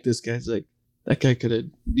got to take this guy. It's like that guy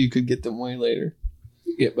you could get them way later.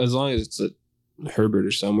 yeah, but as long as it's a Herbert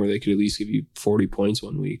or somewhere, they could at least give you 40 points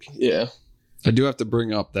one week. Yeah, I do have to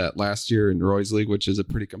bring up that last year in Roy's league, which is a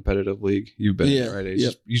pretty competitive league. You've been in it, right? It's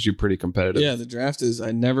yep. usually pretty competitive. yeah. The draft is.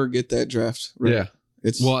 I never get that draft. Right. Yeah.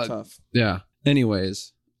 It's Well, tough. Yeah.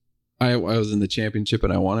 Anyways, I was in the championship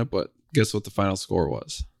and I won it, but guess what the final score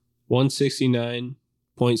was?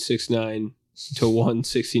 169.69 to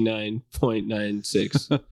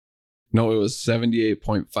 169.96. No, it was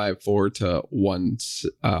 78.54 to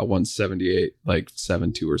 178, like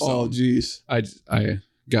 7-2 or Oh, something. geez. I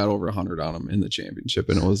got over 100 on him in the championship,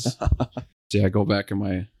 and it was I go back in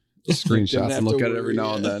my screenshots and look at it every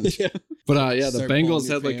now and then. Yeah. But the Start Bengals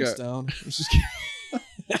pulling had your like pants a down.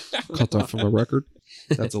 cut that from a record.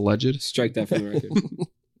 That's alleged. Strike that from the record.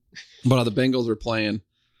 But the Bengals were playing.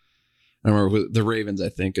 I remember with the Ravens, I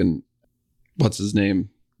think, and what's his name?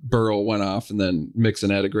 Burrow went off, and then Mixon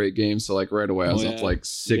had a great game. So like right away, I was up like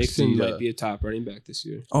 60. Mixon might be a top running back this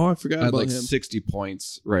year. Oh, I forgot I had about like him. 60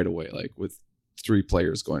 points right away, like with 3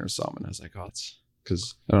 players going or something. I was like, oh, it's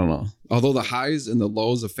because I don't know. Although the highs and the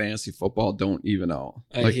lows of fantasy football don't even out.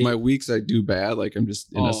 I Like hate- my weeks I do bad, like I'm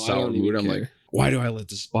just in Oh, a I sour don't even mood. I'm care. like, why do I let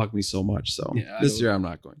this bug me so much? So Yeah, I this don't- year I'm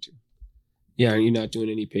not going to. Yeah, are you not doing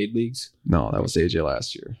any paid leagues? No, that was AJ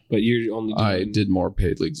last year. But you're only doing... I did more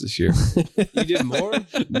paid leagues this year. You did more?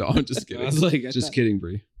 No, I'm just I kidding. was like, Just kidding,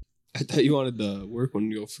 Bree. I thought you wanted the work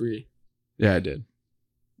one to go free. Yeah, I did.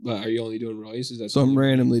 But are you only doing Royce? Is that So I'm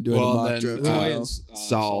randomly doing Well, a mock then, draft. Roy uh, and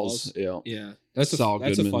Saul's. Yeah. Yeah, that's Saul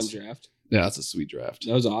that's a fun Goodman's. draft. Yeah, that's a sweet draft.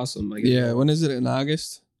 That was awesome. Like, Yeah, when is it? In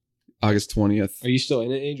August? August 20th. Are you still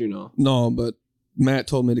in it, Age, or no? No, but Matt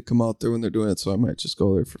told me to come out there when they're doing it, so I might just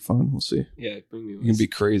go there for fun. We'll see. Yeah, bring me. You can be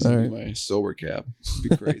crazy All in right. my sober cab. Be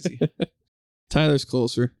crazy. Tyler's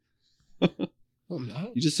closer. I'm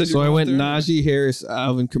not. You just said So I you're went out there? Najee Harris,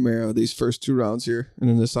 Alvin Kamara, these first 2 rounds here, and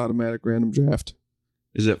then this automatic random draft.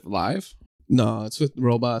 Is it live? No, it's with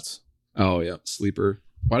robots. Oh, yeah. Sleeper.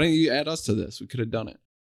 Why didn't you add us to this? We could have done it.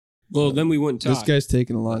 Well, then we wouldn't talk. This guy's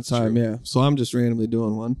taking a long That's time, true. yeah. So I'm just randomly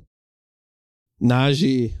doing one.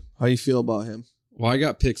 Najee, how you feel about him? Well, I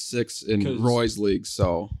got pick 6 in 'Cause- Roy's league,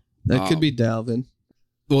 so That could be Dalvin.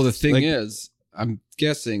 well. The thing Like- is, I'm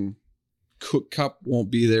guessing Cup won't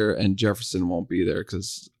be there and Jefferson won't be there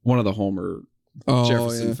because one of the Homer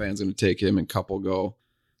Jefferson fans going to take him and Cup will go.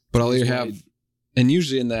 But I'll either have, and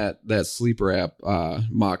usually in that sleeper app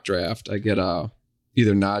mock draft, I get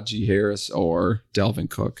either Najee Harris or Dalvin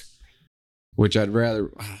Cook, which I'd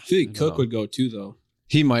rather. I feel like I Cook don't know. would go too, though.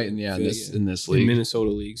 He might, in feel this like, in this In league. Minnesota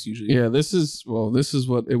leagues, usually. Yeah, this is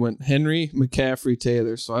what it went. Henry, McCaffrey,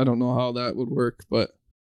 Taylor. So I don't know how that would work, but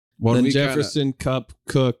What then we kinda- Jefferson, Cup,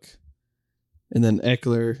 Cook, and then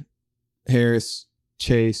Eckler, Harris,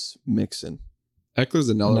 Chase, Mixon. Eckler's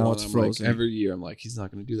another Now one. it's I'm frozen. like every year. I'm like, he's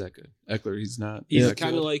not going to do that good. Eckler, he's not. He's that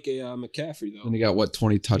kind of good. like a McCaffrey, though. And he got what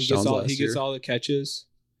 20 touchdowns last He gets year. all the catches.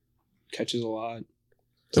 Catches a lot.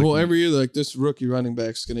 Well, every year, like this rookie running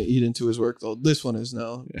back's going to eat into his workload. This one is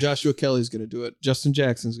now. Yeah. Joshua Kelly's going to do it. Justin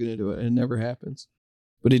Jackson's going to do it. And it never happens.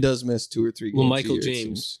 But he does miss 2 or 3 games. Well, a Michael year, it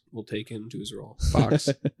James will take him to his role. Fox,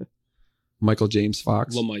 Michael James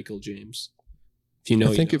Fox. Michael James. If you seems.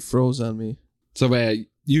 know, I think you it froze on me. So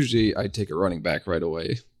usually I take a running back right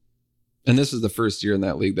away. And this is the first year in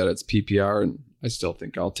that league that it's PPR, and I still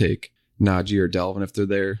think I'll take Najee or Dalvin if they're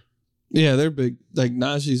there. Yeah, they're big. Like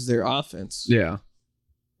Najee's their offense. Yeah.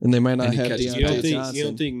 And they might not And he have catches You don't Deontay think Johnson. you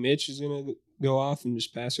don't think Mitch is gonna go off and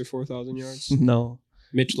just pass for 4,000 yards? No.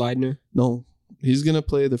 Mitch Leidner. No. He's going to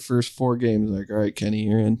play the first 4 games. Like, all right, Kenny,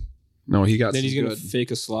 you're in. No, he got Then some he's gonna good. fake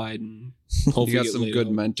a slide and He hopefully got get some laid good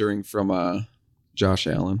out. mentoring from Josh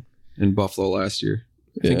Allen in Buffalo last year.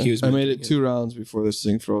 I think he was I made mentoring it 2 rounds before this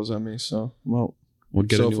thing froze on me. So, well, We'll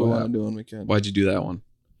get so a if we new want to app. do one, we can. Why'd you do that one?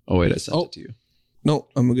 Oh wait, I sent Oh. it to you. No,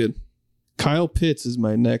 I'm good. Kyle Pitts is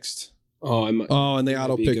my next. Oh, I might. Oh, and they might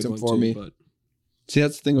auto be a picked good him one for too, me. But See,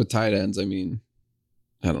 that's the thing with tight ends. I mean,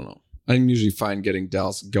 I don't know. I'm usually fine getting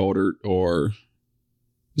Dallas Goedert or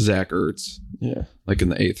Zach Ertz, Yeah. like in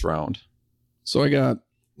the 8th round. So I got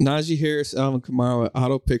Najee Harris, Alvin Kamara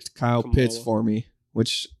auto picked Kyle Kamara. Pitts for me,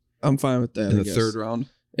 which I'm fine with that. In I the guess. 3rd round.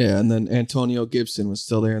 Yeah, and then Antonio Gibson was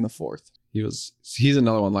still there in the 4th. He's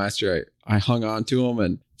another one last year. I hung on to him,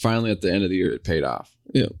 and finally at the end of the year, it paid off.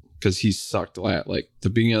 Yeah. Because he sucked like the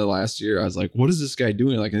beginning of the last year. I was like, what is this guy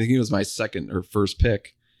doing? Like, I think he was my 2nd or 1st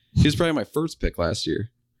pick. He was probably my 1st pick last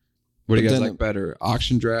year. What do you But guys then- like better,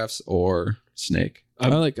 auction drafts or snake? I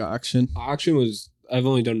like auction. auction was. I've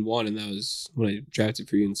only done one, and that was when I drafted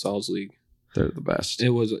for you in Saul's league. They're the best. It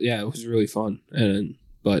was it was really fun,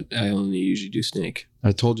 but I only usually do snake.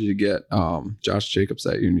 I told you to get Josh Jacobs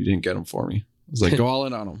that year, and you didn't get him for me. I was like, go all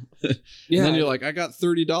in on him. And then you're like, I got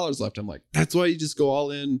 $30 left. I'm like, that's why you just go all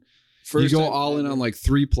in. You go all in on like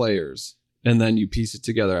 3 players, and then you piece it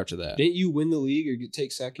together after that. Didn't you win the league or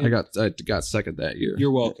take second? I got 2nd that year.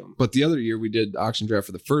 You're welcome. But the other year we did auction draft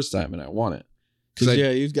for the first time, and I won it. Because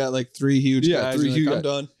you've got like 3 huge guys. 3 You're huge like, I'm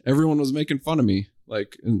guys. done. Everyone was making fun of me.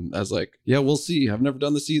 Like, and I was like, yeah, we'll see. I've never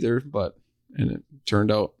done this either, and it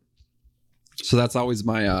turned out. So that's always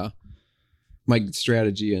my my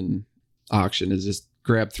strategy in auction is just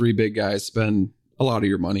grab 3 big guys, spend a lot of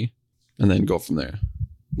your money, and then go from there.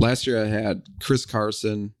 Last year I had Chris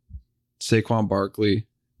Carson, Saquon Barkley,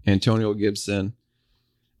 Antonio Gibson,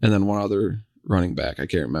 and then one other running back. I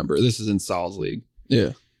can't remember. This is in Saul's league.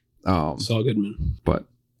 Yeah. Saul Goodman. But,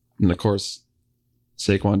 and of course,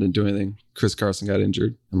 Saquon didn't do anything. Chris Carson got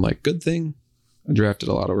injured. I'm like, good thing I drafted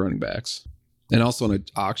a lot of running backs. And also in an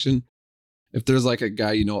auction, if there's like a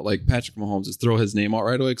guy, like Patrick Mahomes, just throw his name out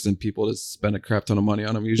right away because then people just spend a crap ton of money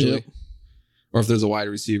on him usually. Yep. Or if there's a wide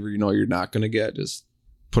receiver you're not going to get, just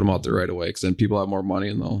put him out there right away because then people have more money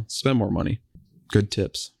and they'll spend more money. Good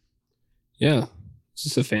tips. Yeah. Is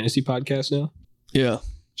this a fantasy podcast now? Yeah.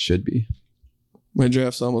 Should be. My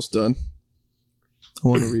draft's almost done. I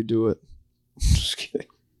want to redo it. Just kidding.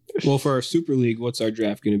 Well, for our Super League, what's our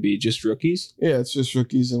draft going to be? Just rookies? Yeah, it's just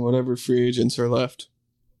rookies and whatever free agents are left.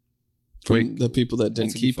 From Wait. the people that didn't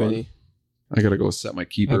That's gonna be keep fun. any. I got to go set my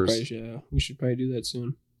keepers. We should probably do that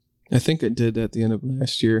soon. I think I did at the end of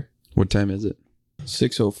last year. What time is it?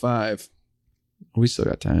 6:05. We still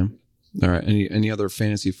got time. All right. Any other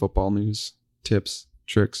fantasy football news, tips,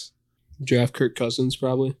 tricks? Draft Kirk Cousins,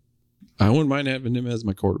 probably. I wouldn't mind having him as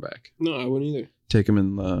my quarterback. No, I wouldn't either. Take him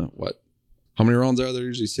in the what? How many rounds are there?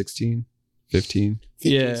 Usually 16, 15.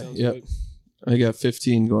 15 Yeah, sounds yep. good. I got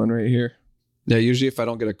 15 going right here. Yeah, usually if I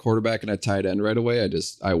don't get a quarterback and a tight end right away,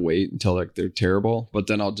 I wait until like they're terrible. But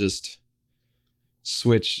then I'll just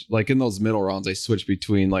switch, like in those middle rounds, I switch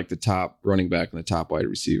between like the top running back and the top wide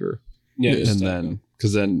receiver. Yeah, And then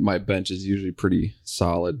because then my bench is usually pretty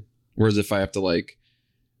solid. Whereas if I have to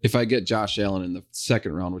if I get Josh Allen in the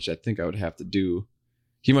second round, which I think I would have to do,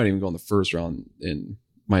 he might even go in the first round in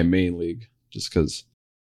my main league just because,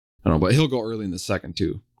 I don't know, but he'll go early in the second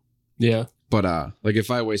too. Yeah. But if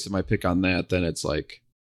I wasted my pick on that, then it's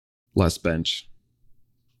less bench.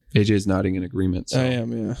 AJ's nodding in agreement. So. I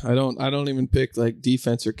am, yeah. I don't even pick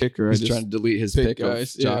defense or kicker. He's I just trying to delete his pick pick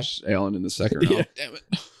guys, of Josh Allen in the second round. Yeah. Damn it.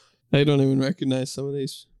 I don't even recognize some of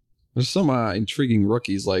these. There's some intriguing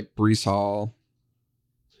rookies like Brees Hall.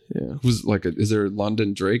 Yeah. Who's is there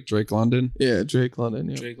London Drake London? Yeah, Drake London.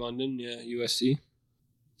 Yeah. Drake London, yeah, USC.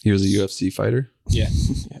 He was a UFC fighter. Yeah.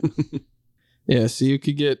 Yeah, so you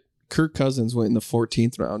could get Kirk Cousins went in the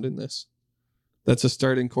 14th round in this. That's a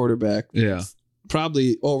starting quarterback. Yeah.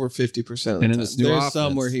 Probably over 50% of the And in time. this new There's offense-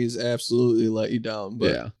 some where he's absolutely let you down, but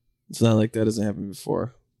Yeah. it's not like that hasn't happened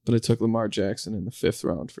before. But I took Lamar Jackson in the 5th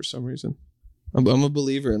round for some reason. I'm a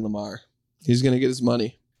believer in Lamar. He's going to get his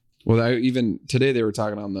money. Well, today they were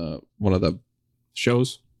talking on one of the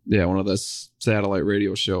Shows. satellite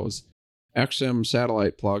radio shows. XM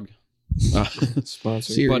satellite plug.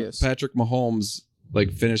 Sponsor. Serious. But Patrick Mahomes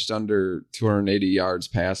finished under 280 yards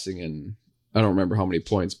passing, and I don't remember how many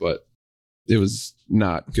points, but it was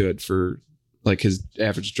not good for his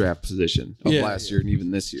average draft position of last year and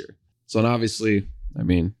even this year. So and obviously, I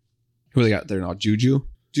mean, who they got there now? Juju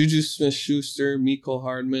Smith-Schuster, Mecole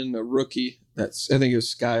Hardman, a rookie. I think it was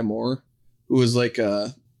Sky Moore, who was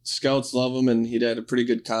scouts love him, and he'd had a pretty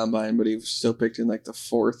good combine, but he was still picked in the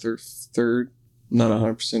 4th or 3rd. I'm not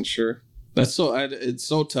 100% sure. It's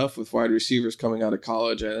so tough with wide receivers coming out of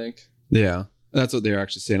college, I think. Yeah, that's what they're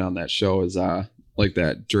actually saying on that show is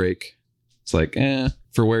that Drake. It's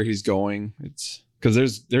for where he's going. It's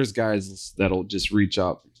because there's guys that'll just reach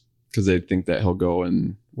up because they think that he'll go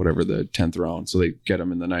in whatever the 10th round, so they get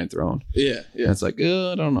him in the 9th round. Yeah. And it's I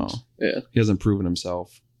don't know. Yeah, he hasn't proven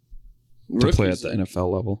himself to play at the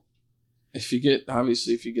NFL level. If you get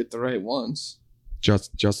the right ones.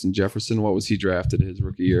 Justin Jefferson, what was he drafted his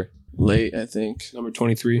rookie year? Late, I think. Number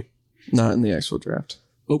 23. Not in the actual draft.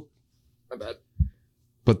 Oh, my bad.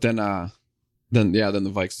 But then the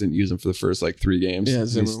Vikes didn't use him for the first 3 games. Yeah,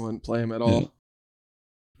 Zimmer wouldn't play him at all. Yeah.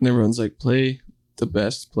 And everyone's play the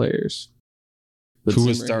best players. But who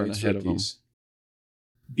was Zimmer starting hates ahead of him? rookies.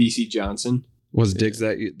 BC Johnson. Was Diggs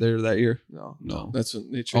that year? No. That's what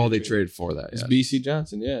they traded. Oh, they traded for that. It's Yeah. BC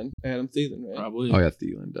Johnson, yeah, and Adam Thielen, right? Probably. Oh yeah,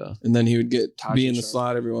 Thielen. And then he would be in the Sharp.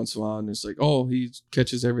 slot every once in a while, and it's he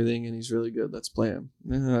catches everything and he's really good. Let's play him.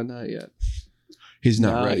 Not yet. He's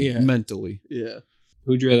not Not ready yet. mentally. Yeah.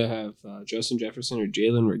 Who'd you rather have, Justin Jefferson or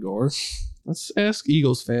Jalen Reagor? Let's ask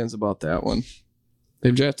Eagles fans about that one.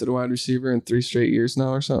 They've drafted a wide receiver in 3 straight years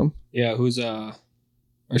now or something. Yeah, who's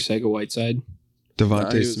Arcega Whiteside?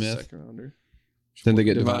 Devontae He was a Smith. second rounder. Then they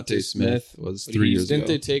get Devontae Devontae Smith. Smith. Was But 3 he's- years Didn't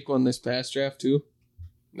ago. they take one this past draft too?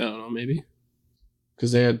 I don't know, maybe.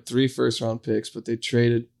 Because they had 3 first-round picks, but they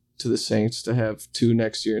traded to the Saints to have 2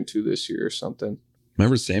 next year and 2 this year or something.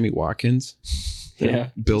 Remember Sammy Watkins? Yeah.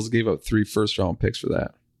 Bills gave up 3 first-round picks for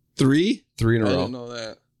that. 3? 3 in a I row. didn't know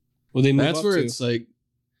that. Well, they moved That's up where to. it's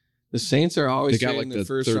the Saints are always They got, trading the their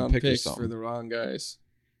third first-round pick or picks something. for the wrong guys.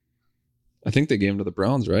 I think they gave him to the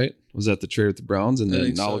Browns, right? Was that the trade with the Browns? And I then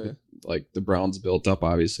think now so, look at, the Browns built up,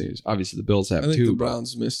 obviously. Obviously, the Bills have I think too. the but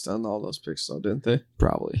Browns missed on all those picks, though, didn't they?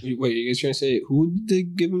 probably. Wait, you guys trying to say who did they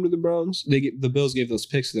give him to the Browns? The Bills gave those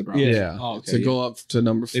picks to the Browns. Yeah. Oh, okay. To go up to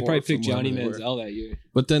number 4. They probably picked from Johnny wherever they were. Manziel that year.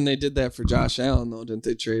 But then they did that for Josh Allen, though. Didn't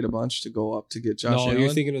they trade a bunch to go up to get Josh no, Allen? you're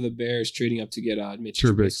thinking of the Bears trading up to get Mitch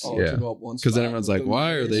Trubisky, Trubisky. yeah. To go up one Because then spot. everyone's But like, the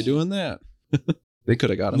why are they Bears- doing that? They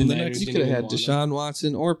could have got him The in the Niners next. You didn't could have had even want Deshaun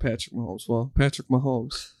Watson or Patrick Mahomes. Well, Patrick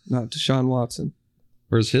Mahomes, not Deshaun Watson.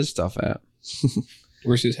 Where's his stuff at?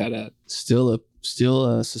 Where's his head at? Still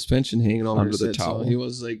a suspension hanging over Under his the head. towel. So he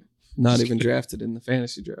was not even drafted in the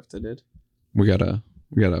fantasy draft. I did. We got a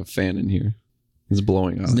fan in here. He's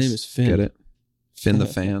blowing on His us. name is Finn. Get it? Finn the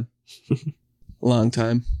fan. Long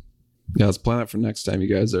time. Yeah, let's plan that for next time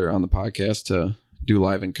you guys are on the podcast to do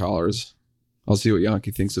live in callers. I'll see what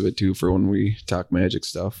Yankee thinks of it too for when we talk Magic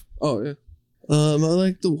stuff. Oh yeah. I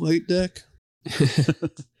like the white deck.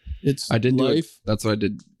 It's I did do it. life. That's what I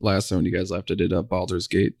did last time when you guys left. I did a Baldur's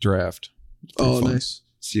Gate draft. Pretty Oh, fun. nice.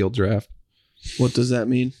 Sealed draft. What does that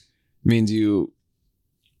mean? Means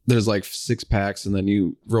there's 6 packs and then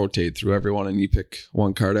you rotate through everyone and you pick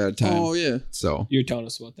one card at a time. Oh yeah. So You're telling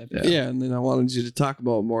us about that. Yeah. Yeah, and then I wanted you to talk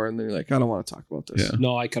about it more, and then you're like, I don't want to talk about this. Yeah.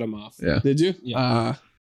 No, I cut him off. yeah. Did you? Yeah.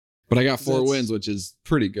 But I got 4 That's- wins, which is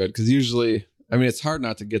pretty good because usually, I mean, it's hard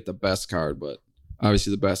not to get the best card, but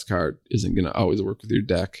obviously the best card isn't going to always work with your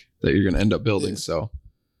deck that you're going to end up building. Yeah. So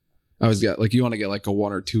I always got you want to get a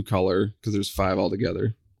 1 or 2 color because there's 5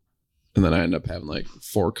 altogether. And then I end up having like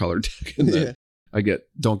 4-color deck, and then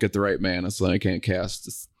don't get the right mana, so then I can't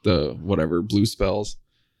cast the whatever blue spells.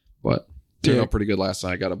 But turned out pretty good last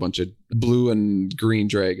night. I got a bunch of blue and green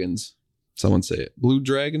dragons. Someone say it. Blue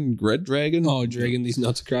dragon, red dragon. Oh, dragging these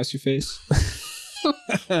nuts across your face.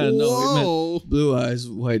 No, we meant blue eyes,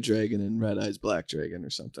 white dragon, and red eyes, black dragon, or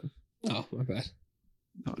something. Oh, my bad.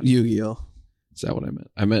 Yu-Gi-Oh. Is that what I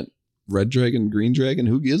meant? I meant red dragon, green dragon.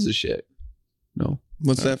 Who gives a shit? No.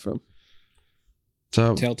 What's that from?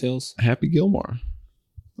 So Telltales. Happy Gilmore.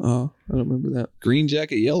 Oh, I don't remember that. Green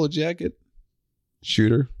jacket, yellow jacket.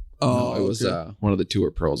 Shooter. Oh, No, it was one of the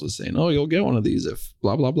tour pros was saying, "Oh, you'll get one of these if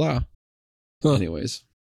blah blah blah." Huh. Anyways,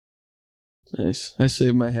 nice. I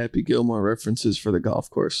save my Happy Gilmore references for the golf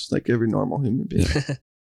course, like every normal human being.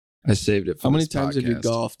 I saved it for How many this times have you podcast.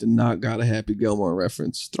 golfed and not got a Happy Gilmore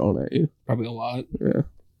reference thrown at you? Probably a lot. Yeah,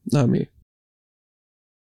 not me.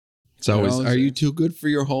 It's always, Always are you there. too good for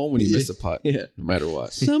your home when you miss a putt? Yeah. No matter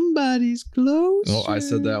what. Somebody's close. Oh, I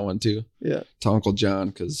said that one too. Yeah. To Uncle John,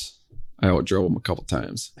 because I outdrove him a couple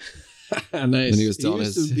times. Nice. And he was telling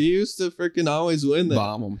he used to freaking always win that.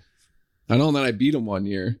 Bomb him. I know that I beat him one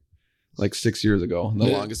year, like 6 years ago, the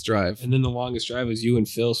longest drive. And then the longest drive was you and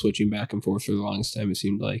Phil switching back and forth for the longest time, it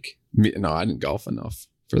seemed like. No, I didn't golf enough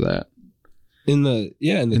for that. In the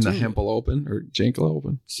tournament. Hempel Open or Jankel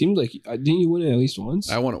Open. Seemed like didn't you win it at least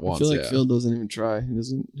once? I won it once. I feel like yeah. Phil doesn't even try. He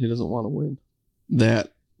doesn't want to win.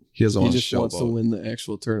 That He doesn't he want to just show wants to win the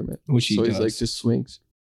actual tournament. Which he so does. he's like just swings.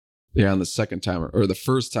 Yeah, on the second time or the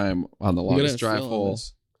first time on the We gotta longest have drive Phil on hole,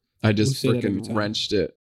 this. I just We say that every freaking time. wrenched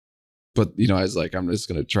it. But I was like, I'm just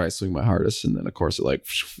gonna try to swing my hardest, and then of course it like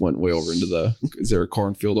went way over into the. Is there a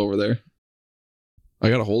cornfield over there? I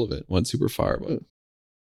got a hold of it. Went super far, but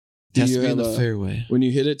Do has you to be in have the fairway. When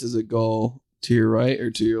you hit it, does it go to your right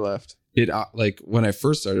or to your left? It like when I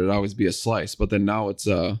first started, it'd always be a slice, but then now it's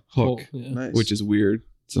a hook, Oh, yeah. Nice. which is weird.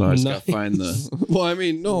 So now I just gotta Nice. find the. well, I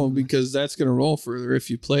mean, no, because that's gonna roll further if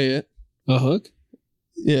you play it. A hook?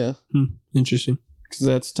 Yeah, Interesting. because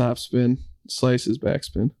that's top spin, slice is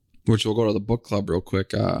backspin. Which we'll go to the book club real quick.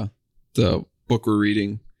 The book we're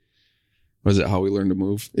reading, was it How We Learn to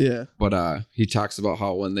Move? Yeah, But he talks about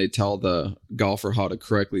how when they tell the golfer how to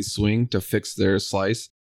correctly swing to fix their slice,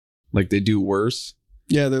 like they do worse.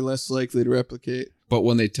 yeah, they're less likely to replicate. But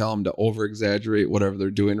when they tell them to over exaggerate whatever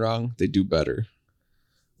they're doing wrong, they do better.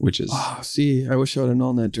 Which is See, I wish I would have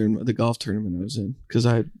known that during the golf tournament I was in, because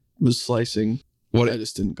I was slicing. what I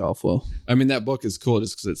just didn't golf well. I mean. That book is cool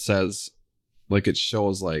just because it says, like, it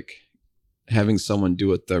shows like having someone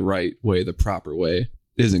do it the right way, the proper way,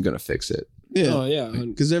 isn't going to fix it. Yeah, Oh yeah.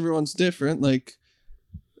 because everyone's different. Like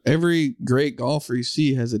every great golfer you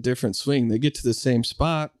see has a different swing. They get to the same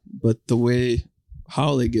spot, but the way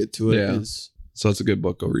how they get to it is So it's a good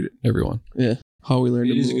book. Go read it, everyone. how we learn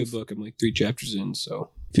It to is a move. good book. I'm like 3 chapters in, so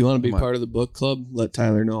If you want to be Come on. part of the book club, let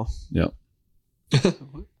Tyler know. Yep.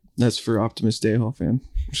 That's for Optimus Dayhall fan.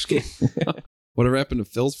 Just kidding. Whatever happened to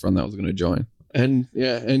Phil's friend that was going to join? and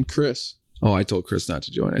Chris. Oh, I told Chris not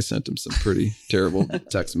to join. I sent him some pretty terrible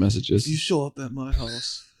text messages. show up at my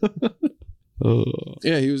house. Oh.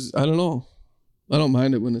 Yeah, he was. I don't know. I don't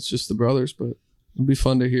mind it when it's just the brothers, but it'd be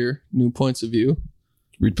fun to hear new points of view.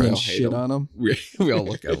 We'd probably And all hate shit him. on him. We all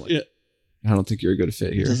look at him like, Yeah. I don't think you're a good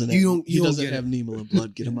fit here. Doesn't You have, don't- he you don't doesn't get have Nemo in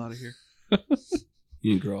blood. Get him out of here.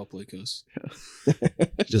 you didn't grow up like us. He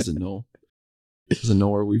doesn't know. Doesn't know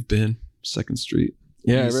where we've been. 2nd Street.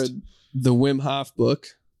 Yeah, East. I read the Wim Hof book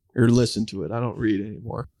or listened to it. I don't read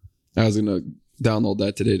anymore. I was gonna download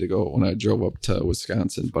that today to go when I drove up to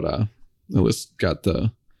Wisconsin, but I just got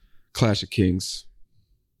the Clash of Kings,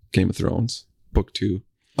 Game of Thrones, book 2.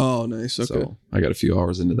 Oh, nice. Okay. So I got a few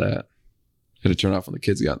hours into that. Had to turn off when the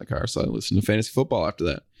kids got in the car, so I listened to fantasy football after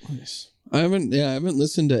that. Nice. I haven't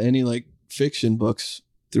listened to any like fiction books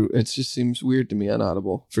through. It just seems weird to me on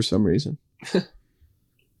Audible for some reason.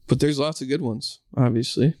 But there's lots of good ones,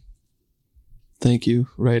 obviously. Thank you,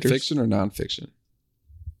 writers. Fiction or nonfiction?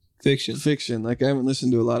 Fiction. Fiction. Like I haven't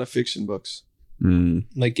listened to a lot of fiction books.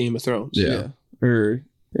 Like Game of Thrones. Yeah.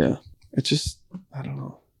 It's just I don't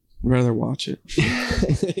know. I'd rather watch it,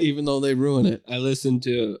 even though they ruin it. I listened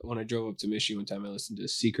to, when I drove up to Michigan one time, I listened to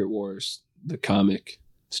Secret Wars, the comic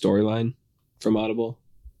storyline from Audible.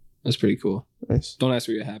 That's pretty cool. Nice. Don't ask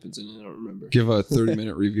me what happens in it. I don't remember. Give a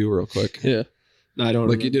 30-minute review real quick. Yeah. No, I don't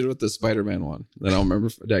Like remember. you did with the Spider-Man one. I don't remember.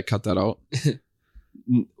 Did I cut that out?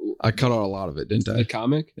 I cut out a lot of it, didn't The I?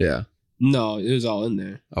 comic? Yeah. No, it was all in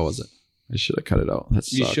there. I wasn't. I should have cut it out.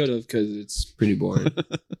 That You sucked. should have, because it's pretty boring.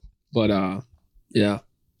 But yeah.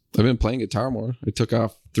 I've been playing guitar more. I took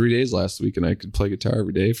off 3 days last week and I could play guitar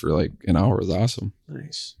every day for like an hour. It was awesome.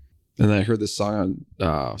 Nice. And I heard this song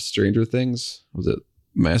on Stranger Things. Was it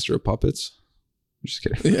Master of Puppets? I'm just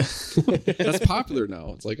kidding. Yeah. That's popular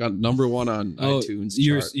now. It's like on number 1 on iTunes.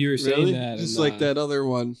 You chart. were saying Really? that. Just and, like that other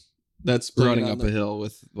one that's Running up a hill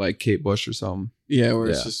with like Kate Bush or something. Yeah, where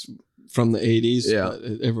Yeah. it's just from the 80s. Yeah.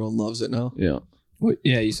 But everyone loves it now. Yeah.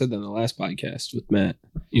 Yeah, you said that on the last podcast with Matt.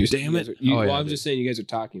 Damn it. Well, I I'm did. just saying you guys are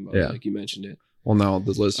talking about it, Yeah. like you mentioned it. Well, now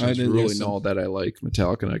the I listeners didn't really listen. know that I like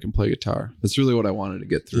Metallica and I can play guitar. That's really what I wanted to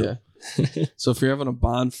get through. Yeah. So if you're having a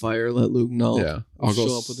bonfire, let Luke know. Yeah. I'll go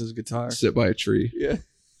show up with his guitar. sit by a tree Yeah.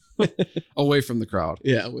 away from the crowd.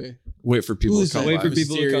 Yeah. Wait for people Who to is come that Wait by. for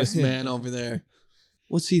people to come. mysterious man over there?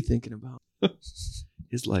 What's he thinking about?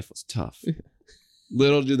 His life was tough.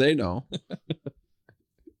 Little do they know.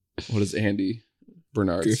 What does Andy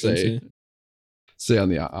Bernard Griffin say on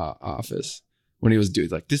the Office when he was doing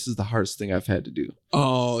like, this is the hardest thing I've had to do.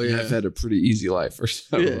 Oh And I've had a pretty easy life, or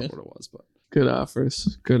I don't Yeah. know what it was, but Good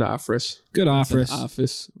offers. Good That's an offer.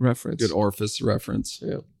 Office reference. good Orpheus reference.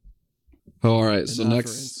 Yeah. All right, An so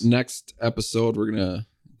offerance. next episode we're gonna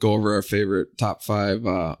go over our favorite top 5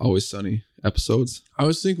 Always Sunny episodes. I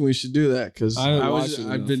was thinking we should do that because I haven't watched it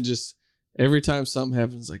I've enough. been just every time something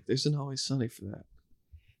happens, like there's an Always Sunny for that.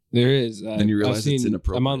 There is. Then you realize it's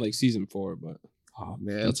inappropriate. I'm on like season 4, but Oh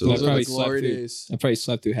man, That's those what are I the probably glory slept through. days. I probably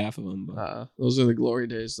slept through half of them. But Those are the glory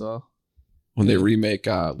days, though. When they remake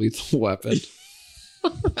Lethal Weapon.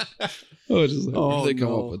 Oh, just like, where Oh, did they come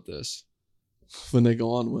no. up with this? When they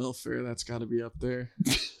go on welfare, that's got to be up there.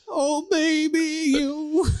 Oh baby,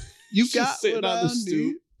 you Just sitting on the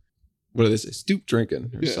stoop. What do they say? Stoop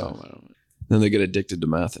drinking or Yeah. something. I don't know. Then they get addicted to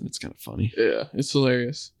meth, and it's kind of funny. Yeah, it's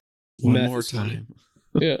hilarious. One Meth more is funny. time.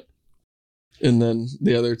 Yeah, and then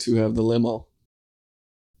the other two have the limo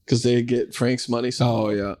because they get Frank's money. Oh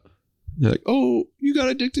yeah. They're like, oh, you got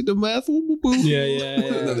addicted to meth. Woo, woo, woo. Yeah, yeah,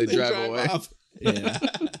 yeah. And then they drive away. off. yeah,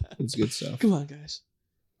 it's good stuff. Come on, guys.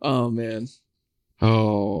 Oh man,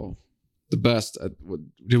 Oh, the best.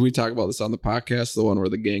 Did we talk about this on the podcast? The one where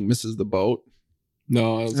the gang misses the boat.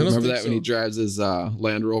 No, I don't think Remember think that when he so. drives his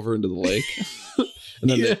Land Rover into the lake, and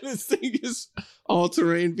then yeah, they, this thing is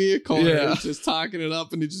all-terrain vehicle. And Yeah. he's just talking it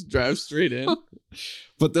up, and he just drives straight in.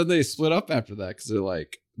 but then they split up after that because they're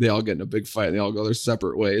like they all get in a big fight and they all go their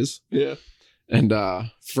separate ways. Yeah, And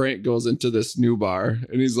Frank goes into this new bar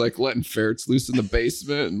and he's like letting ferrets loose in the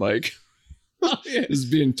basement and like is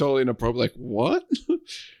being totally inappropriate. Like, what?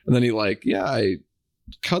 And then he like, yeah, I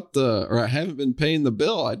haven't been paying the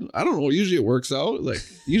bill. I don't know. Usually it works out. Like,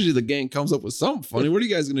 usually the gang comes up with something funny. What are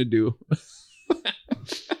you guys gonna do?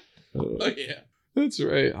 oh yeah, that's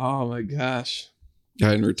right. Oh my gosh.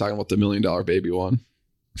 And we were talking about the $1 Million Baby one.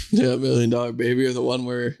 Yeah, $1 Million Baby, or the one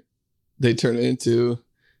where they turn it into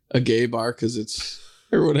a gay bar because it's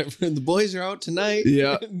or whatever. And the boys are out tonight.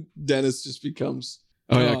 Yeah. And Dennis just becomes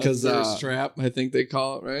Oh yeah, because thirst trap, I think they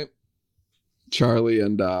call it, right? Charlie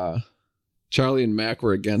and Mac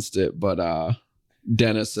were against it, but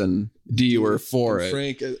Dennis and Dee were for And it.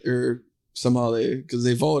 Frank or somehow because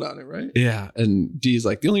they vote on it, right? Yeah, and Dee's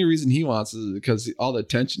like, the only reason he wants is because all the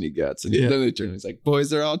attention he gets. And Yeah. then they turn, he's like, boys,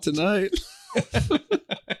 they're out tonight.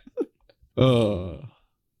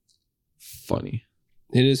 Funny.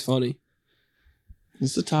 it is funny.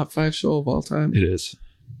 It's the top 5 show of all time. It is.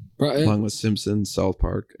 Right? Along with Simpsons, South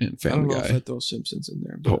Park, and I don't Family know if Guy. I throw Simpsons in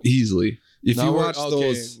there. Oh, easily. If Now you we're- watch okay,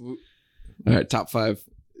 those, all right, top 5.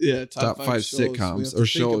 yeah, top five shows. sitcoms We have to or think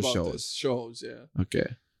shows, about shows. this. Shows, yeah.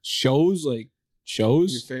 Okay. Shows like Your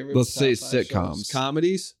shows. favorite? Let's say top 5 shows. sitcoms.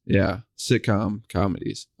 Comedies? Yeah. Sitcom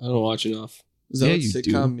comedies. I don't watch enough. Is that Yeah, what you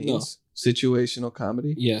sitcom do. means? Situational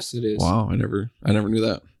comedy? Yes, it is. Wow. I never knew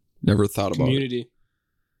that. Never thought about it. Community.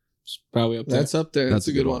 It's probably up there. That's up there. That's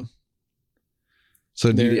a good one. So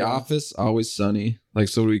it'd be There, The Office, Always Sunny. Like,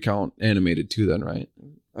 so do we count animated too then, right?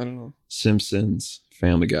 I don't know. Simpsons,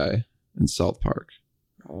 Family Guy, and South Park.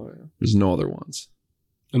 Oh, yeah. There's no other ones.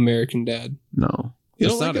 American Dad. No. You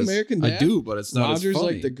It's don't like not as- American Dad? I do, but it's not Roger's as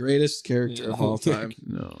funny. like the greatest character Yeah. of all time.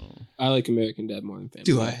 No. I like American Dad more than Family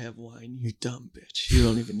Do Guy. I have wine? You dumb bitch. You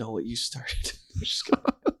don't even know what you started. Just kidding.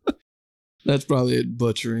 That's probably a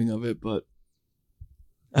butchering of it, but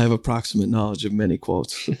I have approximate knowledge of many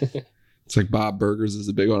quotes. It's like Bob Burgers is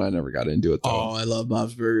a big one. I never got into it though. Oh, I love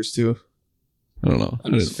Bob's Burgers too. I don't know. I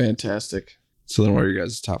It's didn't- fantastic. So then what are your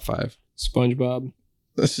guys' top 5? SpongeBob.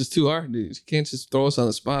 That's just too hard, dude. You can't just throw us on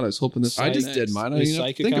the spot. I was hoping this. I was just next. did mine. I Is didn't have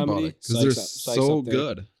Psych to a think about comedy? it because they're Psych's so up there.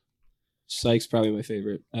 good. Psych's probably my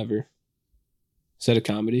favorite ever. Is that a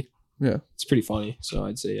comedy? Yeah. It's pretty funny. So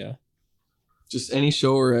I'd say yeah. Just any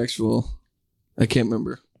show or actual. I can't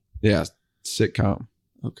remember. Yeah, sitcom.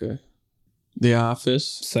 Okay. The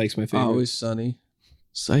Office. Psych's my favorite. Always Sunny.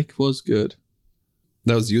 Psych was good.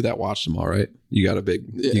 That was you that watched them all, right? You got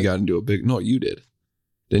Yeah. to do a big, no, you did.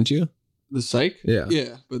 Didn't you? The Psych? Yeah.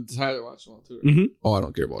 Yeah, but Tyler watched them all too. Oh, I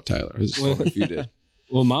don't care about Tyler. I was just wondering if you did.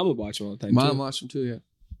 Well, Mom would watch them all the time. Mom too. watched them too, yeah.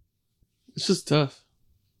 It's just tough.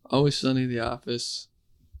 Always Sunny, The Office.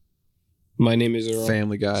 My Name is Earl.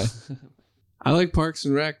 Family Guy. I like Parks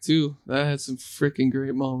and Rec too. That had some freaking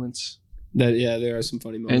great moments. There are some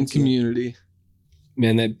funny moments. And Community.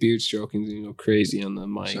 Man, that beard stroking crazy on the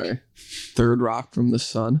mic. Sorry. Third Rock from the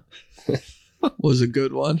Sun was a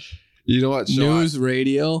good one. You know what? News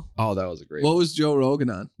Radio. Oh, that was a great What one. was Joe Rogan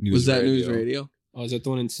on? News was that Radio. News Radio? Oh, is that the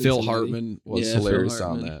one in Phil Cincinnati? Hartman was Yeah, Phil hilarious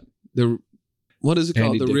on Hartman. that. What is it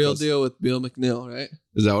Andy called? The Real Dick was- Deal with Bill McNeil, right?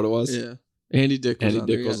 Is that what it was? Yeah. Andy Dick was Andy on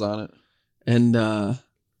Dick there, was yeah. on it. And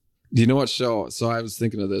Do you know what show? So I was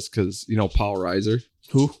thinking of this because, Paul Reiser.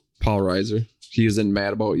 who? Paul Reiser. He was in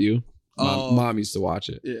Mad About You. Mom used to watch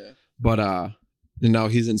it. Yeah. But and now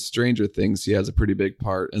he's in Stranger Things. He has a pretty big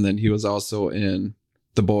part. And then he was also in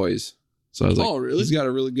The Boys. So I was like, Oh, really? he's got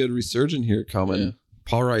a really good resurgence here coming. Yeah.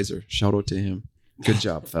 Paul Reiser. Shout out to him. Good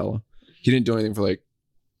job, fella. He didn't do anything for like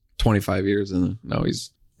 25 years. And now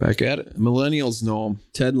he's back at it. Millennials know him.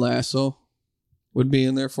 Ted Lasso would be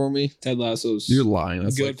in there for me. Ted Lasso's You're lying.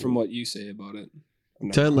 That's good like, from what you say about it.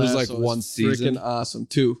 Ted It was Lasso like one is season. freaking awesome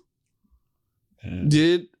too.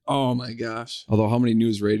 Yeah. Oh my gosh. Although, how many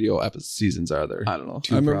news radio seasons are there? I don't know.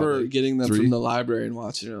 Two, I remember probably. getting them 3. from the library and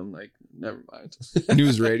watching them. Like, never mind.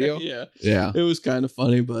 News radio? Yeah. Yeah. It was kind of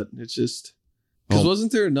funny, but it's just because Oh.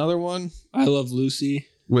 wasn't there another one? I Love Lucy.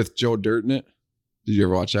 With Joe Dirt in it. Did you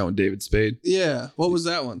ever watch that one, David Spade? Yeah. What was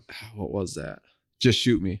that one? What was that? Just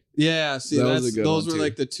Shoot Me. Yeah. See, That was a good those one, were too.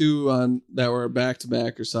 like the two on that were back to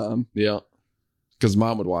back or something. Yeah. Because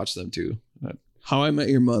Mom would watch them too. How I Met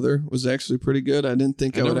Your Mother was actually pretty good. I didn't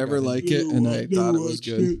think I I would never ever got like it, and I thought it was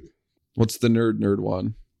good. What's the nerd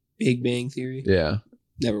one? Big Bang Theory. Yeah.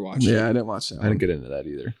 Never watched it. Yeah, I didn't watch that I one. didn't get into that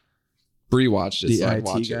either. Bree watched it, The so I'd IT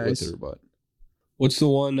watch it guys. with her, but What's the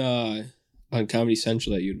one on Comedy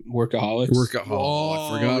Central that you Workaholics? I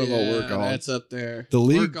forgot about Workaholics. That's up there. The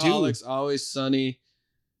League, too. Workaholics, Always Sunny,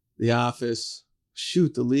 The Office.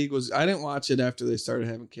 Shoot, The League was. I didn't watch it after they started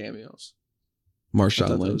having cameos. I Marshawn thought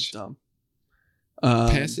that was Lynch. dumb.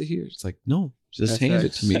 Pass it here. It's like, no, just hand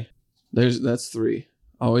it to me. That's 3.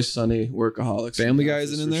 Always Sunny, Workaholics, Family The Guy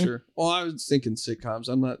Office isn't in for there? Sure. Well, I was thinking sitcoms.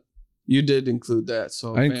 I'm not. You did include that,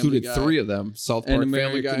 so I Family included Guy. 3 of them: South And Park,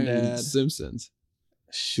 Family Guy, American and Dad. Simpsons.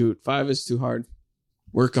 Shoot, 5 is too hard.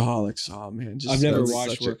 Workaholics. Oh man, just I've never that's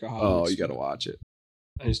watched such a- Workaholics. Oh, you got to watch it.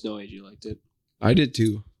 I just know AJ liked it. I did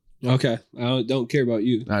too. Okay. I don't care about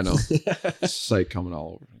you. I know. Sight coming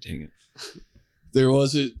all over. Dang it. There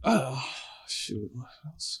was a shoot. What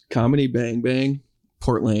else? Comedy Bang Bang,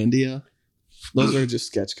 Portlandia. Those are just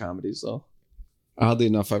sketch comedies, though. Oddly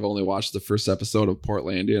enough, I've only watched the first episode of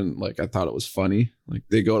Portlandia, and I thought it was funny. Like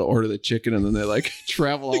they go to order the chicken, and then they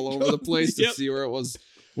travel all over the place to Yep. see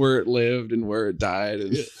where it lived and where it died.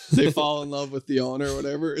 And They fall in love with the owner or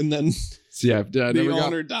whatever, and then so yeah, I the never got.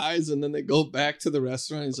 owner dies, and then they go back to the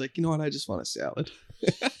restaurant. He's like, you know what? I just want a salad,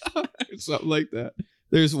 or something like that.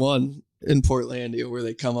 There's one in Portlandia where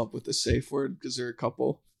they come up with a safe word because they're a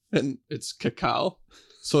couple, and it's cacao.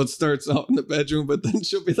 So it starts out in the bedroom, but then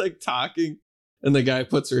she'll be talking, and the guy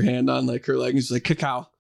puts her hand on her leg, and she's like, cacao.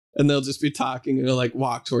 And they'll just be talking, and they'll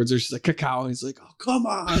walk towards her. She's like, cacao. And he's like, oh, come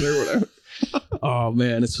on, or whatever. Oh,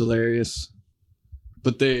 man, it's hilarious.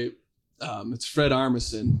 But it's Fred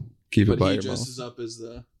Armisen. Keep it But by he your mouth. dresses up as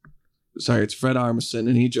it's Fred Armisen,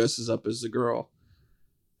 and he dresses up as the girl.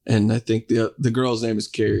 And I think the girl's name is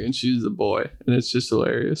Carrie, and she's the boy. And it's just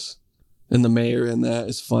hilarious. And the mayor in that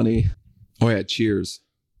is funny. Oh yeah, Cheers.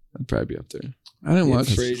 I'd probably be up there. I didn't Yeah, watch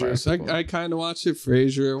Frasier. Frasier. I kind of watched it.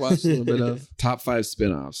 Frasier. I watched a little bit of. Top 5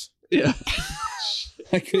 spinoffs. Yeah.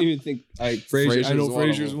 I couldn't even think. Frasier's I know one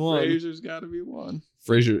of Frasier's them. one. Frasier's got to be one.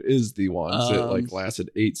 Frasier is the one. It lasted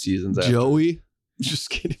 8 seasons. After. Joey. Just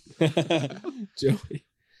kidding. Joey.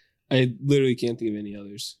 I literally can't think of any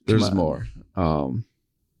others. There's Come on. more.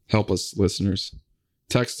 Help us, listeners.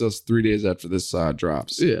 Text us 3 days after this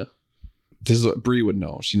drops. Yeah. This is what Bree would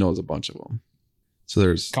know. She knows a bunch of them. So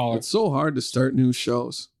there's. Caller. It's so hard to start new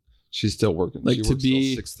shows. She's still working. Like she to works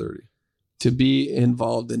be- till 6:30. To be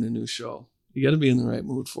involved in a new show, you got to be in the right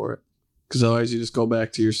mood for it. Because otherwise, you just go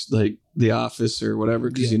back to your The Office or whatever.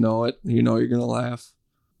 Because Yeah. you know it. You know you're gonna laugh.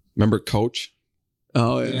 Remember Coach?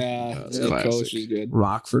 Oh yeah. Yeah, That's the classic. Coach is good.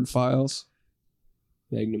 Rockford Files.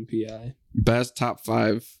 Magnum PI. Best top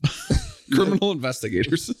 5 criminal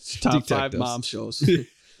investigators. Top 5 Detectives. mom shows.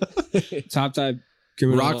 Top type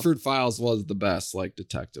criminal. Rockford Files was the best,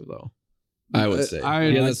 detective though. I would say. I Yeah,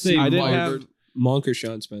 didn't that's the have. Harvard. Monk or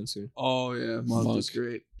Sean Spencer? Oh yeah, Monk was Monk.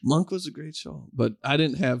 great. Monk was a great show, but I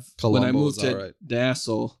didn't have when Columbo I moved was to alright.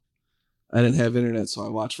 Dassel, I didn't have internet, so I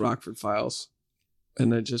watched Rockford Files,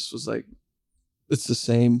 and it just was like, it's the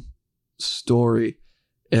same story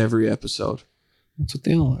every episode. That's what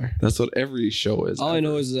they all are. That's what every show is. All I ever.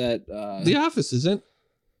 know is that The Office isn't.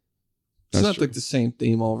 It's That's not true. like the same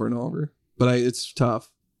theme over and over, but it's tough.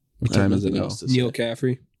 What I have time is it nothing now? else to say. Neil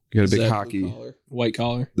Caffrey, You got a big Zach hockey. Blue-collar. white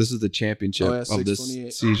collar. This is the championship Oh, yeah, of this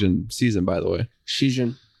 628. season, by the way.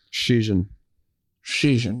 Shijin. Season.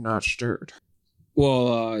 Season not stirred.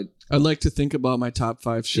 Well, I'd like to think about my top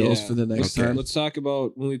 5 shows Yeah. for the next Okay. time. let's talk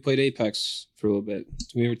about when we played Apex for a little bit. Did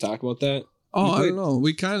we ever talk about that? Oh, We I played- don't know.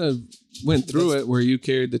 We kind of went through it where you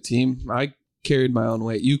carried the team. I carried my own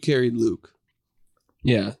weight. You carried Luke.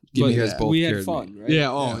 Yeah, Give but me that. we had carried fun, me. right?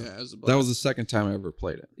 Yeah. Oh, yeah. It was a That was the second time I ever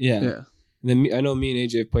played it. yeah. yeah. And then I know me and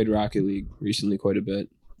AJ have played Rocket League recently quite a bit.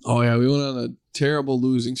 Oh, yeah. We went on a terrible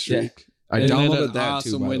losing streak. I And then downloaded an that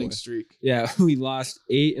awesome too, by the winning way. streak. Yeah, we lost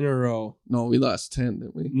 8 in a row. No, we lost 10,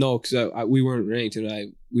 didn't we? No, because we weren't ranked,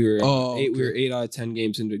 and we were Oh, eight. We were okay. 8 out of 10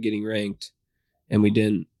 games into getting ranked, and we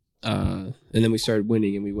didn't. And then we started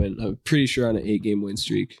winning, and we went. I'm pretty sure on an 8-game win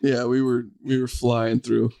streak. Yeah, we were flying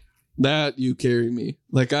through. That you carry me.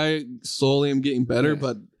 Like I slowly am getting better, Yeah.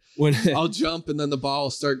 but When I'll jump and then the ball will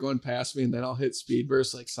start going past me and then I'll hit speed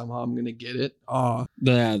burst like somehow I'm gonna get it. Oh,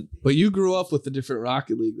 the but you grew up with a different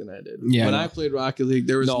Rocket League than I did. Yeah, when I know. I played Rocket League,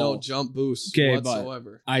 there was No. no jump boost Okay, but-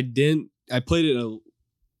 whatsoever. I didn't. I played it.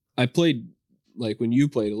 I played like when you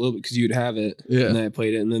played a little bit because you'd have it, Yeah. and then I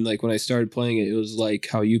played it, and then like when I started playing it, it was like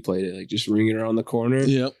how you played it, like just ring it around the corner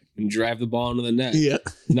Yep. and drive the ball into the net. Yeah.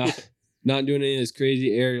 Not doing any of this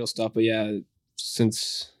crazy aerial stuff, but yeah,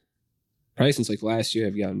 probably since like last year,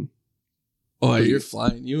 I've gotten. Oh, you're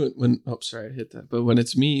flying. Sorry, I hit that. But when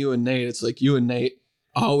it's me, you and Nate, it's like you and Nate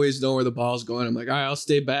always know where the ball's going. I'm like, all right, I'll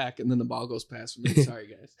stay back, and then the ball goes past me. Sorry,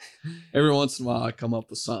 guys. Every once in a while, I come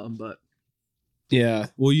up with something, but Yeah,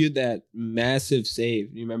 well, you had that massive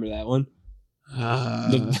save. You remember that one?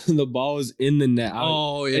 The ball was in the net.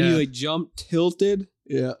 oh yeah, And you like jumped, tilted,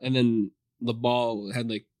 yeah, and then the ball had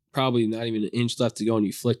like probably not even an inch left to go, and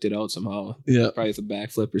you flicked it out somehow. yeah. Probably with a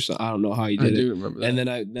backflip or something. I don't know how you I did it. do remember that.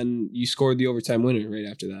 And then you scored the overtime winner right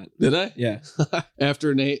after that. Did I? Yeah.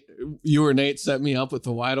 After Nate, you or Nate set me up with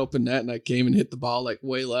a wide open net, and I came and hit the ball like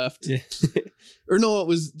way left. Yeah. Or no, it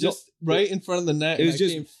was just right in front of the net. It and was I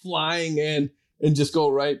just- came flying in and just go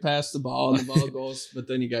right past the ball, and the ball goes. But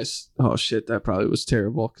then you guys, oh shit, that probably was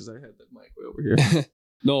terrible because I had that mic way over here.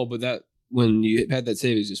 No, but that when you had that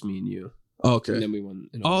save, it was just me and you. Okay. And then we won.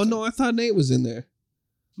 in Oh overtime. no, I thought Nate was in there.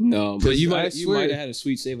 No, but 'Cause you I might swear- have had a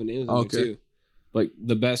sweet save when it was in Okay. there too. Like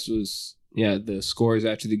the best was the scores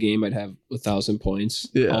after the game. I'd have 1,000 points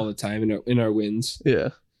Yeah. all the time in our wins. Yeah,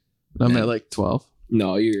 I'm Yeah. at like 12.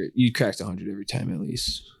 No, you cracked 100 every time at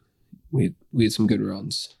least. We had some good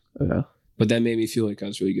runs, Yeah. but that made me feel like I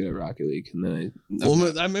was really good at Rocket League. And then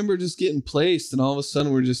Well, I remember just getting placed, and all of a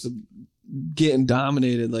sudden we're just getting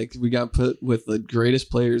dominated. Like we got put with the greatest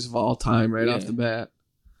players of all time right off Yeah. the bat.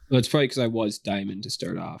 well, it's probably because I was Diamond to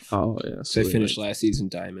start off. Oh yeah, So I finished last season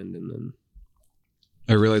Diamond, and then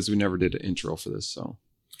I realized we never did an intro for this, so.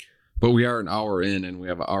 But we are an hour in, and we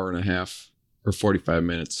have an hour and a half or 45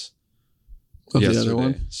 minutes of the yesterday. other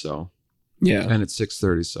one. So, yeah, and it's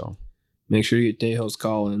 6:30, so make sure you get Dejo's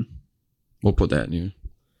call in. we'll put that in you.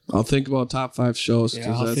 I'll think about top 5 shows Yeah,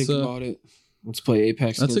 because I'll that's think about it. Let's play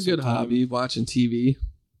Apex. that's a again good sometime. hobby. Watching TV.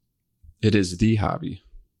 It is the hobby,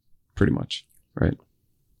 pretty much, right?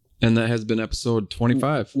 And that has been episode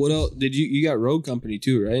 25. What else did you got Rogue Company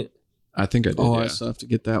too, right? I think I did. Oh, yeah. I still have to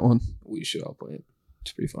get that one. We should all play it.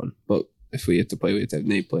 It's pretty fun. But if we have to play, we have to have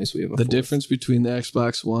Nate play, so we have a The fourth. difference between the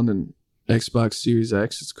Xbox One and Xbox Series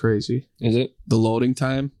X is crazy. Is it? The loading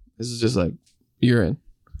time is just like you're in.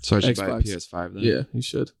 So I should buy a Xbox. PS5 then. Yeah, you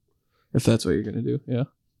should. If that's what you're gonna do. Yeah.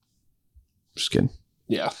 Just kidding.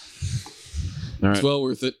 Yeah. All right. It's well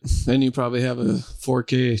worth it. Then you probably have a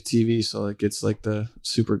 4K TV, so it gets like the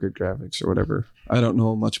super good graphics or whatever. I don't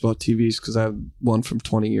know much about TVs because I have one from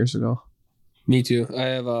 20 years ago. Me too. I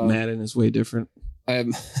have Madden is way different. I have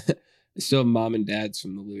I still have mom and dad's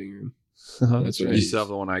from the living room. That's what I You use. still have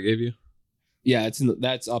the one I gave you? Yeah,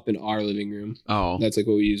 that's up in our living room. Oh. That's like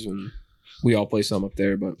what we use when we all play some up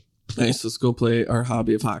there, but Nice. Let's go play our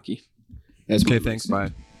hobby of hockey. that's Okay, my- thanks.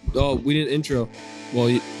 Bye. Oh, we didn't intro.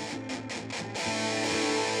 Well,